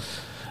fast.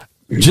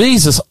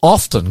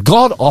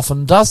 God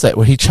often does that,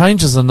 where he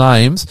changes the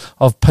names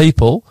of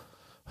people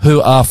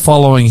who are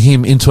following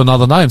him into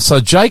another name. So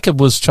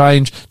Jacob was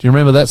changed, do you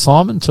remember that,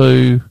 Simon,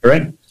 to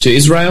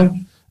Israel?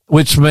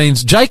 Which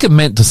means Jacob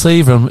meant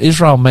deceiver, and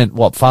Israel meant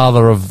what?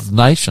 Father of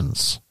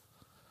nations,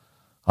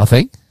 I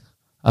think.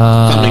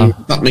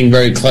 Something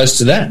very close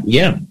to that,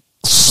 yeah.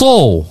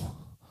 Saul,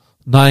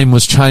 name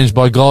was changed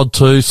by God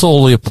to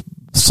Saul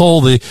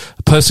the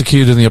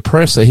persecutor and the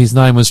oppressor. His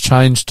name was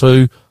changed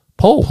to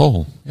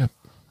Paul. Yeah.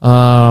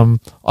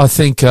 I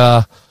think,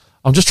 I'm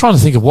just trying to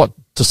think of what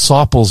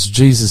disciples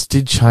Jesus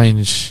did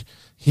change.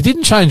 He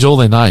didn't change all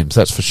their names,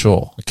 that's for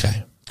sure.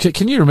 Okay.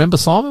 Can you remember,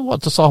 Simon,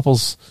 what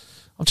disciples?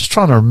 I'm just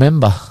trying to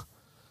remember.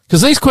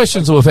 Because these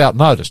questions are without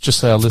notice, just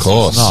so our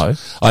listeners know.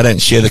 I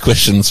don't share the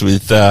questions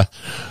with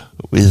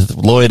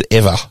Lloyd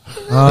ever.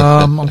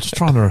 I'm just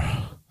trying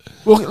to.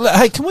 Well,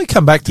 hey, can we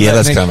come back to that? Yeah,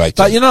 let's come back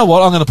to it. But you know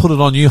what? I'm going to put it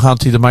on you,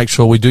 Hunty, to make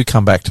sure we do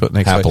come back to it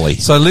next Happily.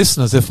 week. So,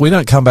 listeners, if we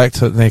don't come back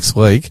to it next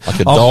week, Like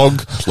a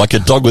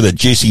dog with a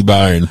juicy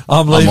bone.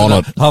 I'm leaving on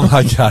it. I'm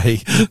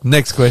okay.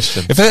 Next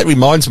question. If that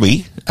reminds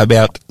me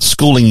about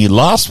schooling you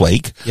last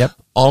week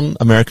on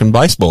American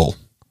baseball.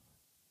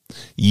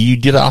 You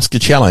did ask a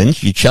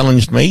challenge. You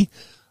challenged me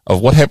of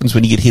what happens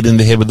when you get hit in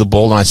the head with the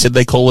ball, and I said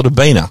they call it a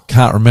beaner.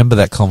 Can't remember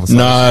that conversation.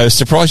 No,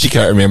 surprised you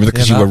can't remember it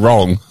because you were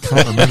wrong.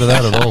 Can't remember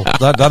that at all.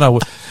 Don't know.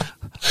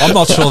 I'm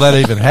not sure that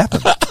even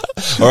happened.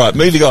 All right,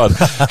 moving on.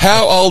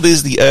 How old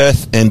is the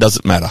Earth, and does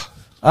it matter?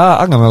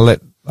 I'm going to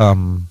let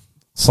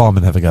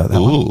Simon have a go at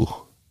that one.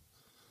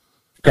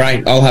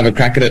 Great, I'll have a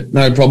crack at it.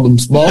 No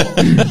problems, Bob.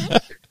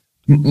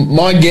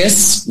 My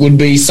guess would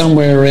be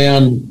somewhere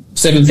around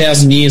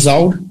 7,000 years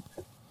old.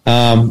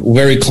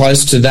 Very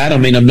close to that. I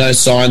mean, I'm no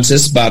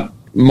scientist, but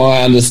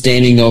my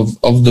understanding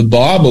of the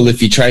Bible,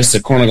 if you trace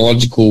a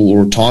chronological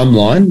or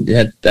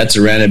timeline, that's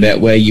around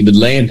about where you would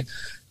land.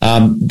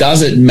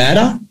 Does it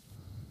matter?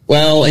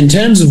 Well, in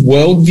terms of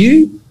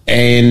worldview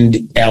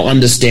and our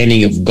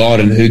understanding of God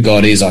and who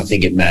God is, I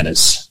think it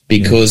matters.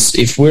 Because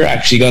if we're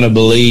actually going to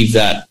believe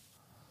that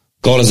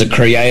God is a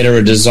creator,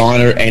 a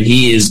designer, and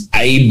he is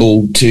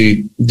able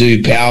to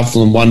do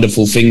powerful and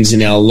wonderful things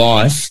in our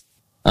life,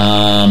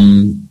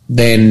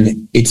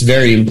 then it's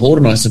very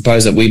important, I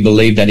suppose, that we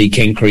believe that he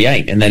can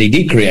create and that he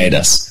did create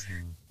us.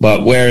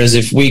 But whereas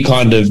if we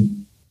kind of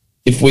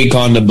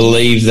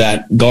believe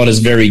that God is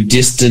very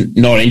distant,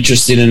 not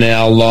interested in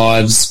our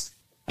lives,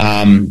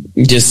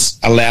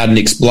 just allowed an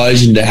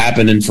explosion to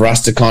happen and for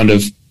us to kind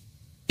of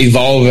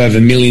evolve over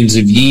millions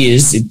of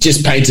years, it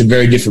just paints a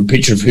very different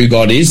picture of who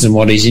God is and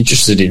what he's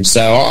interested in.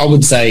 So I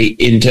would say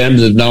in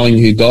terms of knowing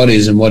who God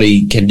is and what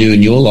he can do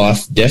in your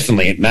life,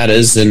 definitely it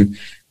matters, and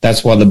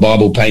that's why the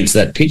Bible paints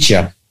that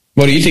picture.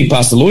 What do you think,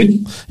 Pastor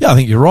Lloyd? Yeah, I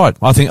think you're right.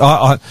 I think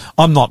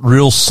I'm not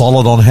real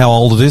solid on how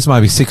old it is,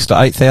 maybe 6,000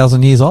 to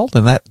 8,000 years old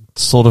in that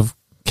sort of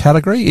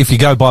category, if you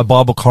go by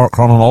Bible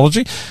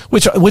chronology,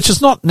 which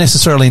is not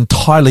necessarily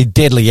entirely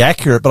deadly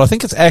accurate, but I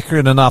think it's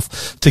accurate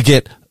enough to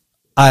get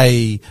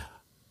a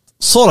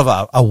sort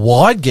of a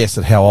wide guess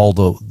at how old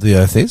the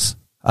earth is.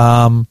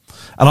 And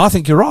I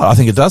think you're right. I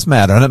think it does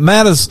matter. And it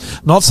matters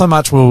not so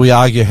much where we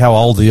argue how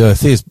old the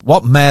earth is.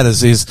 What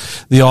matters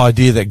is the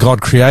idea that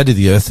God created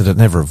the earth, that it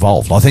never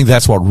evolved. I think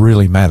that's what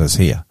really matters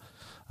here.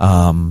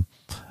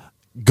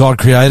 God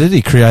created it.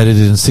 He created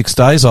it in 6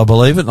 days. I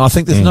believe it. And I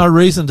think there's no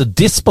reason to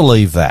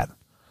disbelieve that.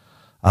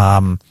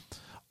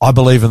 I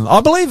believe in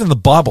the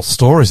Bible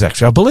stories,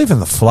 actually. I believe in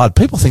the flood.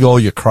 People think, oh,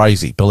 you're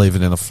crazy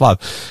believing in the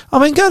flood. I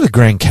mean, go to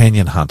Grand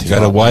Canyon hunting. Go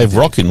to Wave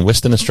Rock in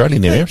Western Australia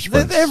near Air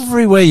Springs.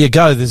 Everywhere you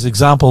go, there's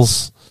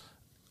examples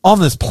on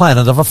this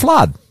planet of a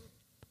flood.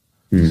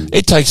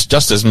 It takes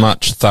just as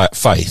much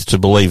faith to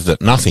believe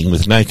that nothing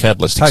with no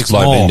catalyst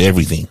exploded into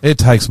everything. It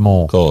takes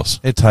more. Of course.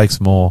 It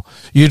takes more.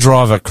 You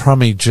drive a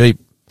crummy Jeep.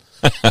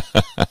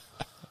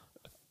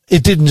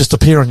 It didn't just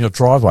appear on your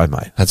driveway,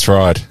 mate. That's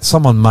right.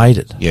 Someone made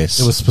it. Yes.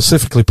 It was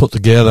specifically put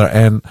together,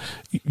 and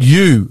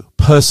you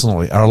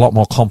personally are a lot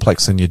more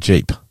complex than your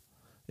Jeep.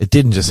 It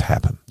didn't just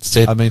happen.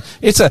 Said- I mean,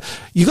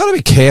 you got to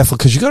be careful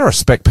because you got to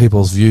respect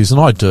people's views, and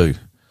I do.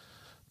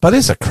 But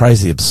it's a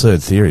crazy,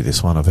 absurd theory,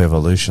 this one of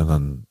evolution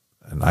and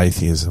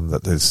atheism,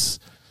 that there's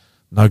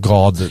no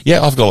God.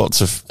 Yeah, I've got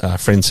lots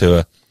of friends who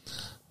are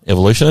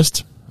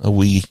evolutionists.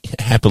 We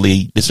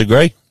happily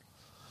disagree.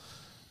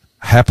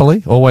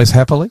 Happily? Always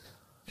happily?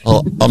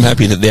 Well, I'm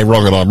happy that they're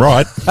wrong and I'm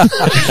right.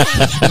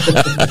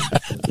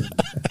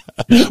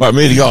 All right,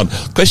 moving on.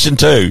 Question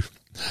 2.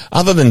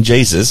 Other than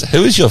Jesus,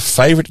 who is your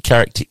favourite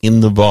character in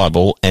the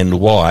Bible and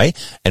why?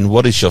 And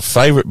what is your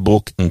favourite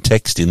book and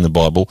text in the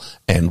Bible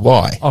and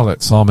why? I'll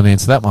let Simon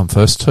answer that one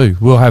first too.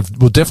 We'll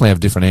definitely have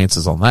different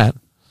answers on that.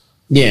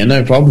 Yeah,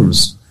 no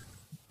problems.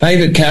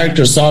 Favourite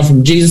character aside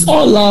from Jesus?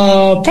 I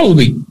love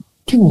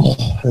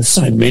there's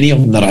so many of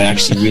them that I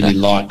actually really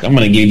like. I'm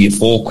going to give you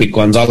 4 quick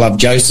ones. I love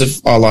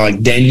Joseph. I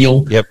like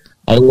Daniel. Yep.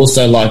 I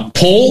also like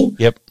Paul.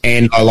 Yep.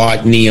 And I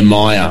like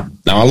Nehemiah.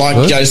 Now, I like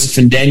Good. Joseph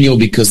and Daniel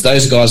because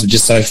those guys were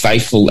just so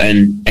faithful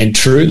and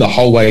true the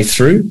whole way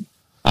through.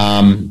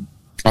 I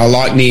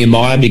like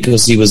Nehemiah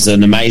because he was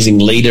an amazing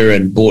leader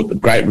and brought a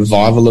great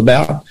revival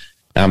about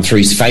through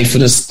his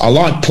faithfulness. I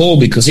like Paul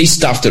because he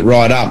stuffed it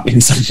right up in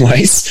some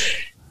ways.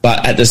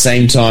 But at the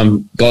same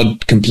time,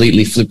 God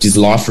completely flipped his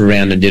life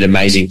around and did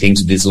amazing things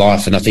with his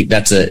life. And I think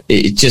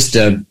it's just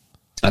a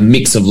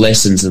mix of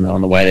lessons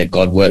on the way that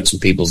God works in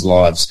people's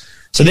lives.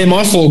 So they're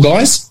my 4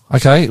 guys.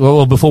 Okay,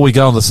 well, before we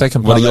go on the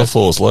second What part, are your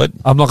 4s, Lloyd?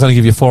 I'm not going to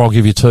give you 4, I'll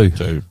give you 2.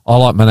 2. I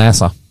like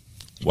Manasseh.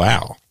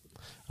 Wow.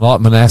 I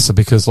like Manasseh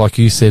because, like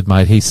you said,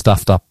 mate, he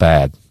stuffed up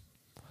bad.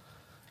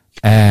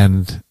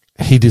 And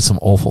he did some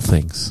awful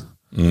things.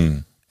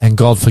 Mm. And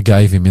God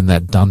forgave him in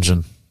that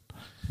dungeon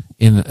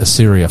in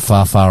Assyria,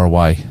 far, far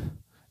away.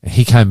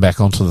 He came back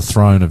onto the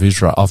throne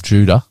of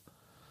Judah,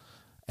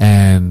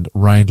 and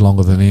reigned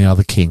longer than any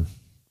other king.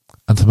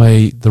 And to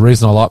me, the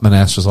reason I like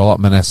Manasseh is I like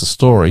Manasseh's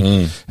story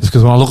is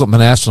because when I look at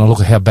Manasseh and I look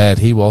at how bad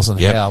he was and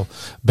how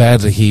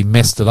badly he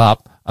messed it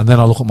up, and then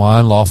I look at my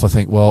own life, I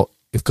think, well,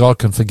 if God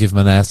can forgive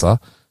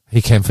Manasseh,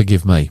 he can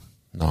forgive me.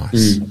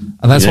 Nice. And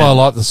that's why I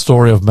like the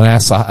story of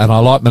Manasseh, and I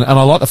like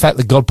the fact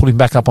that God put him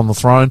back up on the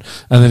throne,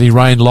 and that he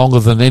reigned longer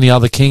than any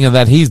other king, and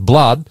that his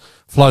blood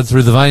flowed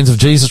through the veins of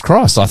Jesus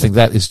Christ. I think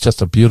that is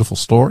just a beautiful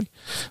story.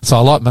 So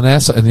I like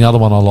Manasseh, and the other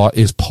one I like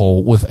is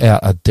Paul, without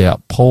a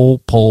doubt.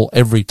 Paul,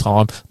 every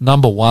time.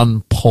 Number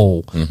 1,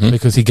 Paul,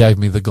 because he gave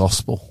me the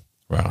gospel.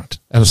 Right.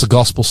 And it's a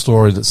gospel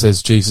story that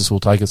says Jesus will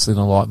take a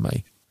sinner like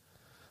me,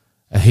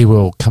 and he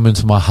will come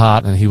into my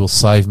heart, and he will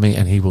save me,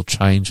 and he will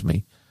change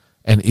me,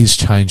 and is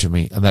changing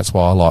me, and that's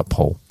why I like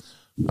Paul.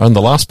 And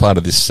the last part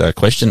of this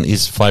question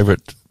is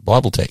favourite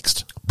Bible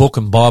text. Book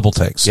and Bible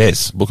text.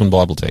 Yes, book and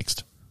Bible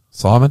text.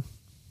 Simon?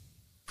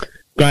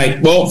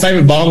 Great. Well,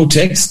 favourite Bible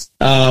text,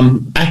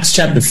 Acts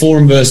chapter 4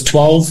 and verse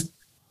 12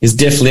 is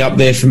definitely up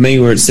there for me,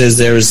 where it says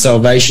there is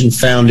salvation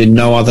found in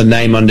no other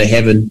name under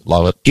heaven.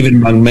 Love it. Given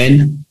among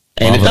men.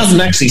 And Love it doesn't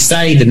actually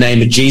say the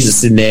name of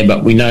Jesus in there,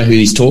 but we know who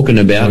he's talking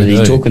about, and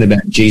he's talking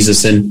about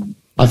Jesus. And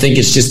I think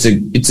it's just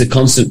a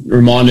constant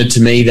reminder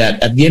to me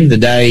that at the end of the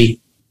day,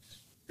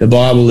 the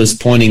Bible is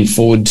pointing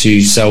forward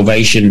to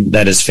salvation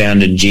that is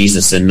found in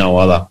Jesus and no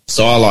other.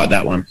 So I like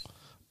that one.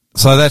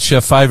 So that's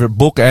your favourite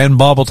book and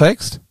Bible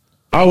text?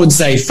 I would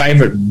say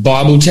favourite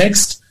Bible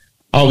text.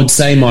 I would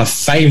say my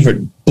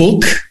favourite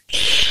book.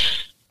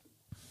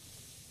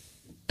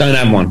 Don't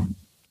have one.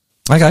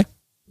 Okay.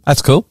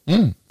 That's cool.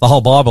 The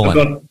whole Bible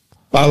then.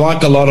 I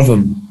like a lot of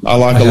them. A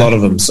lot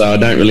of them, so I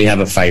don't really have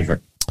a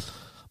favourite.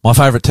 My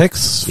favourite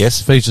text? Yes.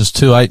 Ephesians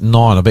 2, 8 and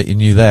 9. I bet you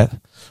knew that.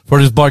 For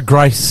it is by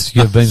grace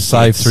you have been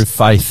saved through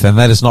faith, and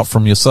that is not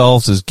from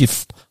yourselves, it is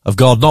gift of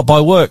God, not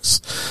by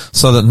works,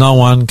 so that no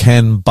one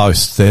can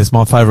boast. There's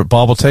my favourite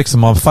Bible text.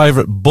 And my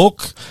favourite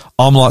book,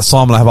 I'm like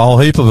Simon, I have a whole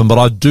heap of them, but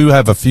I do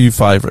have a few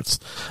favourites.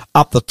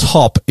 Up the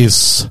top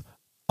is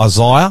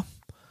Isaiah,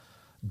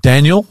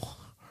 Daniel,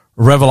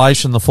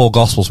 Revelation, the 4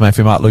 Gospels,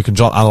 Matthew, Mark, Luke and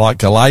John. I like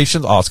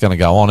Galatians. Oh, it's going to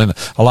go on, isn't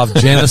it? I love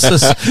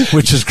Genesis,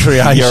 which is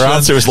creation. Your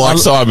answer is like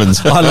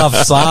Simon's. I love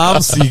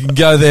Psalms. You can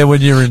go there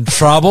when you're in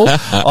trouble.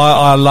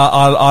 I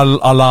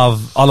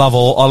love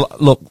all.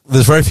 Look,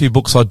 there's very few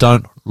books I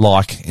don't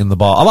like in the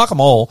Bible. I like them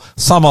all.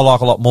 Some I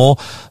like a lot more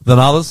than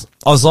others.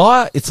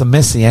 Isaiah, it's a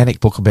messianic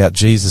book about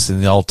Jesus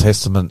in the Old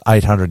Testament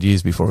 800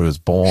 years before he was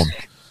born.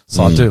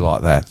 So I do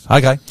like that.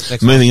 Okay.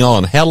 Next Moving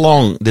on. How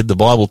long did the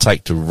Bible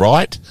take to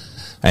write?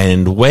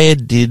 And where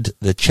did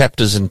the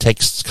chapters and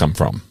texts come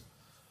from?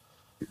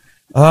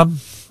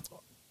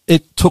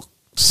 It took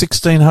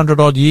 1,600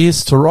 odd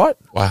years to write.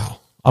 Wow.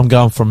 I'm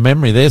going from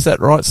memory. There's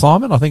that right,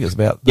 Simon? I think it's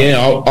about... Yeah,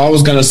 I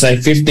was going to say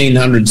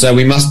 1,500, so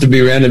we must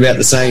be around about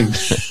the same.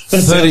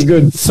 That sounds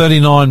good.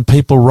 39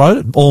 people wrote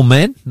it, all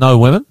men, no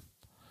women.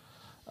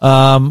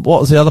 What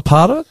was the other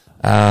part of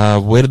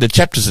it? Where did the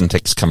chapters and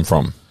texts come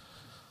from?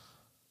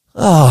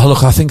 Oh,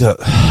 look, I think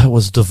it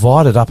was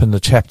divided up into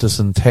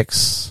chapters and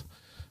texts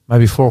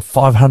maybe 400 or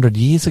 500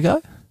 years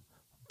ago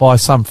by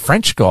some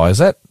French guy. Is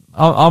that...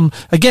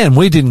 again,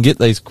 we didn't get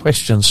these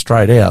questions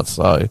straight out,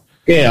 so...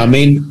 Yeah, I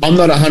mean, I'm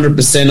not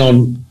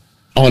 100%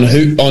 on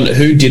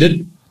who did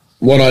it,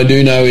 what I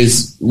do know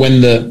is when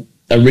the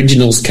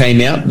originals came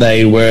out,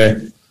 they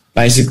were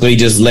basically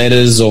just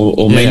letters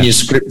or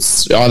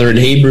manuscripts, either in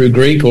Hebrew,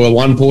 Greek, or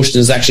one portion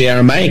is actually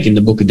Aramaic in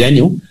the Book of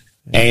Daniel,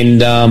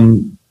 and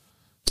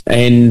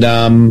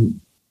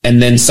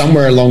then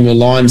somewhere along the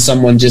line,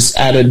 someone just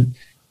added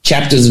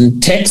chapters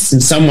and texts. In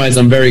some ways,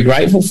 I'm very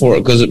grateful for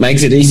it because it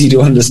makes it easy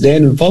to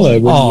understand and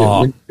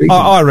follow.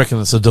 I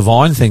reckon it's a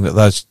divine thing that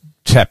those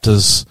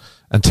chapters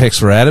and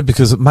texts were added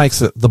because it makes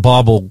the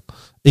Bible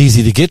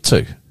easy to get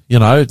to. You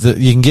know,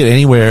 you can get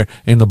anywhere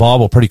in the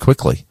Bible pretty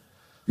quickly.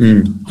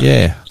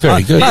 Yeah,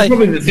 very good. That's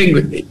probably the thing.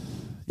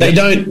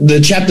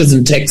 The chapters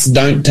and texts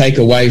don't take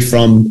away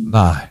from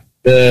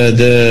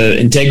the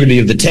integrity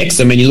of the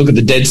text. I mean, you look at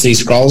the Dead Sea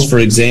Scrolls, for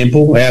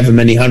example, however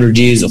many hundred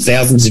years or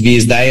thousands of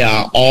years they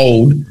are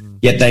old,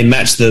 yet they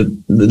match the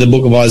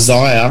book of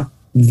Isaiah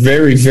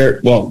very, very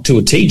well to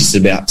a T just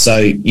about. So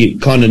you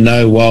kind of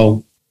know,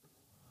 well,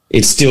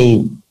 it's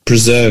still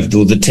preserved,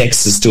 or the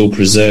text is still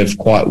preserved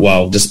quite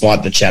well,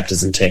 despite the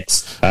chapters and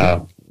texts.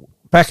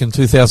 Back in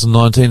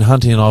 2019,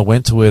 Hunty and I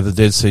went to where the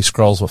Dead Sea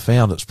Scrolls were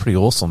found. It's pretty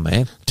awesome,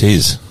 man. It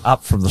is.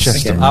 Up from the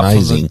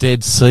amazing.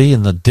 Dead Sea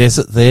in the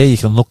desert there. You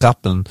can look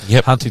up, and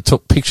Hunty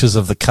took pictures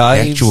of the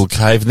caves. The actual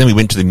cave. And then we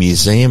went to the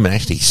museum and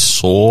actually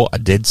saw a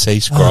Dead Sea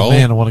Scroll. Oh,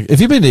 man, have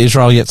you been to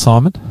Israel yet,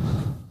 Simon?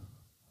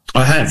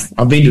 I have.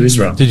 I've been to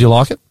Israel. Did you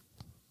like it?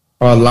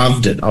 I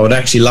loved it. I would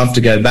actually love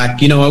to go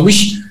back. You know, I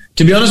wish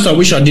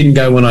I didn't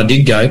go when I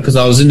did go because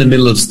I was in the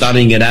middle of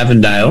studying at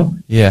Avondale.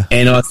 Yeah.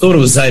 And I thought I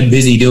was so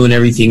busy doing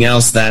everything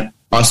else that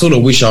I sort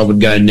of wish I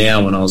would go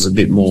now when I was a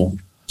bit more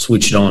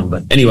switched on.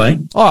 But anyway.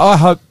 I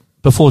hope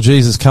before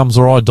Jesus comes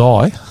or I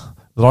die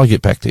that I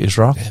get back to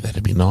Israel. Yeah,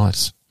 that'd be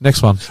nice.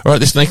 Next one. All right,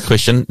 this next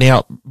question.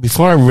 Now,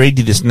 before I read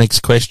you this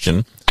next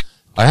question,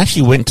 I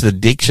actually went to the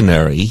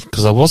dictionary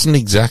because I wasn't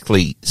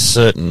exactly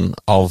certain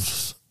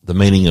of the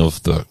meaning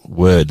of the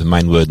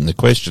main word in the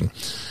question.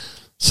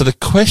 So the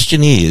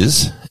question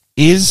is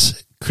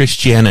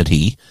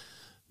Christianity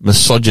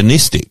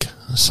misogynistic?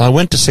 So I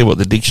went to see what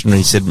the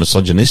dictionary said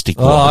misogynistic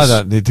was. Oh, I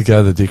don't need to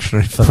go to the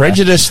dictionary for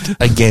prejudiced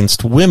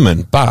against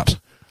women, but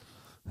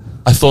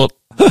I thought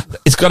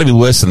it's got to be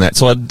worse than that.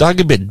 So I dug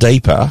a bit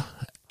deeper,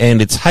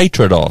 and it's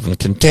hatred of and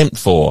contempt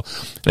for,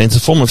 and it's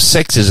a form of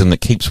sexism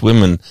that keeps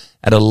women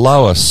at a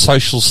lower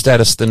social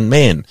status than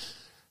men.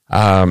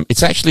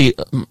 It's actually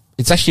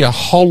a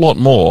whole lot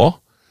more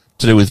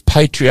to do with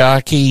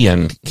patriarchy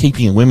and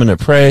keeping women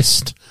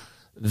oppressed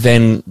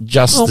than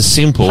just the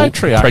simple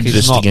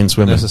prejudice against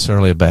women.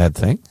 Necessarily a bad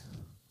thing.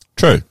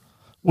 True.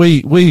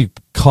 We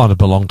kind of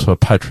belong to a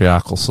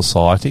patriarchal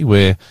society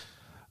where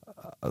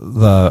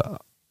the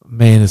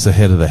man is the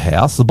head of the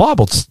house. The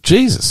Bible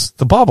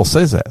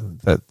says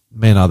that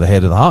men are the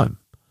head of the home.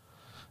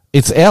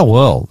 It's our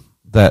world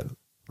that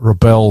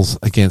rebels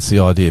against the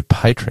idea of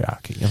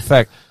patriarchy. In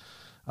fact,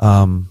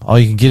 you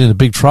can get into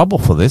big trouble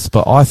for this,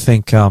 but I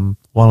think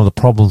one of the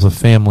problems of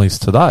families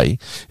today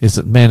is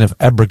that men have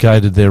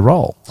abrogated their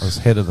role as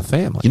head of the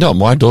family. You know what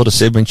my daughter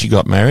said when she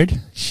got married?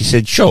 She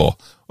said, sure,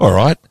 all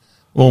right,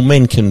 well,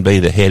 men can be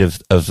the head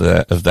of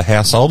the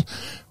household,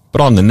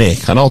 but I'm the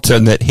neck, and I'll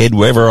turn that head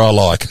wherever I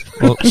like.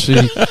 Well, she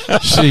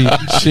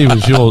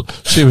was your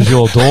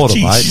daughter,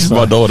 mate. She's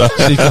my daughter.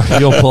 She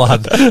got your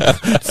blood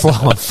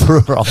flowing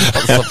through her. I'm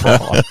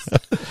not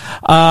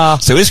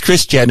surprised. So is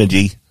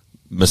Christianity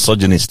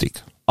misogynistic?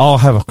 I'll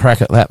have a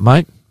crack at that,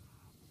 mate.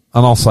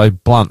 And I'll say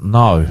blunt,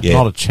 no,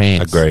 not a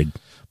chance. Agreed.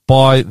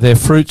 By their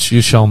fruits you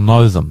shall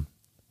know them.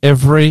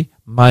 Every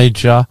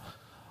major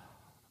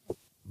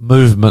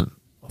movement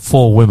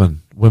for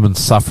women's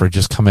suffrage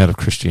has come out of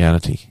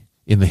Christianity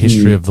in the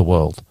history of the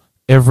world.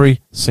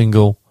 Every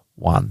single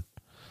one.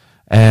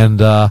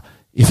 And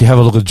if you have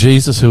a look at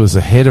Jesus, who was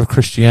the head of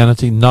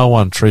Christianity, no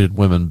one treated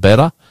women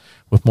better,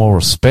 with more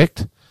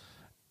respect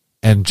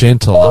and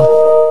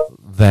gentler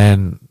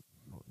than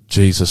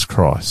Jesus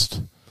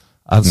Christ.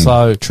 And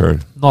so, true.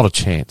 Not a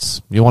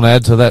chance. You want to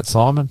add to that,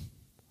 Simon?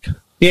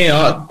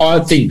 Yeah, I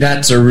think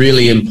that's a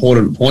really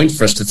important point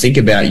for us to think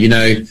about. You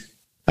know,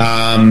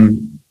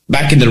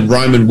 back in the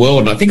Roman world,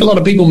 and I think a lot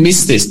of people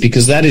miss this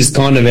because that is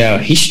kind of our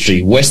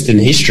history, Western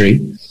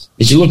history.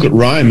 As you look at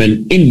Rome,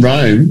 and in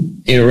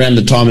Rome, around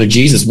the time of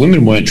Jesus,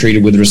 women weren't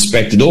treated with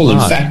respect at all. In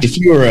fact, if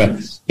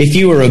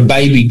you were a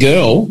baby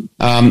girl,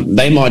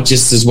 they might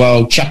just as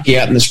well chuck you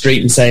out in the street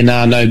and say,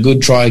 no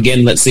good, try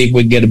again, let's see if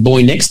we can get a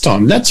boy next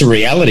time. That's a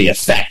reality, a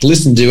fact.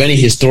 Listen to any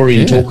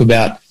historian talk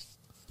about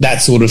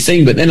that sort of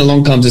thing. But then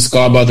along comes this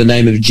guy by the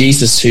name of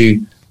Jesus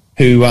who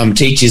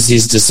teaches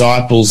his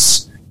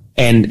disciples,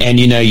 and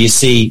you know, you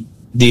see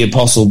the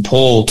Apostle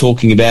Paul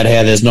talking about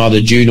how there's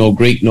neither Jew nor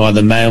Greek,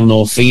 neither male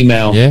nor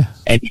female. Yeah.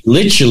 And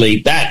literally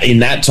that in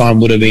that time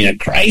would have been a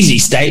crazy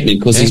statement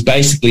because he's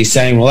basically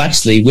saying, well,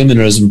 actually women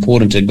are as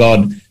important to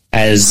God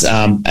as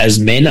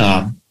men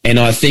are. And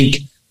I think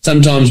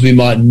sometimes we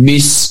might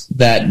miss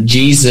that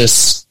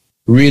Jesus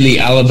really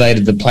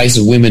elevated the place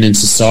of women in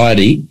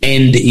society,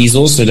 and he's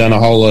also done a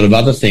whole lot of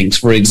other things.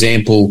 For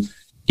example,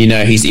 you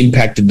know, he's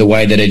impacted the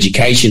way that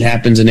education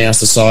happens in our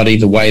society,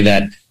 the way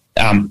that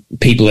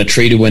people are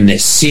treated when they're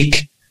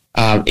sick.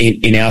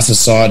 in our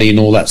society and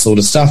all that sort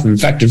of stuff. In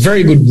fact, a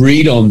very good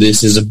read on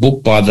this is a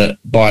book by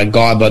a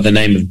guy by the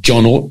name of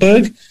John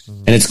Ortberg,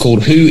 and it's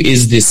called "Who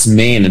Is This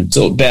Man?" And it's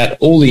about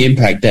all the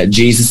impact that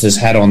Jesus has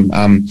had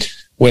on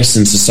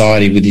Western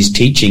society with his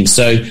teaching.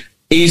 So,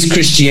 is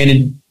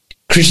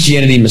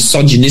Christianity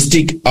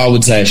misogynistic? I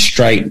would say a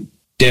straight,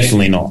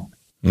 definitely not.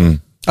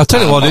 I'll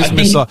tell you what it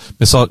is.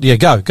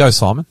 Go,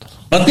 Simon.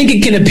 I think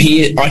it can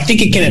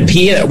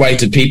appear that way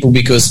to people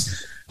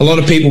because a lot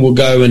of people will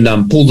go and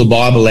pull the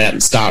Bible out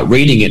and start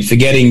reading it,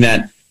 forgetting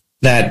that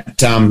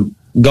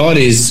God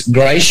is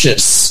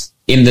gracious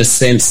in the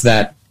sense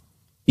that,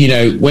 you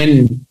know,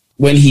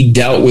 when he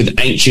dealt with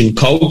ancient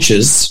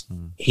cultures,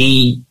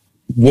 he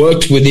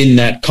worked within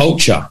that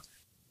culture.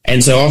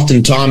 And so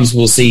oftentimes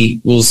we'll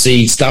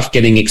see stuff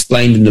getting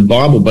explained in the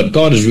Bible, but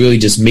God is really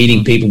just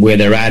meeting people where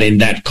they're at in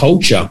that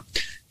culture.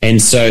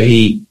 And so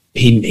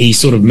he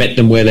sort of met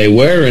them where they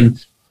were.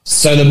 And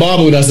so the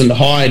Bible doesn't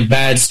hide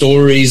bad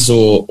stories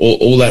or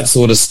all that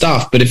sort of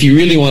stuff. But if you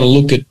really want to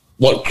look at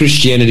what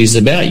Christianity is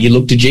about, you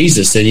look to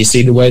Jesus and you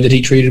see the way that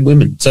he treated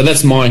women. So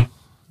that's my...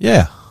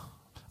 Yeah.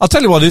 I'll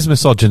tell you what is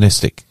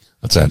misogynistic.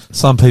 What's that?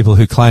 Some people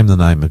who claim the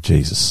name of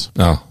Jesus.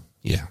 Oh,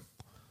 yeah.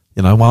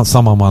 You know,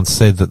 someone once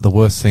said that the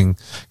worst thing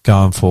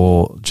going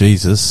for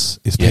Jesus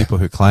is people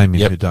who claim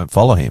him who don't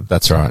follow him.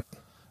 That's right.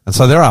 And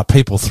so there are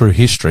people through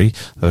history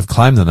that have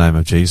claimed the name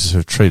of Jesus who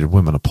have treated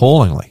women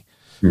appallingly.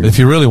 But if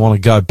you really want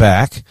to go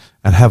back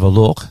and have a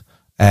look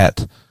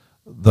at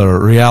the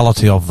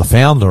reality of the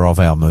founder of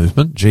our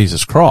movement,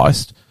 Jesus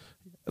Christ,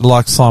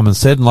 like Simon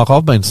said, and like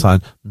I've been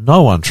saying,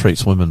 no one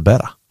treats women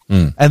better.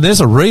 And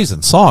there's a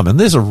reason, Simon,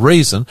 there's a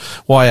reason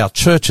why our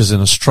churches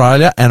in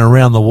Australia and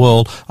around the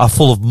world are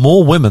full of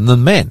more women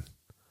than men.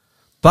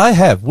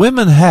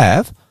 Women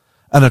have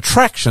an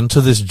attraction to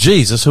this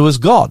Jesus who is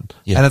God.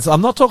 Yeah. And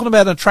I'm not talking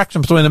about an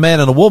attraction between a man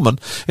and a woman.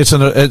 It's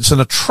an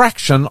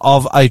attraction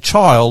of a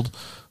child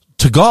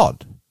to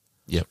God.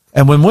 Yep.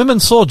 And when women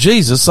saw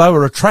Jesus, they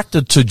were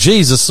attracted to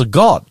Jesus, the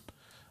God,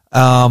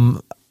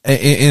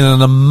 in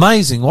an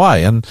amazing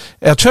way. And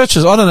our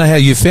churches, I don't know how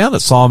you found it,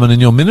 Simon, in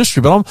your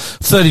ministry, but I'm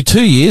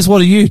 32 years.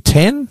 What are you,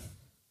 10?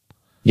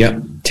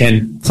 Yep,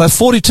 10. So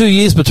 42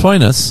 years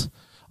between us.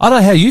 I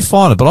don't know how you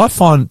find it, but I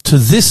find to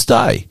this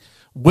day,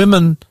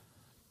 women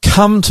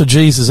come to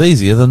Jesus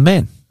easier than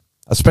men,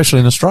 especially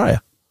in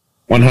Australia.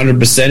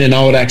 100%, and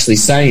I would actually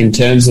say in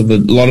terms of a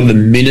lot of the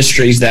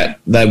ministries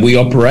that we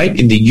operate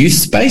in the youth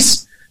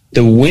space,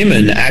 the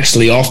women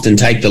actually often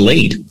take the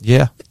lead.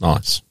 Yeah,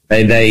 nice.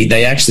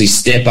 They actually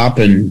step up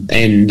and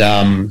lead,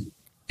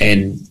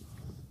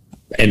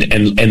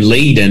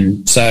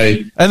 and so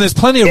there's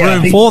plenty of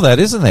room for that,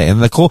 isn't there? In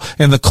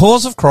the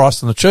cause of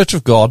Christ and the Church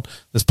of God,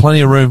 there's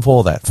plenty of room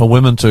for that, for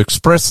women to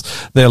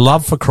express their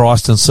love for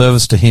Christ and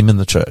service to Him in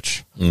the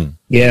church.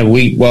 Yeah,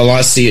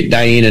 I see it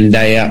day in and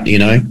day out, you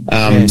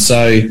know.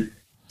 So,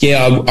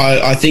 yeah,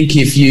 I think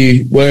if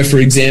you were, for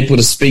example,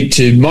 to speak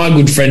to my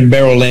good friend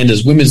Beryl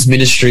Landers, women's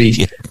ministry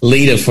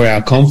leader for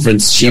our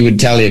conference, she would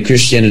tell you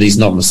Christianity is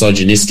not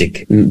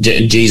misogynistic.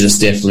 Jesus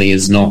definitely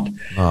is not.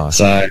 Oh.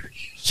 So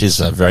she's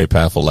a very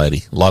powerful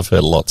lady. Love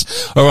her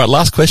lots. All right,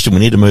 last question. We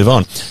need to move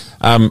on.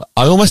 I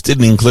almost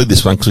didn't include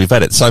this one because we've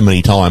had it so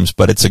many times,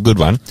 but it's a good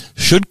one.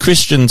 Should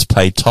Christians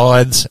pay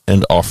tithes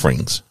and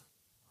offerings?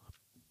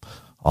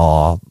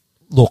 Oh,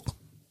 look,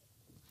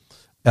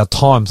 our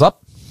time's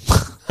up.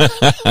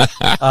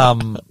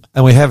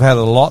 And we have had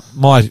a lot.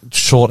 My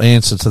short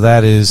answer to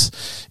that is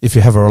if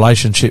you have a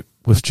relationship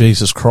with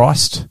Jesus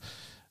Christ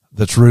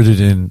that's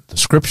rooted in the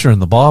scripture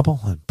and the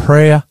Bible and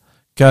prayer,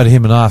 go to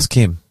him and ask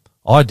him.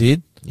 I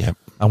did. Yep.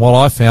 And what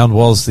I found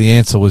was the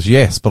answer was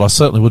yes, but I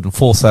certainly wouldn't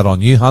force that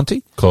on you,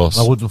 Hunty. Of course.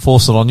 I wouldn't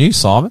force it on you,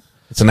 Simon.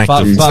 It's an act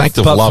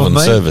of love and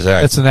service.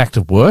 It's an act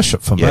of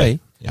worship for me.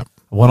 Yep.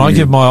 When I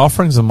give my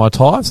offerings and my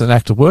tithes, an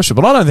act of worship.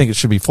 But I don't think it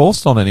should be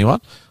forced on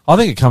anyone. I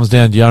think it comes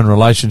down to your own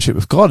relationship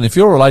with God. And if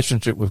your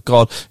relationship with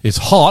God is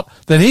hot,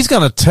 then he's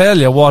going to tell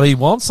you what he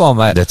wants on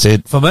that. That's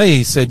it. For me,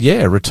 he said,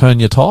 yeah, return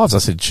your tithes. I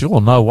said, sure,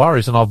 no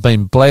worries. And I've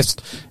been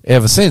blessed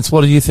ever since.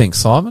 What do you think,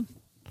 Simon?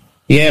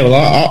 Yeah,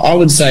 well, I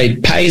would say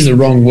pay is the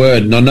wrong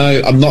word. And I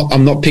know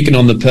I'm not picking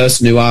on the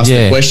person who asked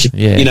the question.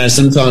 Yeah. You know,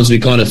 sometimes we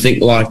kind of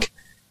think like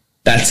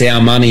that's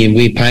our money and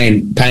we're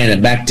paying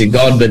it back to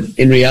God. But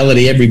in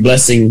reality, every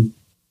blessing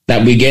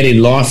that we get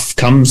in life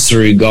comes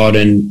through God.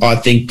 And I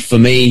think for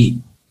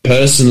me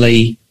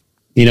personally,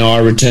 you know, I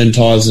return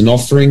tithes and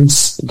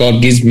offerings.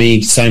 God gives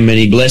me so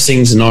many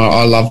blessings and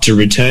I love to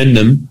return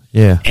them.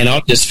 Yeah. And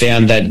I've just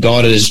found that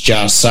God is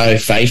just so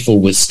faithful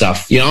with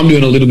stuff. You know, I'm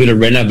doing a little bit of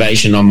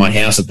renovation on my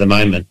house at the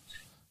moment.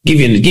 Give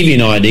you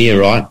an idea,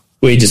 right?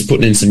 We're just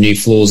putting in some new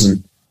floors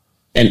and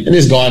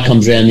this guy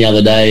comes around the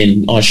other day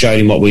and I showed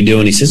him what we do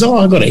and he says,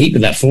 I got a heap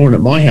of that flooring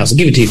at my house. I'll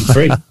give it to you for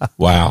free.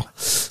 Wow.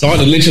 So I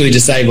could literally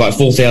just save like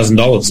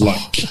 $4,000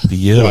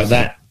 like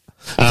that.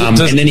 And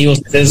then he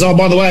also says,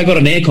 by the way, I got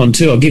an aircon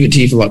too. I'll give it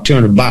to you for like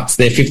 $200.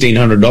 They're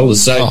 $1,500.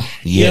 So,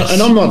 you know,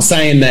 and I'm not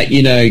saying that,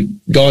 you know,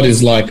 God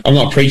is like, I'm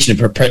not preaching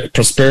a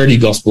prosperity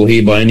gospel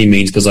here by any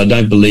means because I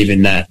don't believe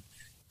in that.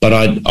 But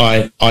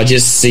I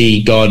just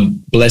see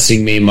God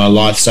blessing me in my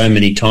life so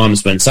many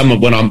times when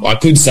I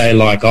could say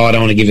like, I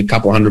don't want to give a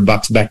couple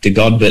 $100 back to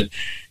God, but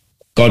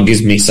God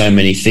gives me so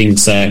many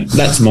things. So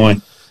that's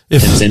my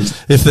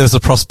If there's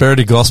a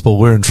prosperity gospel,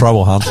 we're in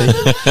trouble, Hunty.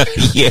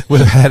 Yeah. We've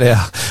had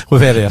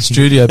our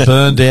studio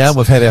burned down.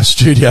 We've had our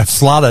studio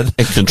flooded.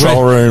 And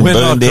control room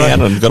burned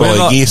down and got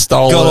all our gear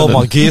stolen. Got all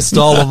my gear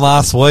stolen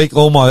last week.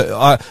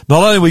 Not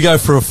only we go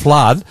through a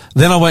flood,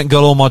 then I went and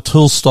got all my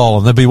tools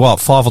stolen. There'd be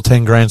 5 or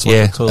 10 grand's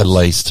worth of tools. At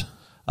least.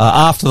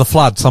 After the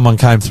flood, someone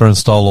came through and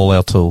stole all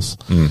our tools.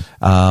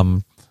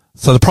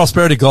 So the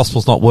prosperity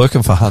gospel's not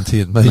working for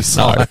Hunty and me.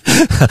 So.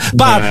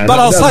 But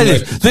I'll say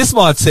this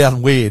might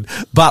sound weird,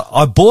 but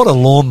I bought a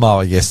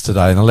lawnmower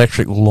yesterday, an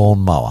electric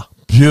lawnmower.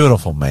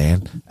 Beautiful,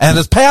 man. And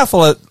it's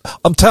powerful.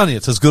 I'm telling you,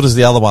 it's as good as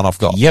the other one I've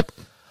got. Yep.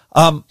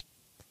 My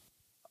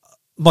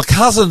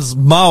cousin's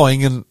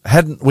mowing and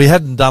we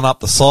hadn't done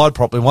up the side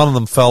properly. One of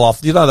them fell off.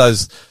 You know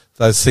those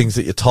things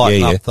that you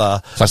tighten up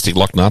the plastic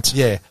lock nuts.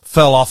 Yeah,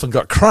 fell off and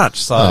got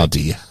crunched. So, oh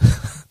dear.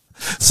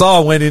 So I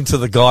went into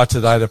the guy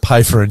today to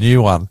pay for a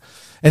new one.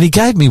 And he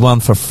gave me one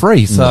for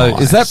free. So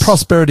Is that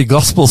prosperity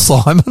gospel,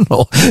 Simon?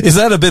 Or is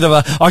that a bit of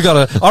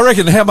I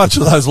reckon how much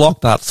are those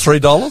lock nuts? $3?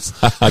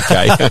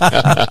 Okay.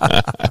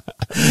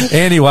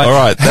 Anyway. All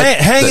right.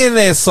 Hang in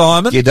there,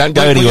 Simon. Yeah, don't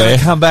go anywhere. We're going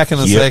to come back in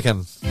a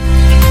second.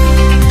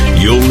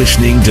 You're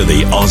listening to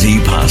the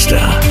Aussie Pastor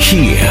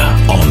here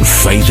on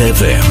Faith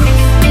FM.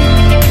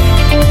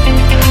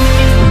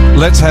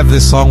 Let's have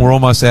this song. We're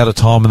almost out of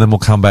time, and then we'll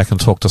come back and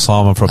talk to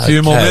Simon for a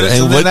few more minutes.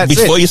 And then that's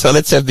before you say,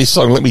 let's have this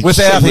song. Let me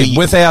without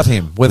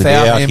him,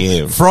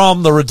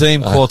 from the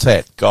Redeemed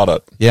Quartet. Got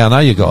it. Yeah, I know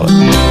you got it.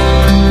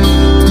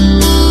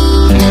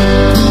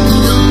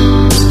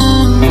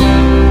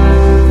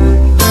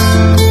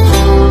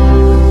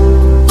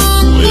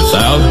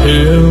 Without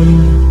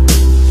him,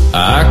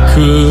 I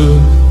could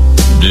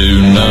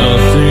do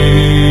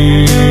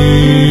nothing.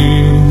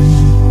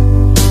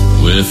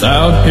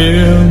 Without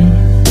him,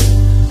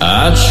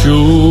 I'd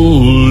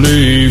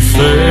surely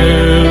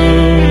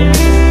fail.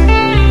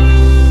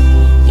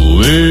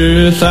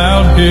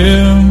 Without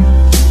him,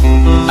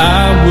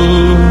 I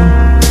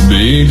would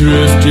be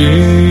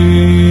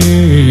drifting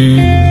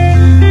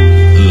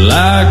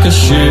like a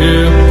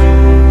ship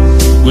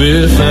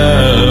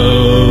without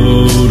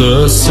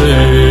a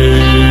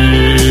sail.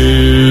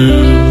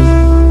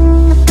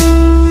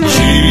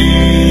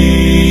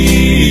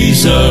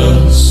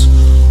 Jesus,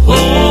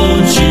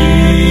 oh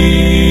Jesus,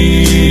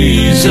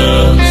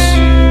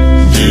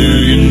 do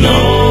you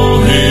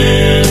know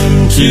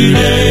him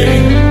today?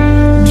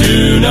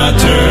 Do not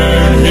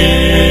turn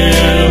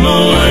him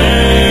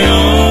away.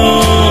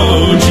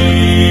 Oh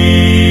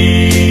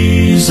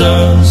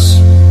Jesus,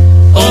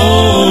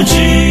 oh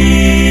Jesus,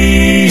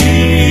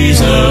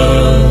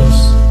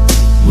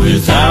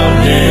 without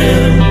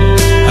him,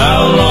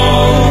 how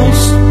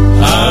lost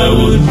I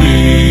would be.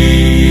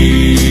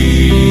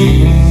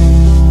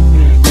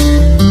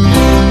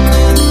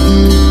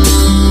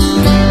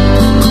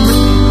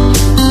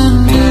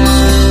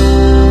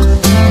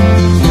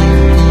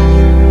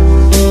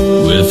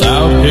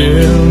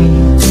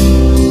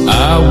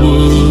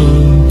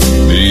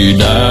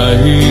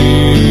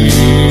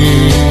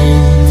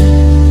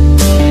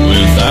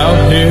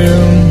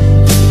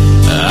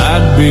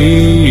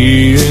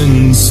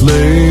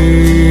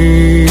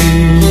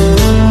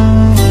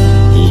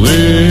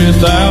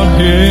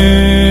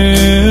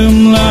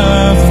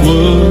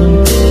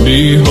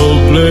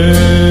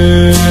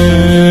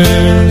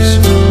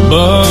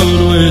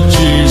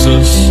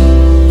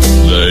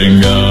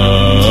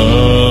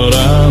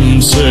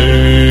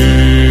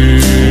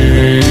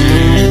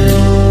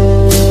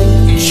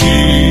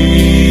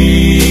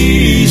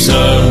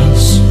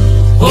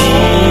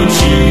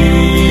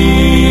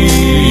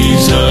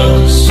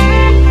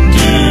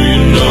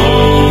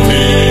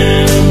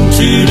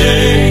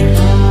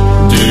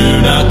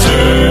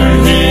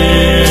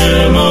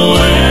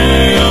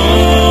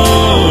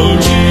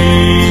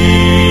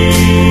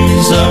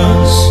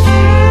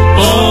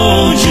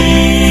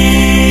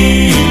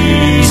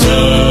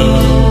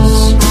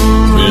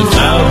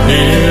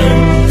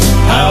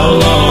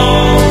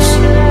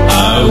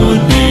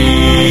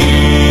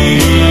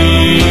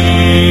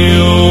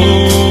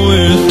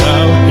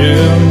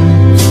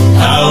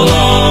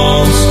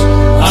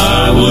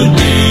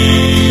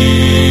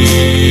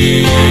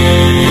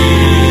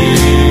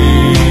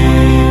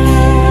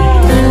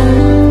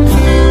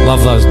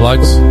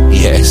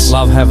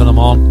 Love having them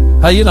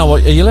on. Hey, you know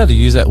what? Are you allowed to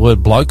use that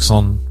word blokes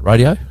on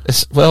radio?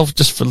 Well,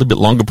 just for a little bit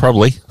longer,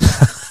 probably. You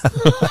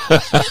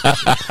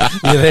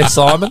there,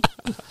 Simon?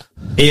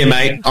 Here,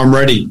 mate. I'm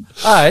ready.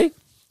 Hey,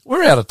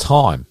 we're out of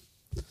time.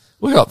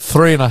 We got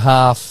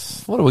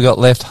 3.5. What do we got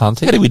left,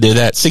 Hunty? How do we do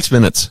that? 6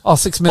 minutes. Oh,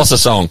 6 minutes.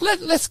 What's the song?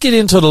 Let's get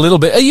into it a little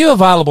bit. Are you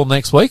available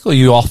next week, or are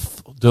you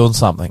off doing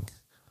something?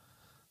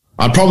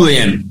 I probably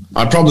am.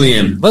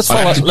 Let's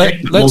follow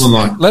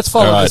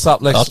this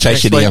up next. I'll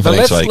chase you week. down for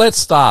next week. Let's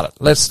start it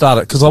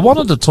because I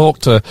wanted to talk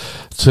to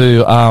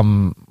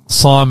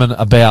Simon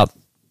about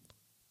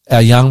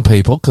our young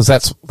people, because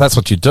that's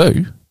what you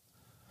do.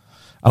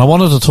 And I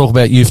wanted to talk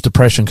about youth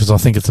depression because I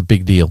think it's a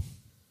big deal.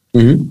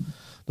 Mm-hmm.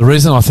 The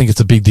reason I think it's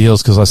a big deal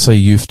is because I see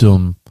youth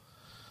doing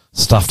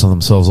stuff to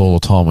themselves all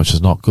the time, which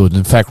is not good.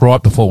 In fact,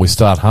 right before we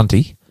start,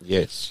 Hunty,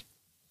 Yes.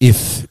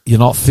 if you're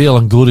not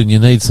feeling good and you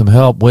need some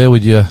help, where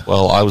would you?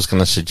 Well, I was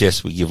going to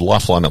suggest we give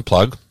Lifeline a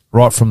plug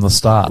Right from the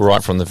start.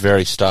 right from the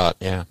very start,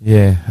 yeah.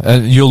 Yeah.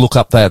 And you'll look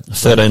up that.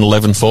 13,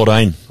 11,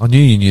 14. I knew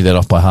you knew that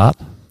off by heart.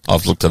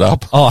 I've looked it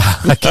up.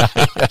 Oh, okay.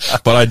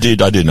 But I do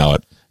know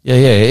it. Yeah.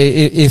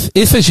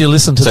 If as you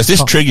listen to So if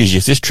this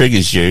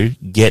triggers you,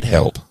 get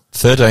help.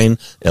 13,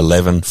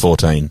 11,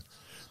 14.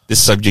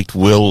 This subject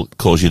will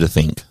cause you to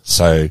think.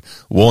 So,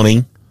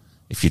 warning,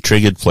 if you're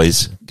triggered,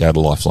 please go to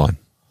Lifeline.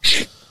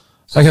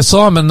 Okay,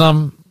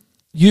 Simon,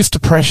 youth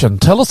depression.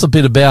 Tell us a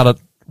bit about it.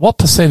 What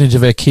percentage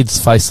of our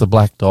kids face the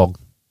black dog?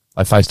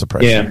 They face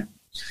depression. Yeah.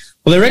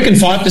 Well, they reckon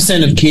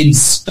 5% of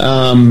kids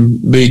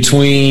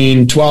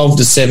between 12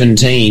 to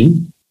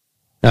 17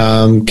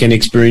 can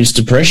experience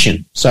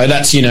depression. So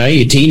that's,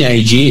 your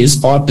teenage years,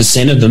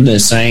 5% of them, they're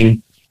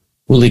saying,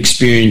 will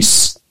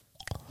experience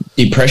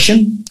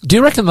depression. Do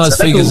you reckon those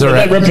figures are...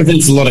 That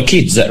represents a lot of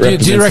kids. Do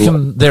you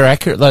reckon they're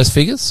accurate, those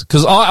figures?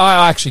 Because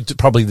I actually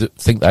probably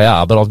think they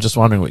are, but I'm just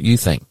wondering what you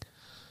think.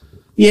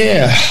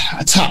 Yeah,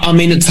 it's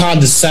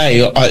hard to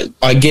say.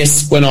 I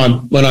guess when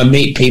I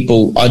meet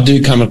people, I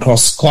do come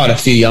across quite a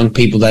few young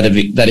people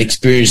that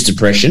experience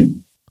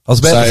depression. I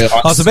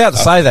was about to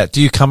say that.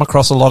 Do you come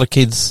across a lot of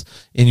kids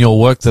in your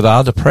work that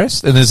are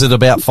depressed? And is it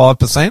about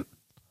 5%?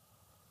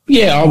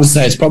 Yeah, I would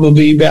say it's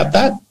probably about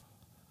that.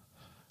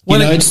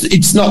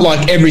 It's not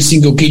like every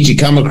single kid you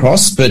come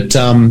across, but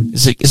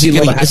is it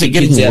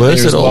getting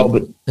worse at all?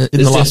 In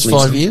the last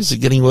 5 years, is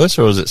it getting worse,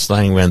 or is it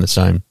staying around the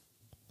same?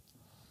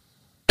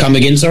 Come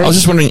again, sorry? I was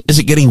just wondering, is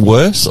it getting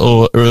worse,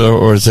 or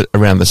is it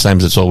around the same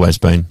as it's always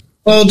been?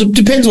 Well, it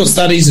depends what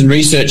studies and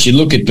research you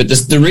look at, but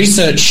the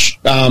research,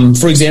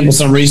 for example,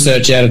 some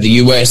research out of the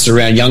US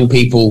around young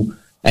people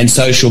and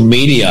social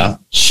media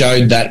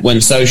showed that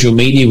when social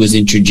media was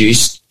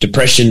introduced,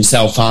 depression,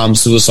 self-harm,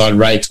 suicide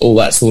rates, all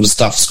that sort of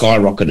stuff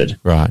skyrocketed.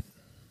 Right.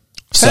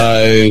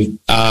 So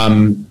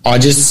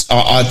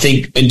I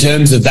think in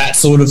terms of that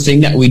sort of thing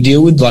that we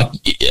deal with, like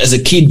as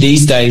a kid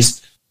these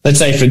days, let's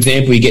say, for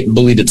example, you get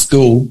bullied at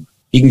school,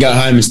 you can go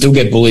home and still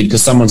get bullied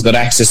because someone's got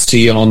access to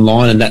you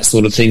online and that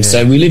sort of thing. Yeah.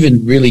 So we live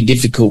in really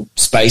difficult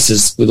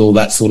spaces with all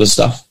that sort of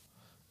stuff.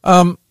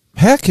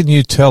 How can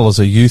you tell as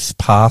a youth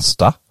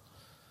pastor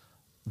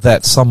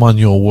that someone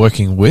you're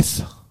working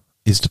with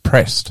is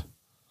depressed?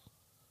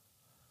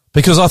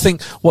 Because I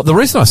think the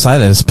reason I say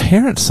that is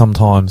parents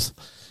sometimes,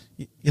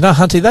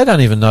 Hunty, they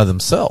don't even know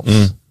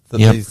themselves.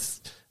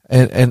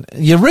 And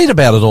you read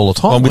about it all the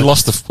time. Well, we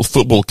lost the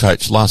football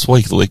coach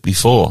the week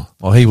before.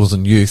 Well, he was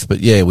in youth, but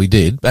yeah, we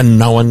did. And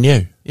no one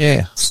knew.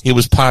 Yeah. He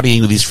was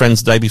partying with his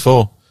friends the day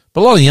before.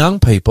 But a lot of young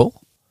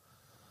people,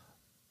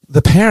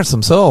 the parents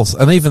themselves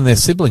and even their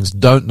siblings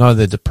don't know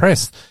they're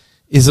depressed.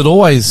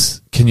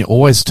 Can you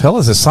always tell?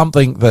 Is there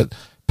something that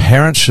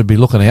parents should be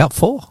looking out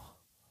for?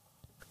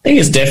 I think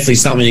it's definitely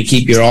something to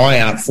keep your eye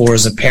out for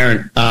as a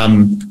parent.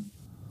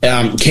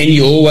 Can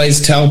you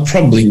always tell?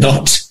 Probably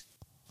not.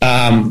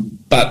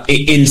 But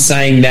in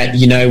saying that,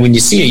 when you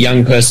see a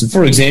young person,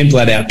 for example,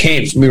 at our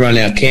camps, we run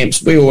our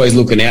camps, we're always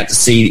looking out to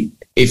see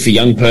if a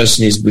young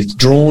person is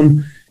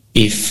withdrawn,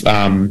 if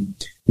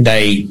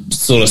they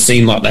sort of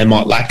seem like they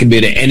might lack a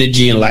bit of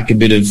energy and lack a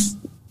bit of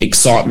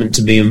excitement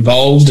to be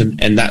involved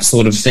and that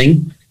sort of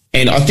thing.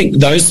 And I think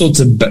those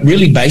sorts of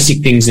really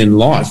basic things in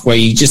life where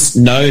you just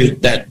know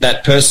that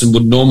that person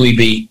would normally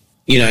be,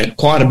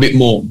 quite a bit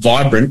more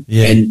vibrant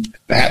and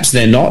perhaps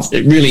they're not.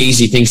 Really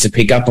easy things to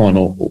pick up on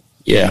or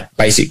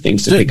basic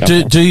things to pick up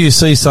on. Do you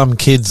see some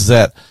kids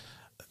that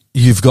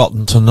you've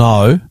gotten to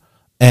know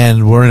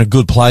and were in a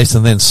good place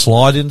and then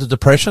slide into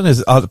depression?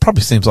 It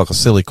probably seems like a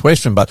silly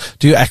question, but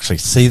do you actually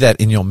see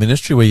that in your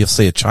ministry where you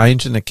see a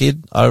change in a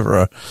kid over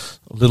a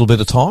little bit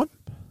of time?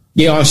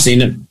 Yeah, I've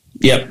seen it.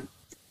 Yep,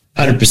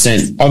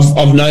 100%.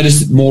 I've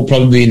noticed it more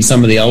probably in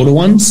some of the older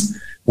ones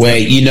where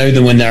you know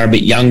them when they're a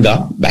bit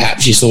younger.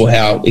 Perhaps you saw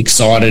how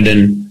excited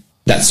and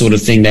that sort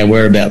of thing they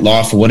were about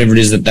life or whatever it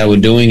is that they were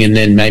doing, and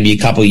then maybe a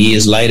couple of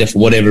years later, for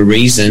whatever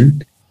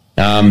reason,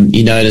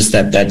 you notice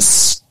that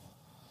that's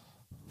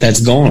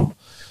gone.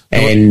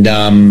 And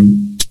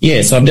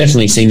so I've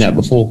definitely seen that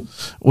before.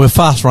 We're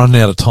fast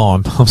running out of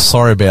time. I'm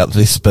sorry about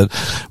this, but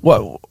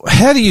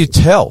how do you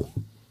tell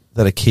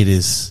that a kid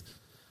is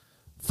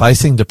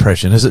facing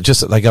depression? Is it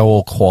just that they go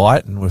all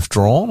quiet and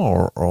withdrawn,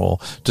 or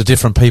do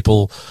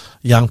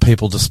young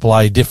people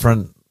display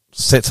different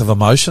sets of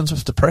emotions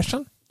with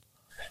depression?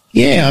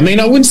 Yeah,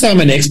 I wouldn't say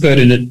I'm an expert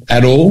in it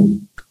at all.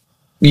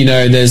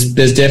 There's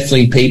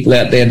definitely people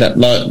out there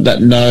that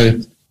know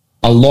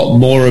a lot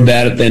more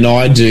about it than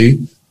I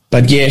do.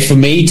 But yeah, for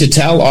me to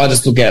tell, I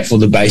just look out for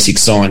the basic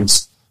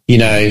signs.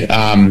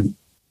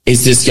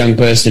 Is this young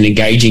person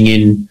engaging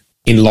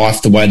in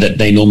life the way that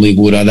they normally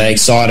would? Are they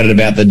excited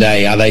about the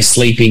day? Are they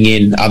sleeping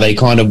in? Are they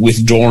kind of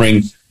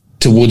withdrawing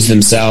towards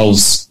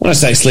themselves? When I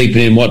say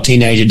sleeping in, what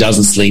teenager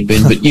doesn't sleep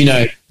in? But,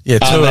 Yeah,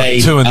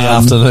 Are two in the they,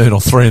 afternoon or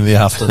 3 in the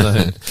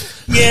afternoon.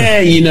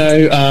 Yeah,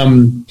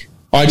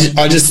 I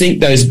just think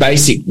those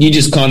basic. You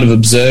just kind of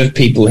observe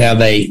people how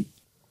they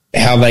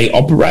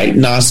operate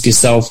and ask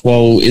yourself,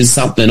 well, is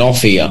something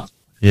off here?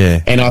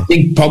 Yeah. And I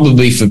think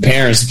probably for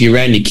parents, if you're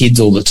around your kids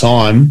all the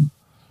time,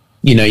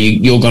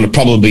 you're going to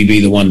probably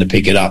be the one to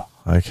pick it up.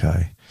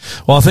 Okay.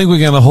 Well, I think we're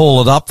going to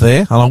haul it up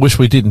there, and I wish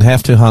we didn't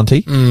have to,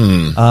 Hunty.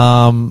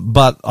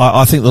 But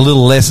I think the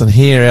little lesson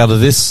here out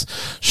of this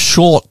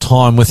short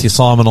time with you,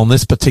 Simon, on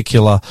this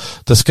particular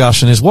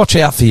discussion is watch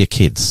out for your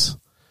kids.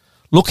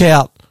 Look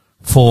out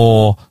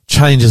for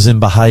changes in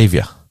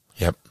behaviour.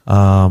 Yep.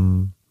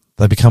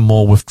 They become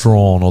more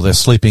withdrawn, or they're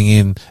sleeping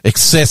in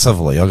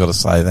excessively. I've got to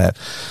say that.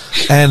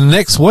 And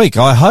next week,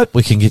 I hope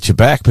we can get you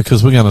back,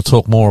 because we're going to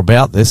talk more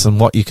about this and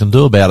what you can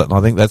do about it, and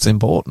I think that's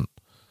important.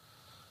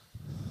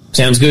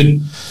 Sounds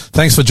good.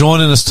 Thanks for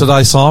joining us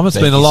today, Simon. It's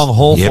been a long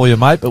haul for you,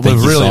 mate, but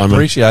we've really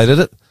appreciated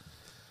it.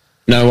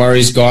 No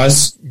worries,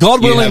 guys.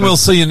 God willing, we'll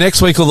see you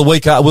next week or the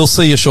week after. We'll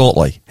see you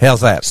shortly.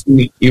 How's that?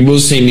 You will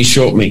see me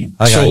shortly.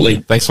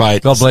 Thanks,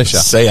 mate. God bless you.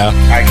 See ya.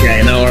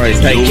 Okay, no worries.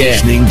 Take You're care.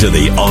 listening to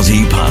the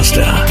Aussie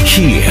Pastor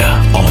here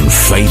on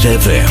Faith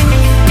FM.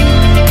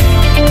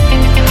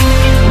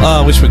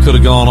 I wish we could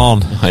have gone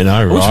on. I know,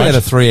 I wish we had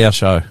a 3-hour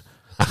show.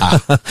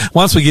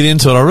 Once we get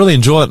into it, I really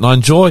enjoy it, and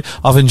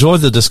I've enjoyed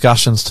the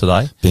discussions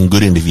today. Been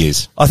good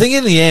interviews. I think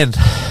in the end,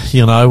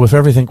 with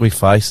everything we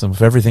face and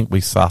with everything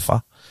we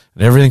suffer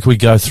and everything we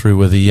go through,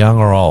 whether young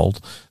or old,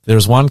 there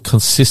is one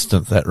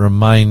consistent that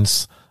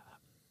remains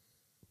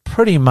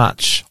pretty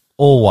much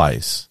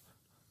always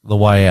the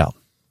way out.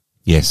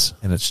 Yes.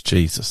 And it's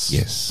Jesus.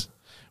 Yes.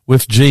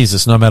 With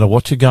Jesus, no matter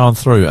what you're going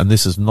through, and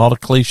this is not a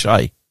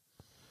cliche,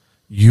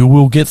 you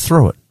will get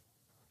through it.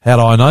 How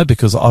do I know?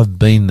 Because I've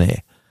been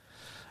there.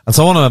 And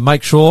so I want to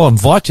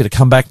invite you to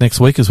come back next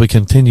week as we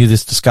continue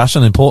this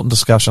discussion, important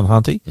discussion,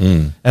 Hunty.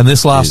 And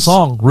this last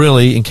song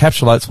really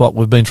encapsulates what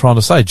we've been trying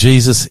to say.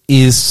 Jesus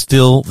is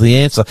still the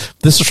answer.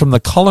 This is from the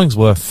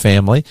Collingsworth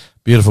family,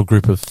 beautiful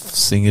group of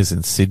singers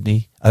in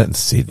Sydney. I'm in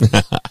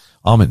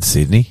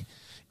Sydney,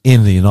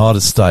 in the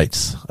United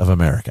States of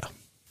America.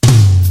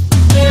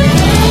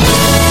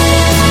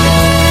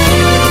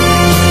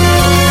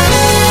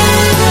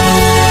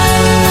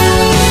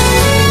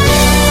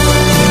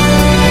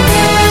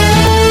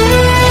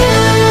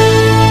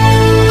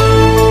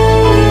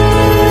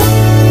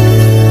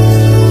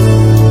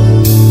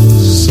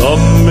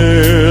 Some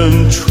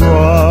men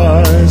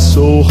try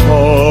so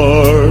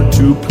hard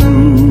to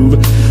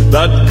prove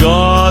that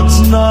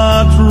God's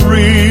not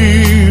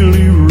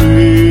really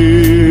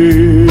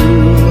real,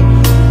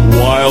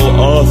 while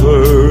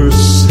others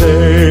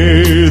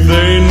say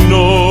they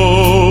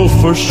know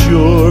for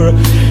sure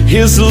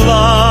His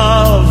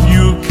love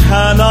you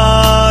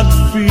cannot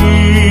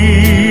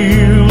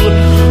feel.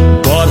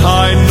 But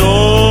I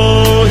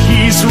know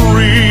He's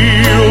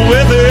real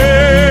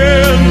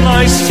within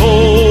my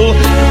soul.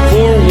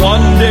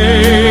 One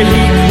day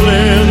He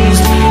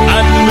cleansed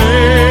and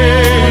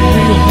made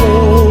me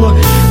whole,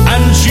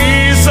 and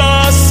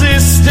Jesus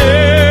is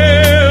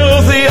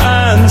still the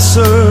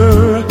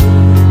answer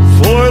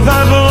for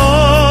that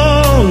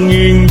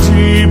longing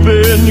deep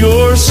in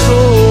your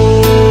soul.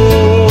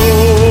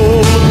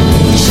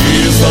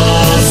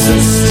 Jesus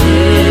is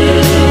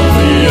still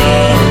the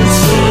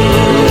answer,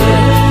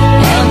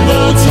 and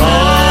though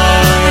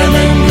time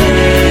and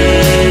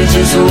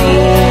ages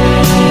roll,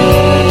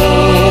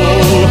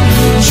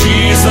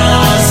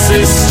 Jesus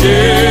is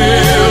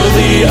still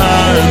the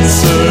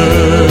answer.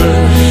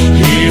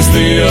 He's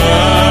the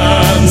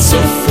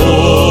answer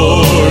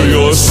for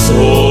your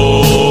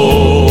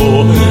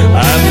soul.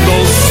 And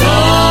though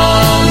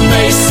some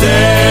may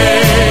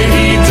say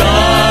He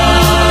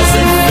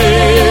doesn't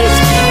fit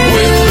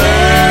with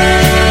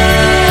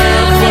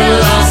their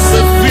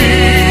philosophy,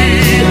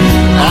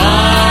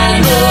 I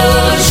know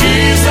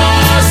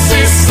Jesus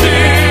is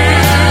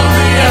still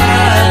the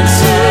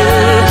answer.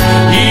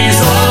 He's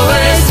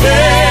always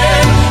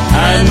been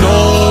and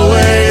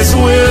always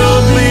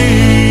will be.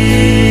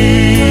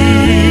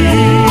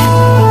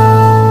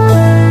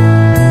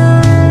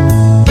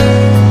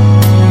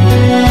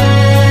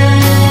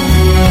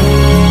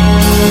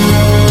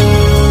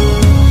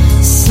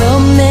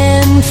 Some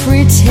men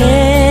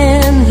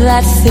pretend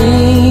that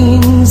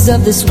things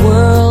of this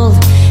world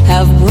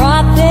have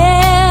brought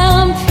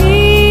them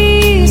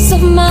peace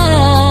of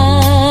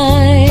mind,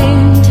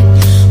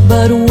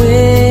 but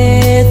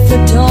with the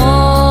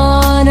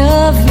dawn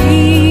of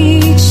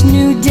each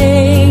new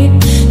day,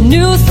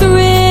 new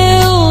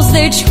thrills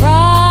they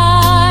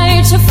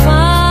try to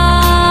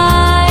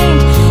find.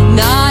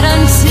 Not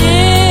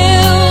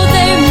until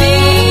they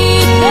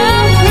meet the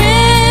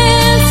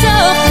Prince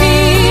of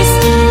Peace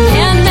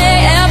can they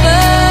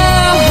ever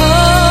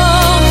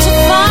hope to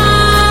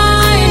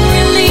find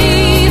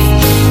relief.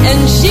 And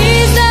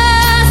Jesus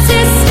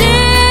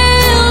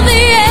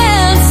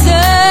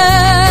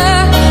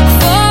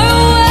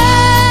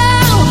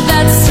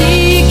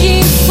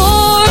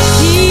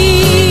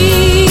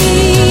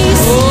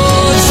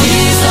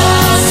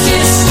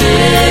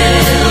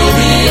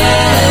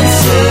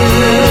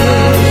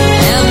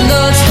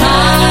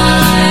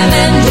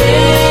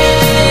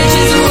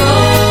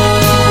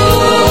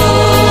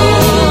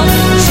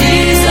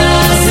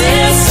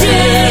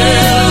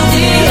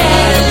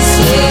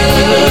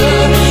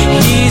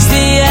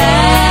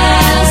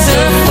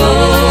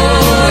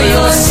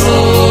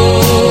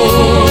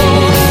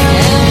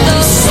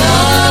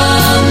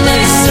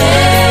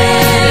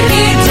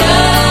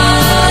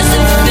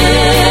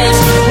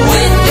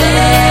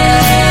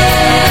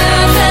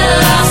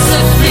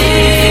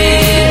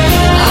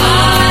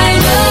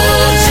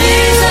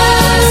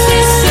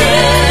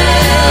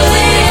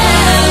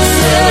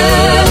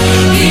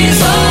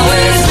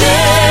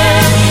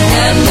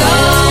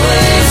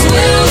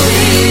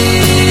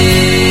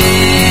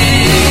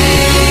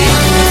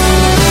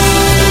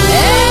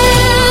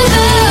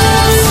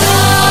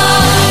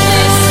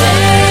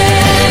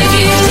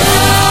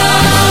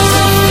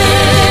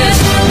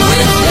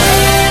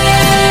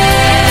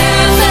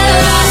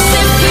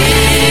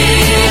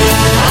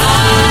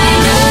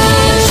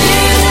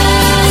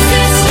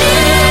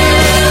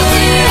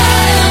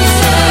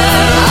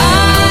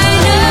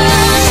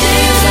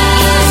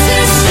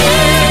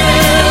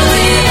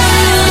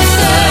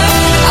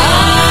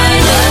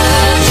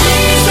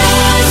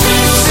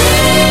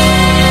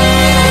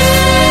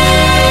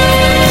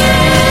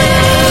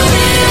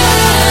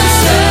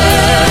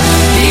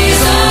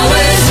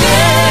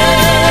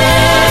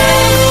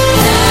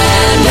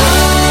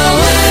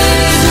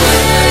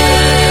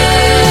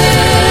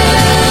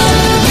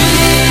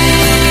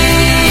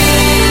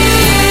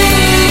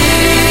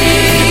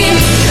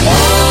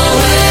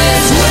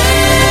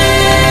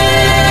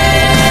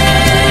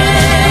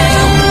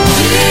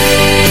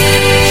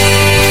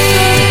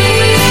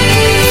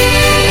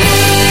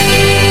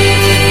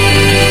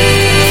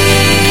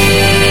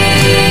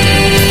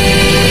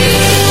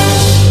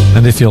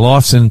your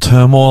life's in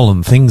turmoil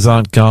and things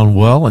aren't going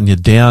well and you're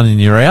down and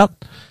you're out,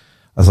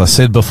 as I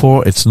said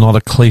before, it's not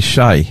a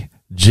cliche.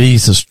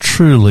 Jesus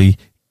truly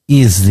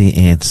is the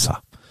answer.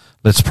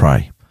 Let's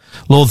pray.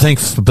 Lord,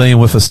 thanks for being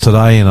with us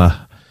today in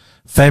a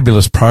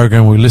fabulous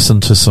program. We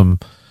listened to some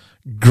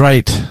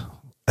great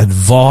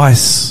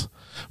advice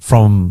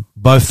from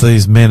both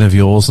these men of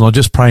yours. And I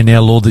just pray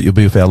now, Lord, that you'll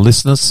be with our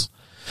listeners,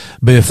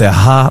 be with their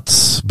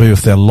hearts, be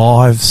with their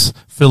lives,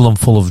 fill them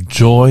full of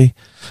joy,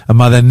 and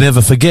may they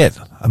never forget,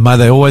 and may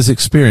they always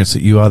experience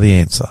that you are the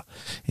answer.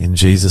 In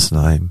Jesus'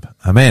 name,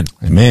 amen.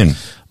 Amen.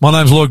 My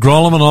name's Lloyd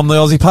Grolam, and I'm the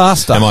Aussie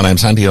pastor. And my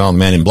name's Hunty, and I'm the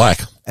man in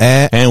black.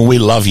 And we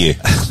love you.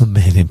 The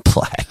man in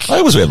black. I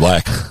always wear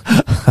black.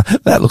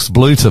 That looks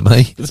blue to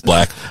me. It's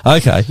black.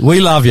 Okay,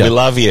 we love you. We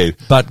love you.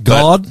 But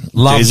God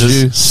loves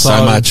Jesus, you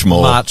so much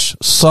more.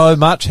 So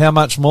much. How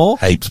much more?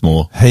 Heaps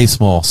more. Heaps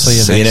more.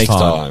 See you next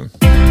time.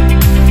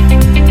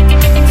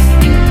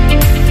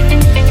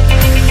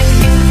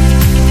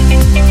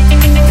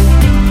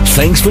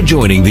 Thanks for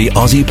joining the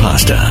Aussie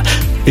Pastor.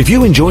 If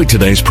you enjoyed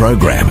today's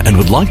program and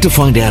would like to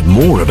find out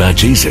more about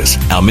Jesus,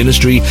 our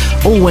ministry,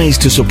 or ways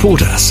to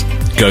support us,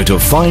 go to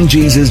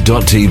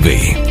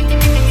findjesus.tv.